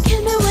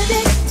 give me with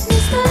it.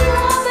 Mr.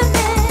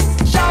 Loverman,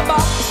 Shabba.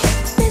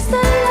 Mr.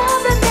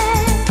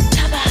 Loverman,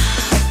 Shabba.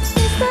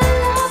 Mr.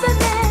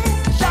 Loverman,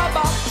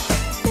 Shabba.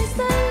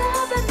 Mr.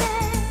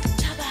 Loverman,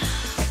 Shabba.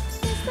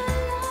 Mr.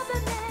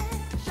 Loverman,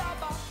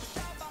 Shabba.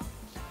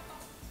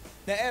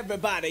 Now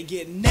everybody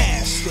get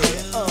nasty.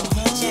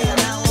 Yeah,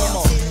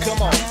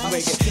 come on,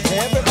 break it.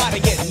 Everybody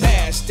get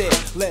nasty.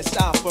 Let's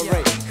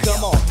operate.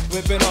 Come on,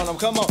 whip it on them.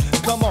 Come on,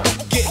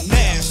 get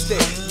nasty.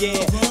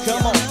 Yeah,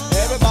 come on,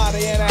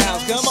 everybody in the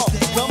house.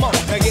 Come on,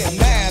 now get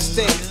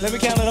nasty. Let me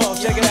count it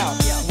off. Check it out.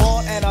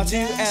 1 and a 2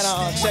 and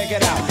a check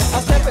it out.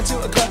 I step into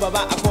a club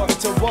about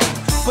 1:45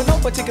 for no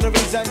particular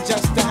reason,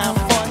 just to have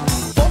fun.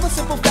 For the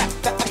simple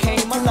fact that I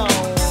came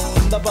alone.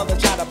 The brother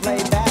tried to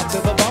play bad to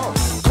the bone.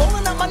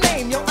 Calling out my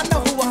name, yo, I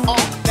know who I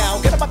are.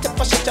 Now get up, I tip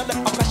my shit, I let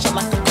my pressure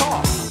like a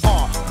car.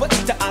 What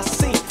do I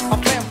see? A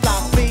fan fly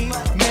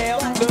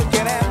female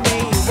looking at me.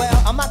 Well,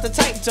 I'm not the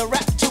type to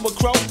rap to a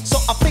crow, so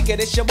I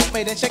figured if she want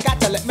me, then she got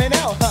to let me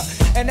know.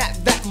 And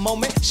at that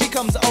moment, she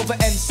comes over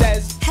and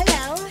says,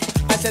 Hello.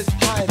 I says,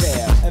 hi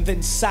there, and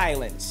then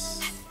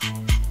silence.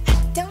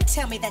 Don't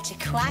tell me that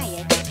you're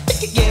quiet.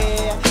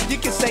 Yeah, you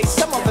can say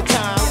some of the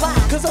time. Why?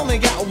 Cause only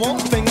got one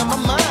thing on my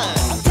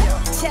mind.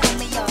 Tell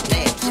me you're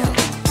nature.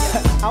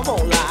 I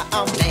won't lie,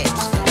 I'm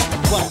nature.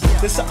 What?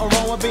 There's something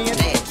wrong with being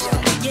nature?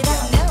 You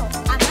don't know,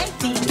 I might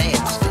be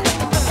nature.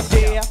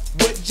 Yeah,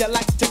 would you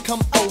like to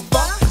come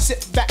over?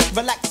 Sit back,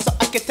 relax, so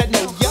I get to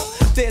know ya.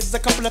 There's a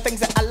couple of things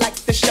that I like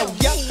to show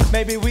ya.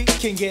 Maybe we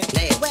can get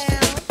nature. Well,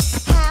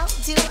 how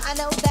do I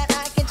know that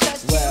I can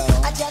trust you?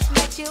 I just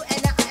met you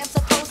and now I am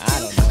supposed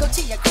to go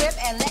to your crib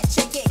and let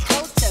you get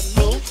close to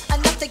me.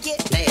 Enough to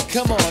get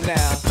nature. Come on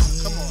now.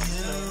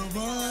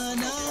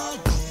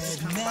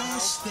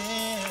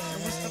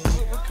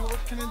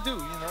 What can it do?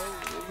 You know,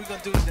 we're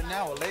gonna do it an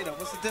hour later.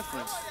 What's the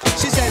difference?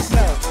 She says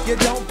no, you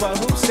don't, but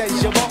who says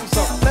you won't?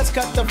 So let's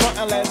cut the front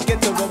and let's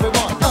get to what we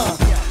want.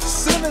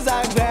 Soon as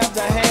I grabbed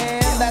her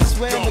hand, that's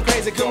when the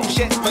crazy cool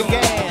shit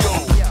began.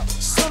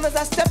 Soon as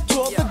I stepped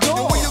toward the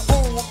door, where you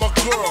going with my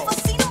girl?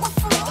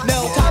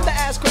 No time to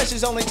ask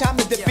questions, only time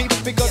to defeat.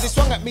 Because he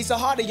swung at me so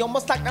hard, he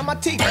almost knocked out my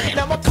teeth.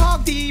 Now my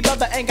cog D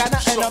brother ain't got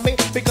nothing on me,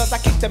 because I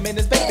kicked him in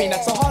his baby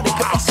nuts so hard he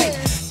couldn't see.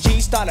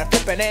 G started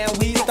flipping and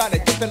we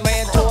started dipping,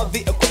 ran toward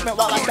the equipment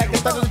while I backed and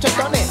started to check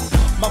on it.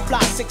 My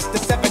fly 6 to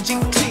 7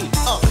 GT,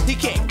 he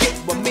can't get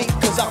with me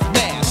cause I'm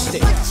nasty.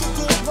 What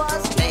you did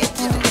was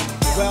nature.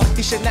 Well, he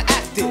he shouldn't have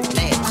acted.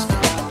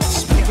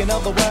 Speaking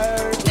of the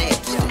word,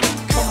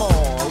 come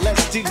on,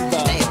 let's do the.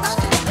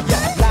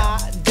 Yeah,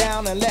 lie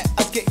down and let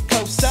us get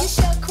closer.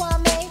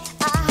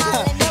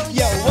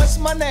 Yo, what's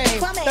my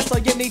name? That's all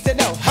you need to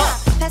know.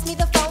 Pass me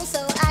the phone so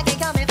I can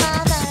come and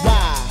find her.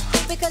 Why?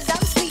 Because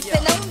I'm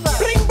sleeping over.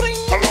 Bling, bling.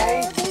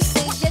 Hello, this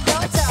is your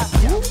daughter.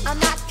 I'm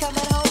not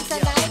coming home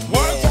tonight.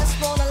 Just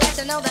wanna let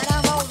you know that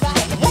I'm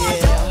alright.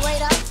 Don't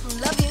wait up,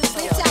 love you,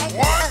 sleep tight.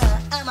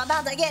 I'm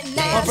about to get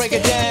nasty. I'll break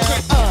it down.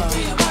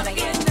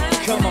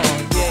 Come on,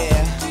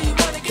 yeah.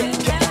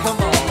 Come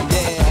on,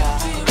 yeah.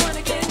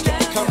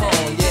 Come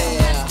on,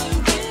 yeah.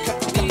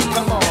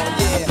 Come on,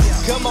 yeah.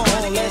 Come on,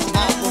 let's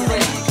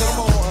operate. Come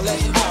on,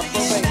 let's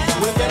operate.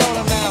 Whip it on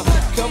them now.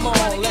 Come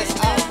on, let's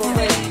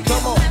operate.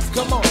 Come on,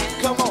 come on,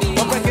 come on.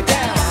 I'll break it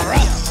down.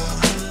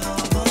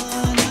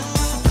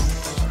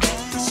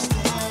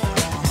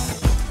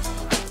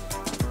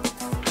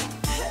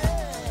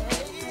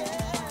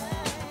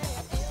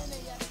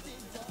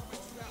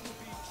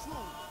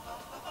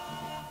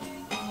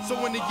 So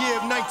in the year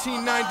of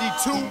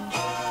 1992,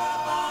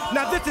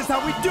 now this is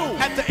how we do.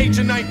 At the age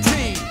of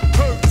 19,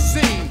 heard the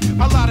scene.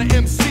 A lot of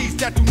MCs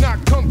that do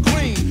not come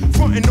clean,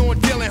 frontin' on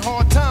dealing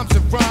hard times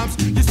and rhymes.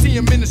 You see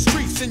them in the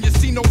streets and you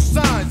see no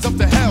signs of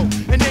the hell.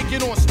 And they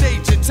get on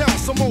stage and tell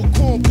some old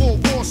cornball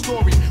war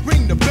story.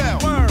 Ring the bell.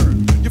 Word.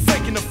 You're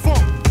faking the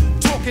funk,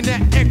 talking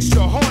that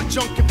extra hard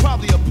junk. You're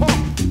probably a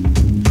punk.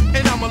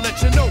 And I'ma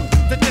let you know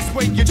that this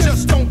way you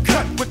just don't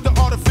cut with the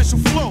artificial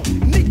flow.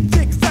 Neat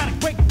dicks, exotic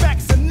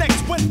breakbacks and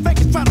necks. When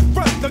fakers try to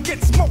front, they'll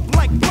get smoked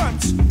like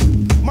blunts.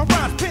 My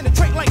rhymes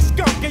penetrate like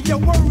skunk. And your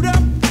word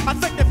up, I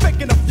think they're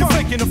faking the funk. You're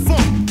faking the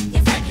funk.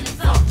 You're faking the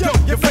funk. Yo,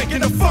 you're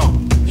faking the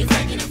funk. You're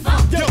faking the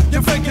funk. Yo,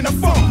 you're faking the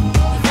funk.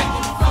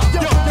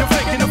 Yo, you're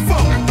faking the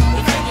funk.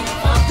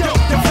 Yo,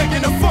 you're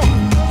faking the funk.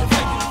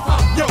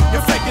 Yo,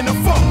 you're faking the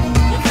funk.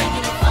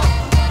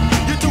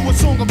 You do a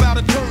song about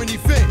a current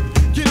event.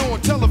 Get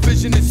on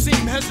television and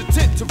seem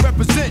hesitant to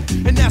represent,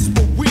 and that's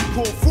what we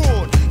call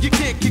fraud. You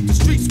can't keep the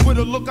streets with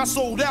a look I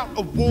sold out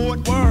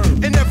award.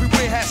 Word. And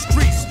everywhere has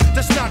streets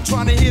that's not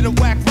trying to hear the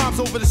whack rhymes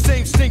over the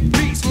same stink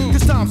beats.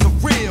 Cause times are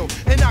real,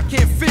 and I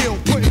can't feel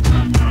putting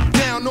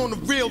down on the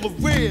real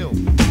of real.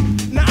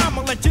 Now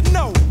I'ma let you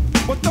know,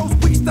 with those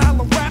weak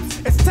style of raps,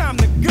 it's time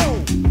to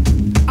go.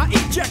 I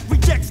eject,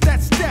 rejects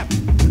that step.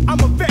 I'm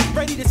a vet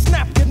ready to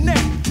snap your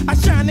neck. I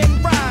shine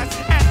and rise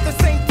at the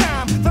same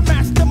time. The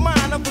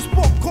mastermind of the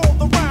sport called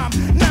the rhyme.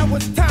 Now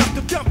it's time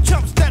to dump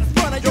chumps that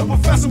front of your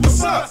professor.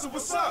 What's up?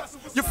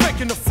 You're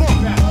faking the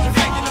funk. You're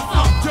faking the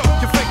funk. Yo,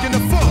 you're faking the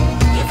funk.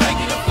 You're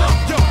faking the funk.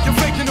 Yo, you're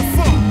faking the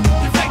funk.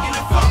 You're faking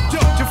the funk. Yo,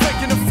 you're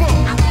faking the funk.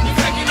 You're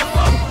faking the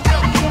funk.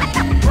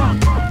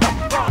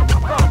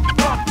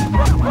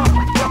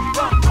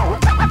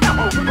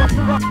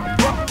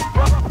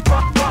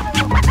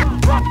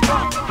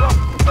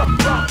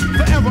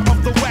 The era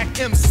of the whack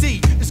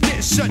MC is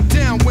getting shut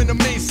down when the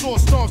main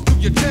source storms through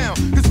your town.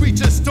 Cause we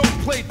just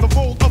don't play the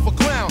role of a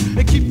clown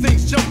and keep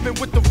things jumping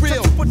with the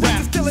real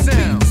rap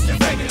sound.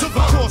 To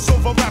the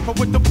crossover rapper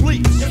with the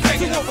bleeps. To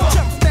all the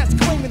chumps that's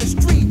claiming the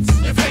streets.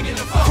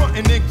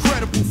 Frontin'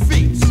 incredible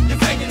feats. To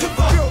the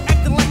girl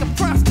acting like a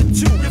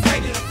prostitute.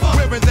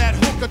 Wearing that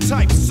hooker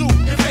type suit. To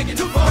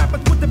the rapper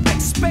with the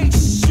big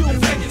space shoe.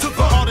 To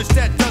the artist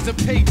that doesn't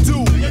pay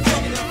due.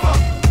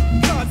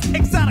 Cause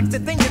exotic's the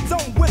thing it's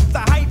on with the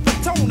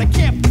hypertone. I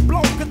can't be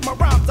blown cause my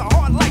rhymes are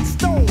hard like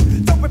stone.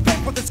 Don't prepare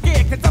for the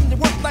scare cause I'm the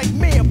work like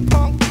me,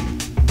 punk.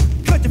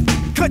 Could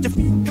you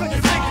faking the funk?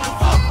 You're faking the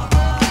funk.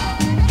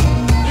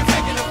 You're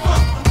faking the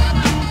funk.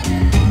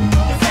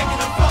 You're faking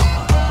the funk.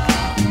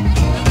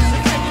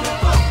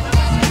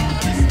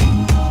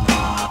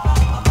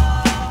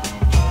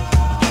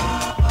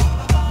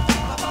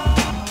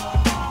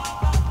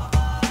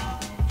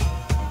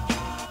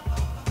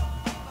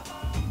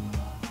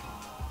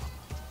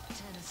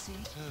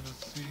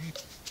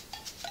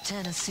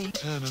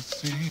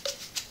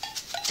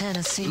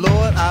 Tennessee.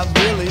 Lord, I've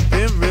really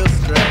been real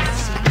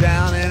stressed,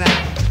 down and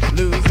out,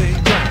 losing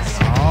ground.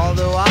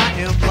 Although I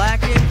am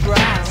black and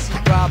brown,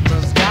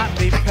 problems got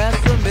me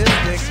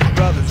pessimistic.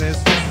 Brothers and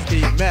sisters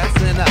keep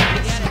messing up.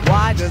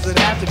 Why does it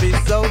have to be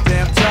so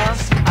damn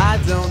tough? I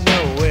don't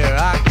know where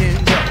I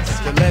can go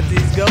to let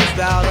these ghosts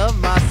out of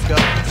my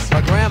skull.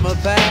 My grandma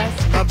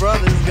passed, my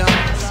brother's gone.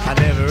 I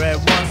never at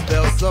once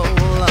felt so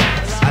alone.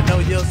 I know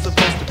you're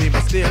supposed to be my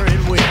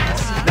steering wheel,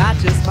 not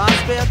just my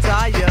spare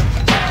tire.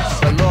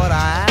 But Lord,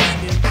 I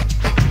ask you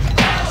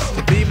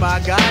to be my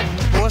guiding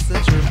force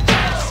and truth.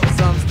 For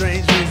some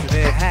strange reason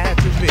it had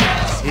to be.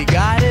 He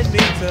guided me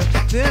to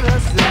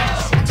Tennessee.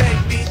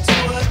 Take me to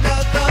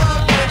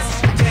another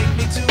place. Take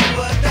me to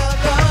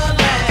another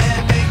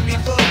land. Make me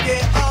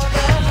forget all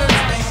that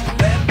hurts me.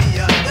 Let me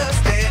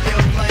understand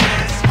your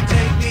plans.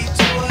 Take me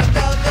to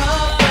another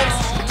place.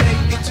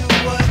 Take me to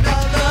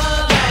another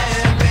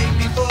land. Make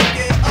me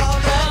forget all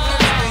that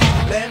hurts me.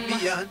 Let me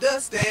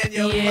understand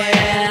your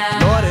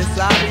plans. Lord, it's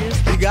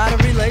obvious we got a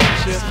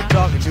relationship,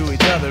 talking to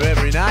each other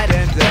every night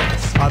and day.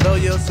 Although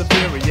you're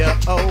superior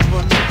over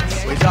me,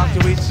 we talk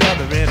to each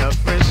other in a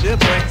friendship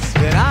way.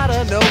 Then out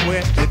of nowhere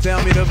somewhere, you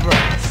tell me to burn.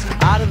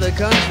 Out of the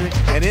country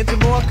and into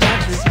more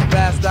countries,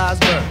 past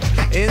Iceberg,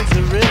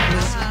 into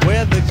Richmond,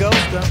 where the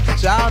ghost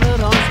of childhood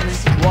haunts me.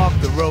 Walk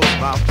the roads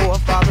my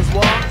forefathers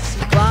walked,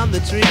 climb the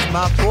trees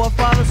my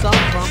forefathers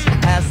hung from.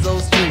 Ask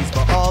those trees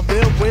for all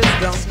their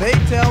wisdom. They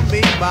tell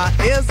me my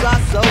ears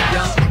are so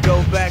young.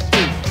 Go back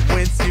to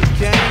whence you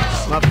came,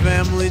 my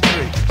family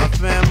tree, my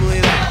family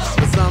name.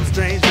 For some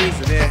strange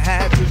reason it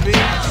had to be.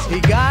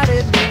 He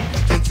guided me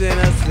to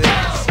Tennessee.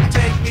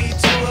 Take me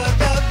to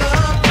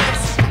another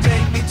place.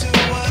 Take me to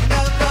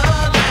another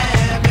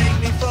land. Make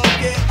me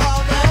forget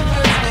all that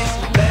hurts me.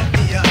 Let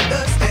me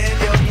understand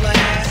your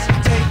plan.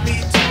 Take me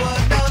to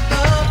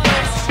another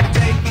place.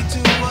 Take me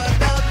to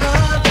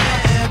another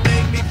land.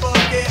 Make me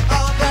forget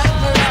all that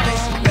hurts me.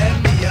 Let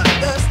me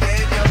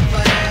understand your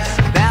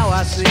plan. Now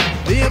I see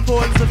the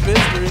importance of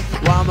history.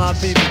 Why my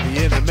people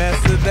be in the mess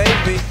that they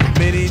be.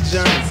 Many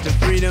journeys to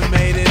freedom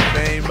made in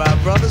vain by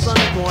brothers on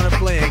the corner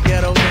playing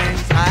ghetto games.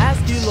 I ask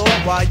you, Lord,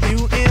 why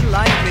you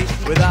enlighten me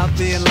without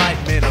the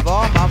enlightenment of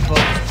all my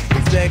folks.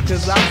 He said,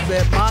 cause I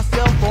set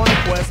myself on a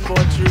quest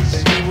for truth,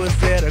 and he was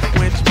there to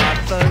quench my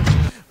thirst.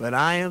 But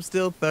I am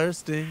still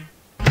thirsty.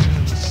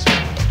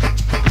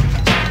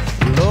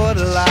 Lord,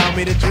 allow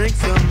me to drink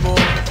some more.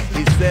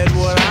 He said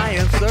what I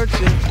am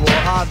searching for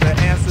are the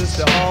answers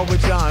to all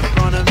which are in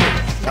front of me.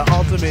 The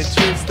ultimate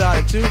truth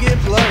started to get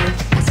blurry.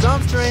 For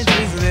some strange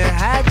reason it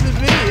had to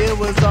be. It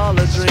was all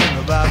a dream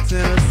about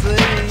Tennessee.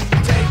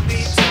 Take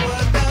me to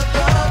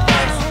another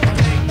place.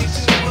 Take me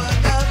to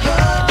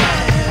another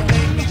land.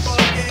 Make me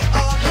forget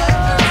all that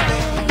hurts me.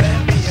 Let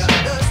me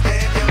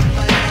understand your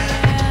plan.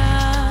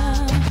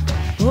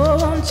 Oh,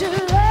 won't you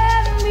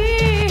let me?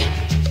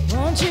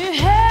 Won't you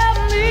help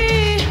me?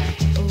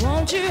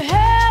 Won't you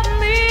help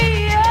me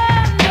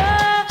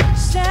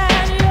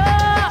understand your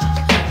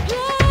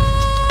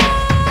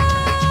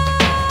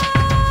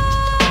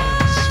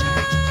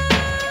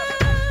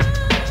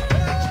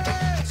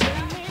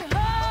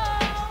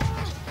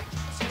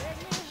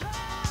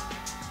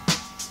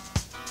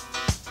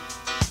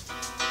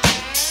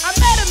I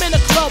met him in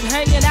a club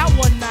hanging out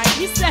one night.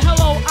 He said,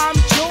 hello, I'm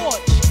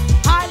George.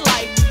 Hi,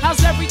 life,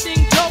 how's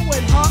everything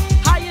going, huh?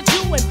 How you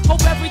doing?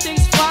 Hope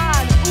everything's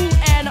fine. Ooh,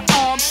 and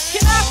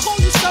can I call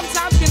you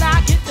sometimes? Can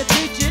I get the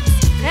digits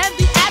and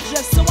the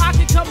address so I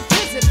can come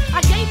visit?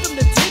 I gave him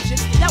the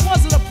digits, that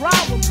wasn't a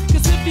problem.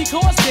 Cause if he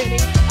caused any,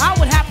 I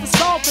would have to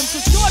solve them.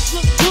 Cause George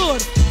looked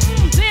good,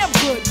 damn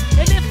good.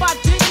 And if I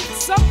didn't,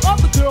 some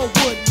other girl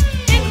would.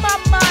 In my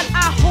mind,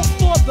 I hope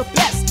for the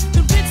best.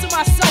 Convincing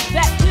myself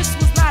that this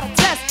was not a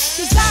test.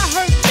 Cause I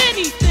heard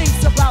many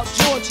things about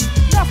Georgie.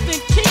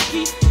 Nothing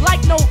kinky,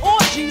 like no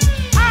orgies.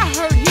 I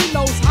heard he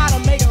knows how to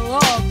make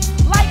love,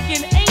 like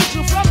an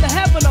angel from the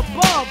heaven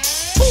above.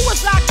 Who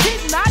was I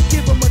kidding? I'd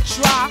give him a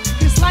try.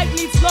 Cause life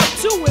needs love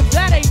too, and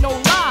that ain't no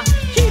lie.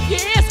 Keep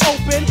your ears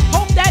open,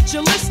 hope that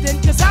you're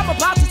listening. Cause I'm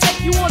about to take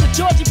you on a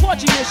Georgie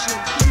Porgy mission.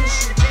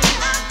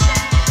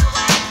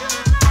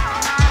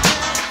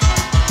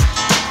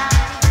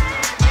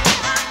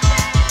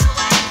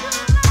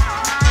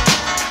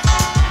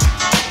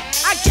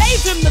 I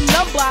gave him the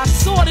number, I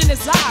saw it in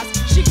his eyes.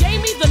 She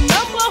gave me the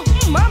number,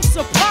 I'm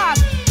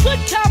surprised. Good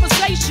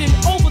conversation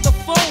over the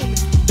phone.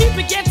 He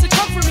began to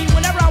comfort me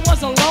whenever I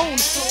was alone.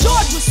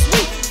 George was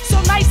sweet, so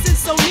nice and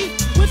so neat.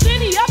 With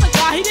any other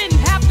guy, he didn't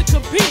have to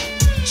compete.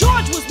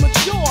 George was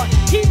mature,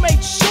 he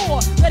made sure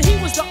that he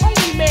was the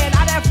only man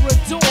I'd ever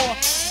adore.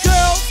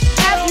 Girls,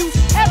 have you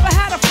ever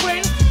had a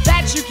friend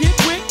that you get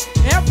with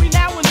every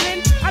now and then?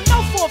 I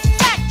know for a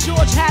fact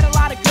George had a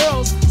lot of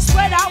girls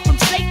spread out from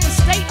state to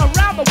state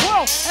around the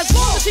world. As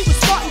long as he was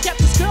smart and kept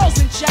his girls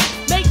in check,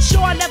 made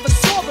sure I never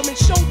saw them and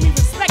showed me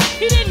respect.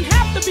 He didn't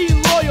have to be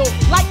loyal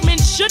like men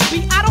should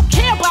be. I don't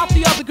care about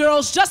the other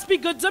girls, just be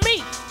good to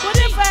me. But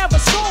if I ever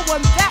saw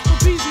one, that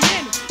would be the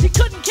end. He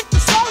couldn't kick the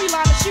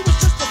storyline if she was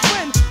just a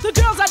friend. The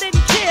girls I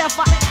didn't care if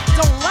I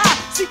don't lie.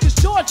 See, cause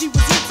Georgie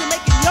was into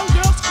making young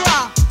girls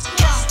cry.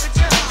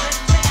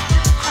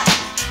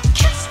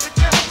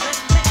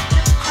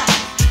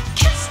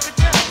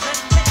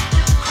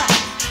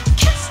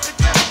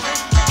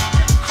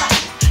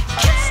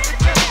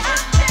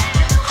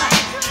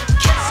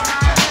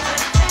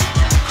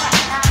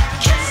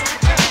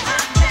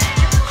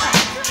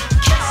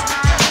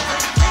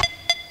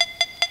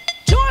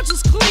 George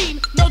was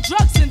clean, no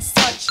drugs and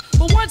such.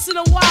 But once in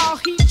a while,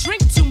 he'd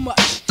drink too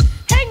much.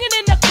 Hanging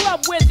in the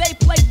club where they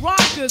played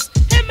rockers,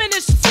 him and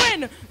his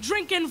friend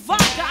drinking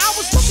vodka. I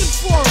was looking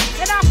for him,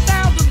 and I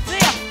found him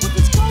there with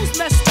his clothes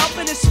messed up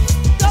and his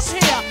up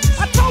hair.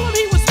 I told him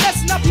he was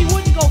messing up, he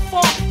wouldn't go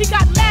far. He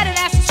got mad and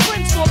asked his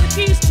friends for the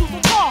keys to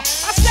the car.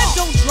 I said,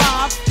 don't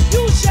drive,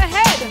 use your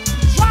head.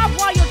 Drive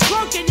while you're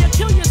drunk and you'll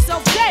kill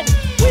yourself dead.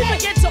 We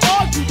began to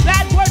argue,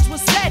 bad words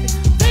were said.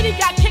 Then he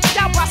got kicked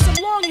out by some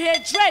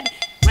long-haired dread.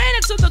 Ran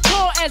into the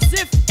car as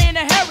if in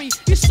a hurry.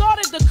 He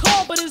started the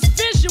car, but his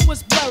vision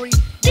was blurry.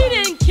 He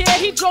didn't care,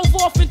 he drove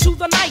off into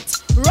the night,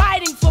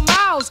 riding for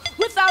miles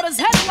without his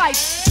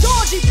headlights.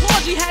 Georgie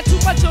Porgy had too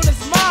much on his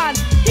mind.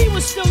 He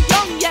was still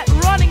young, yet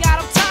running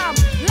out of time.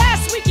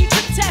 Last week he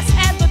took tests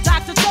and the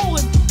doctor told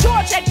him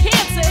George had cancer.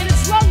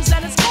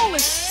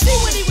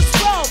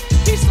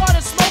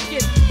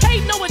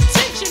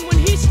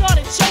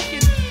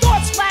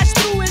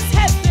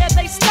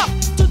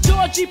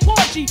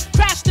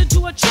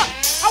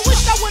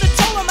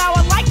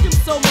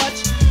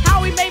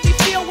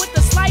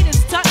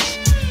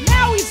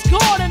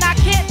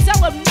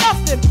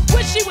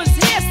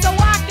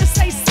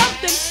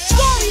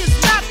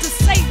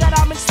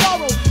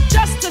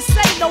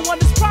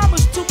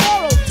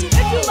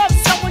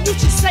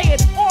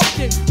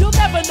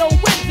 never know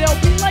when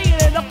they'll be laying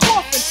in a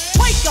coffin.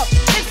 Wake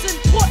up,